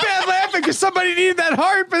 I feel bad laughing because somebody needed that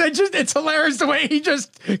heart, but it's hilarious the way he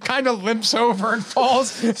just kind of limps over and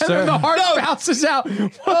falls, and then the heart bounces out.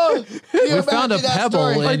 Oh, We found a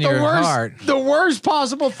pebble in your heart. The worst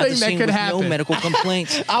possible at the thing that scene could with happen. no medical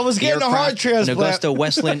complaints. I was getting a heart Aircraft, an transplant. Augusta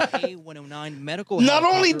Westland A109 medical. Not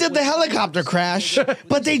only helicopter did the was helicopter crash,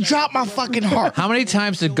 but they dropped my fucking heart. How many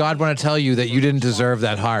times did God want to tell you that you didn't deserve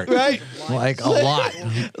that heart? Right? Like a lot.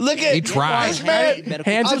 Look at He tried. man.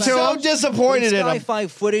 Hands I'm it to so him. disappointed in Sky him.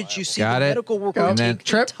 5 footage, you see Got the it. medical worker And then-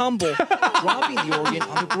 take a tumble, dropping the organ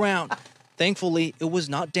on the ground. Thankfully, it was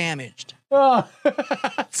not damaged.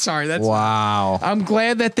 Sorry, that's. Wow. I'm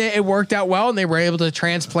glad that it worked out well and they were able to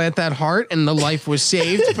transplant that heart and the life was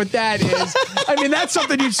saved. But that is, I mean, that's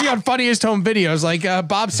something you'd see on Funniest Home Videos. Like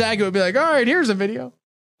Bob Saget would be like, "All right, here's a video."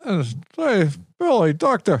 Hey, Billy,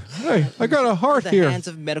 doctor. Hey, I got a heart The here. hands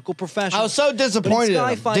of medical professionals. I was so disappointed in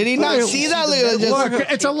him. Did he not see that? Look,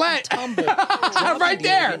 it's a let. Right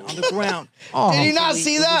there. On the ground. Did he not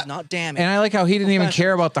see It was that? not damaged. And I like how he didn't even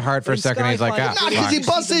care about the heart for a In second. Sky He's like, 5 ah, footage, Nah, 'cause he you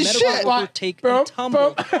bust see the his medical shit. worker take Boom, a tumble,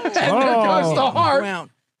 boom. And there goes the on heart. ground.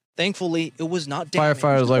 Thankfully, it was not damaged.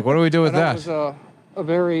 firefighter's like, what do we do with And that? was a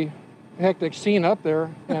very hectic scene up there,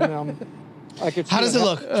 and I could see How does it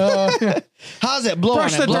look? How's it? Blow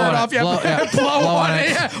Brush on the it. Blow dirt on off. it. Yeah. Blow- yeah. Blow on it.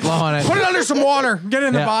 Yeah. Blow on it. Put it under some water. Get it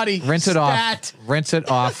in the Yeah. body. Rinse it off. Stat. Rinse it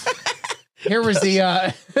off. Here was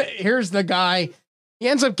the here's the guy. He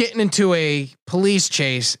ends up getting into a police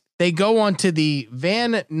chase. They go onto the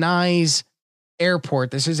Van Nuys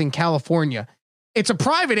Airport. This is in California. It's a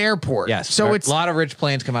private airport. Yes. So it's a lot of rich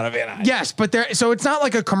planes come out of Van Nuys. yes, but so it's not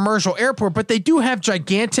like a commercial airport, but they do have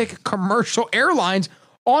gigantic commercial airlines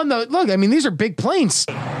on the look. I mean, these are big planes.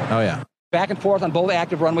 Oh, yeah. Back and forth on both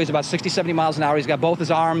active runways, about 60, 70 miles an hour. He's got both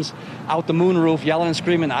his arms out the moon roof, yelling and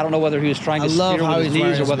screaming. I don't know whether he was trying to love steer how with his he's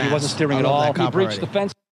wearing knees or his whether he wasn't mask. steering I at love all. that He cop breached already. the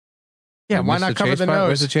fence. Yeah, I why missed not cover chase the part? nose?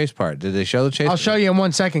 Where's the chase part? Did they show the chase? I'll show you in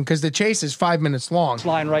 1 second because the chase is 5 minutes long.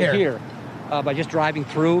 Line right here by just driving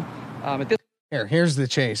through. At this Here's the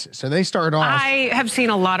chase. So they start off. I have seen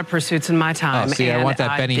a lot of pursuits in my time. Oh, see, I want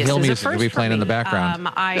that Benny Hill music to be playing in the background.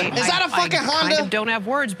 Is that a fucking Honda? I kind of don't have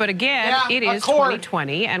words, but again, it is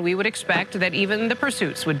 2020, and we would expect that even the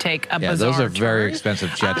pursuits would take a bizarre those are very turn.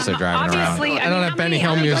 expensive jets they're driving Obviously, around. I don't have Benny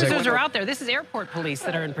Hill music. Officers are out there. This is airport police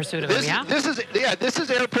that are in pursuit of him, yeah? This is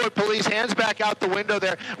airport police. Hands back out the window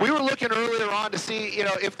there. We were looking earlier on to see,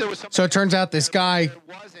 if there was some. So it turns out this guy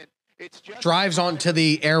drives onto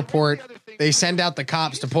the airport. They send out the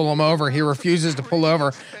cops to pull him over. He refuses to pull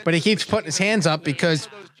over, but he keeps putting his hands up because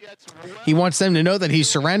he wants them to know that he's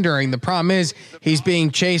surrendering. The problem is he's being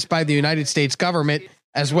chased by the United States government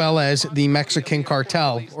as well as the Mexican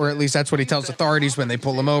cartel, or at least that's what he tells authorities when they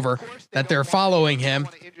pull him over, that they're following him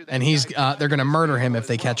and they're going to murder him if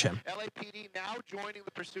they catch him. LAPD now joining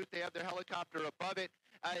the pursuit. They have their helicopter above it.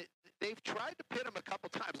 They've tried to pit him a couple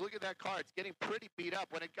times. Look at that car. It's getting pretty beat up.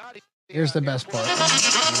 When it got Here's the best part. There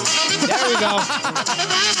we go.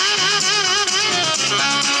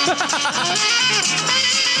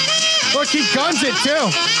 Look, he guns it too.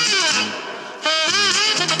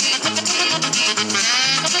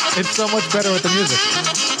 It's so much better with the music.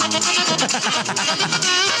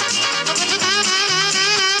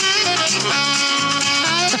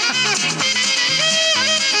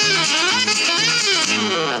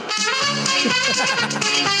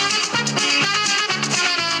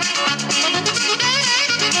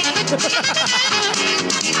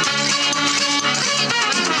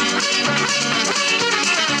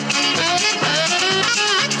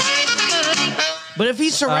 But if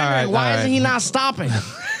he's surrendering, why isn't he not stopping?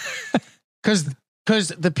 Because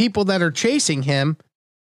the people that are chasing him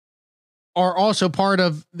are also part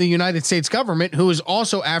of the United States government, who is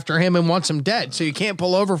also after him and wants him dead. So you can't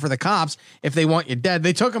pull over for the cops if they want you dead.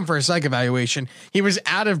 They took him for a psych evaluation. He was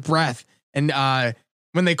out of breath. And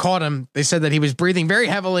when they caught him, they said that he was breathing very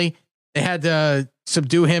heavily. They had to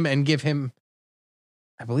subdue him and give him,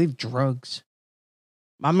 I believe, drugs.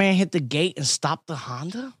 My man hit the gate and stopped the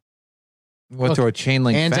Honda? Went through a chain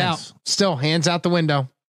link hands fence. out. Still, hands out the window.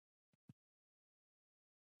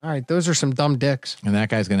 All right, those are some dumb dicks. And that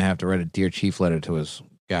guy's going to have to write a Dear Chief letter to his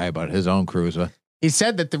guy about his own cruiser. He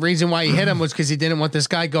said that the reason why he hit him was because he didn't want this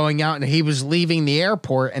guy going out, and he was leaving the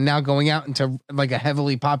airport and now going out into like a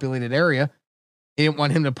heavily populated area. He didn't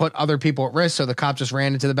want him to put other people at risk, so the cop just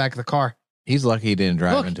ran into the back of the car. He's lucky he didn't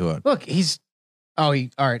drive into it. Look, all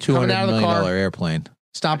right, $200 out of the million car, airplane.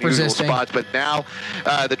 stop resisting. Spots, but now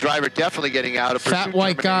the driver definitely getting out of Fat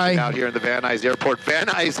white guy out here in the Van Nuys Airport. Van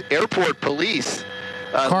Nuys Airport Police.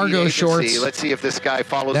 Cargo shorts. Let's see if this guy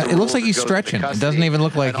follows. It looks like he's stretching. It doesn't even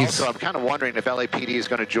look like and he's. Also, I'm kind of wondering if LAPD is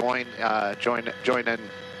going to join in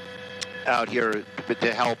out here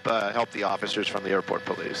to help the officers from the airport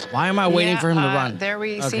police. Why am I waiting for him to run? There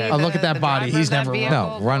we see. Oh, look at that body. He's never run.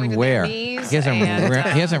 No, run where? He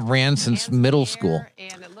hasn't ran since middle school.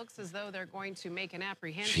 And it looks as though they're going to make an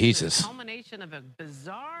apprehension. Jesus. Culmination of a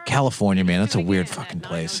bizarre. California, man, that's a weird fucking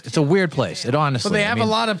place. It's a weird place. It honestly. But they have a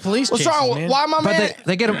lot of police. What's wrong? man. Why my man? But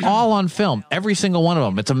they get them all on film. Every single one of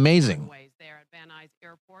them. It's amazing. There at Van Nuys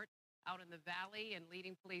Airport, out in the valley, and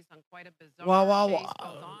leading police on quite a bizarre. Well,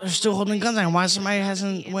 they're still holding guns on. Why somebody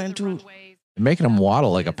hasn't went to? They're making him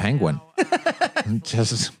waddle like a penguin.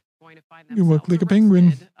 Just. You look like a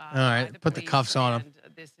penguin. All right, put the cuffs on him.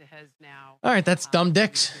 All right, that's dumb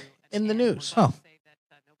dicks in the news. Oh,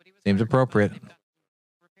 seems appropriate.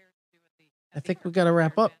 I think we got to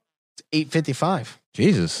wrap up. It's 8:55.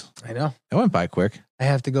 Jesus, I know. That went by quick. I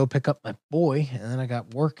have to go pick up my boy, and then I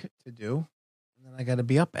got work to do, and then I got to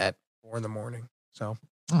be up at 4 a.m. So,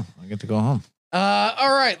 I get to go home.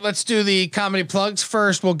 All right, let's do the comedy plugs.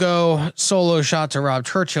 First, we'll go solo shot to Rob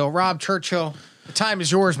Churchill. Rob Churchill, the time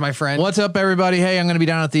is yours, my friend. What's up, everybody? Hey, I'm going to be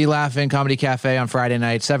down at the Laugh-In Comedy Cafe on Friday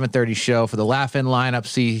night, 7:30 show for the Laugh-In lineup.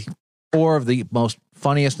 See 4 of the most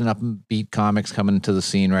funniest and upbeat comics coming to the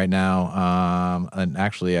scene right now. And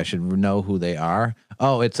actually, I should know who they are.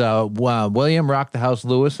 Oh, it's William Rock the House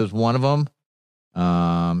Lewis is one of them.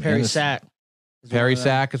 Perry Sack. Perry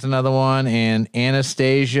Sack is another one, and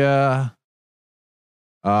Anastasia.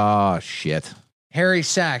 Oh shit, Harry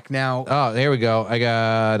Sack. Now, oh, there we go. I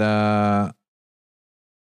got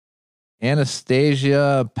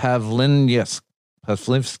Anastasia Pavlivska.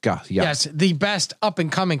 Yes, the best up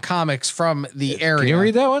and coming comics from the area. Can you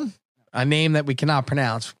read that one? A name that we cannot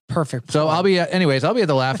pronounce. Perfect. So I'll be at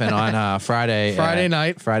the Laugh-In on Friday. Friday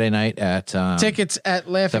night at tickets at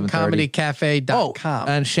laughingcomedycafe.com.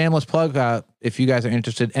 And shameless plug, if you guys are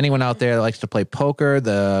interested, anyone out there that likes to play poker,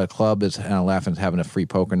 the club is Laugh-In's having a free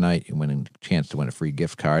poker night. You win a chance to win a free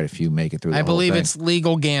gift card if you make it through. I believe it's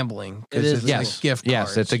legal gambling. It is. Yes, gift card.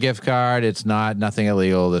 Yes, it's a gift card. It's nothing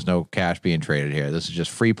illegal. There's no cash being traded here. This is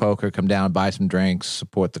just free poker. Come down, buy some drinks,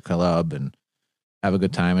 support the club, and have a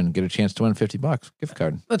good time and get a chance to win $50 gift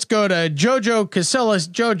card. Let's go to Jojo Casillas.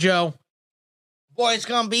 Jojo. Boy, it's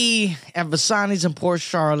going to be at Vasani's in Port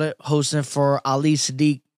Charlotte, hosting for Ali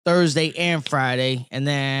Sadiq Thursday and Friday. And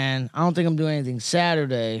then I don't think I'm doing anything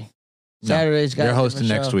Saturday. Saturday's got You're hosting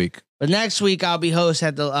next week. But next week, I'll be host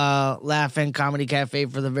at the Laugh-In Comedy Cafe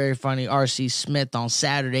for the very funny R.C. Smith on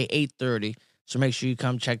Saturday, 8:30. So make sure you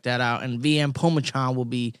come check that out. And VM Pomachan will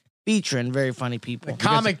be featuring very funny people.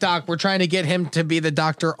 Comic doc, we're trying to get him to be the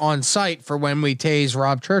doctor on site for when we tase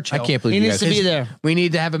Rob Churchill. I can't believe he needs to be there. We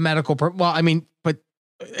need to have a medical. But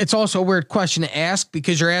it's also a weird question to ask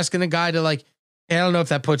because you're asking a guy to I don't know if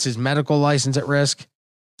that puts his medical license at risk.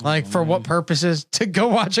 For what purposes? To go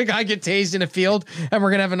watch a guy get tased in a field and we're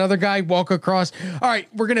going to have another guy walk across. All right,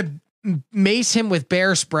 we're going to mace him with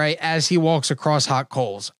bear spray as he walks across hot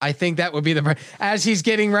coals. I think that would be as he's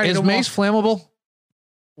getting ready to walk. Is mace flammable?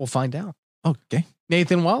 We'll find out. Okay.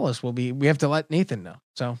 Nathan Wallace we have to let Nathan know.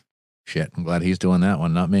 So shit. I'm glad he's doing that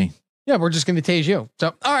one, not me. Yeah, we're just going to tase you.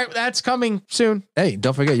 So, all right, that's coming soon. Hey,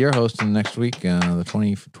 don't forget you're hosting next week, the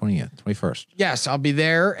 21st. Yes, I'll be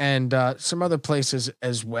there and some other places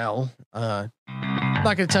as well. I'm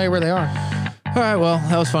not going to tell you where they are. All right, well,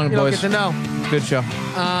 that was fun, You boys. don't get to know. Good show.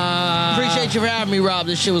 Appreciate you for having me, Rob.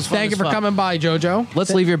 This shit was fun. Thank you for coming by, JoJo.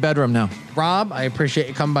 Let's leave your bedroom now. Rob, I appreciate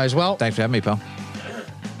you coming by as well. Thanks for having me, pal.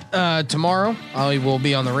 Tomorrow, I will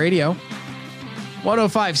be on the radio.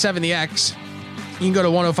 105.7 The X. You can go to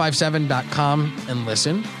 1057.com and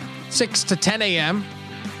listen. 6 to 10 a.m.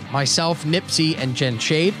 Myself, Nipsey, and Jen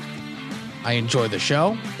Shade. I enjoy the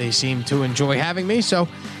show. They seem to enjoy having me, so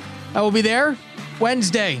I will be there.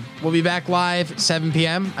 Wednesday, we'll be back live 7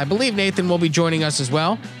 p.m. I believe Nathan will be joining us as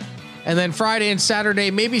well. And then Friday and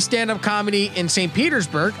Saturday, maybe stand-up comedy in St.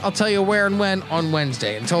 Petersburg. I'll tell you where and when on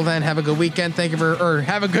Wednesday. Until then, have a good weekend.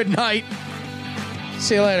 Have a good night.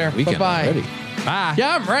 See you later. Weekend Bye-bye. already. Bye.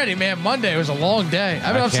 Yeah, I'm ready, man. Monday was a long day.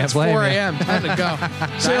 I've been up since 4 a.m. Time to go.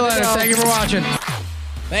 See you later. Thank you for watching.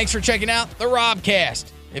 Thanks for checking out the Robcast.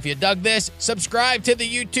 If you dug this, subscribe to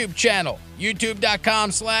the YouTube channel,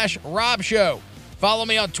 youtube.com/Rob Show. Follow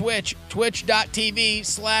me on Twitch,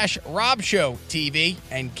 twitch.tv/RobShowTV,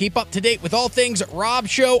 and keep up to date with all things Rob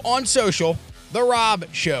Show on social, The Rob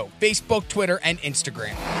Show, Facebook, Twitter, and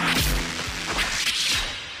Instagram.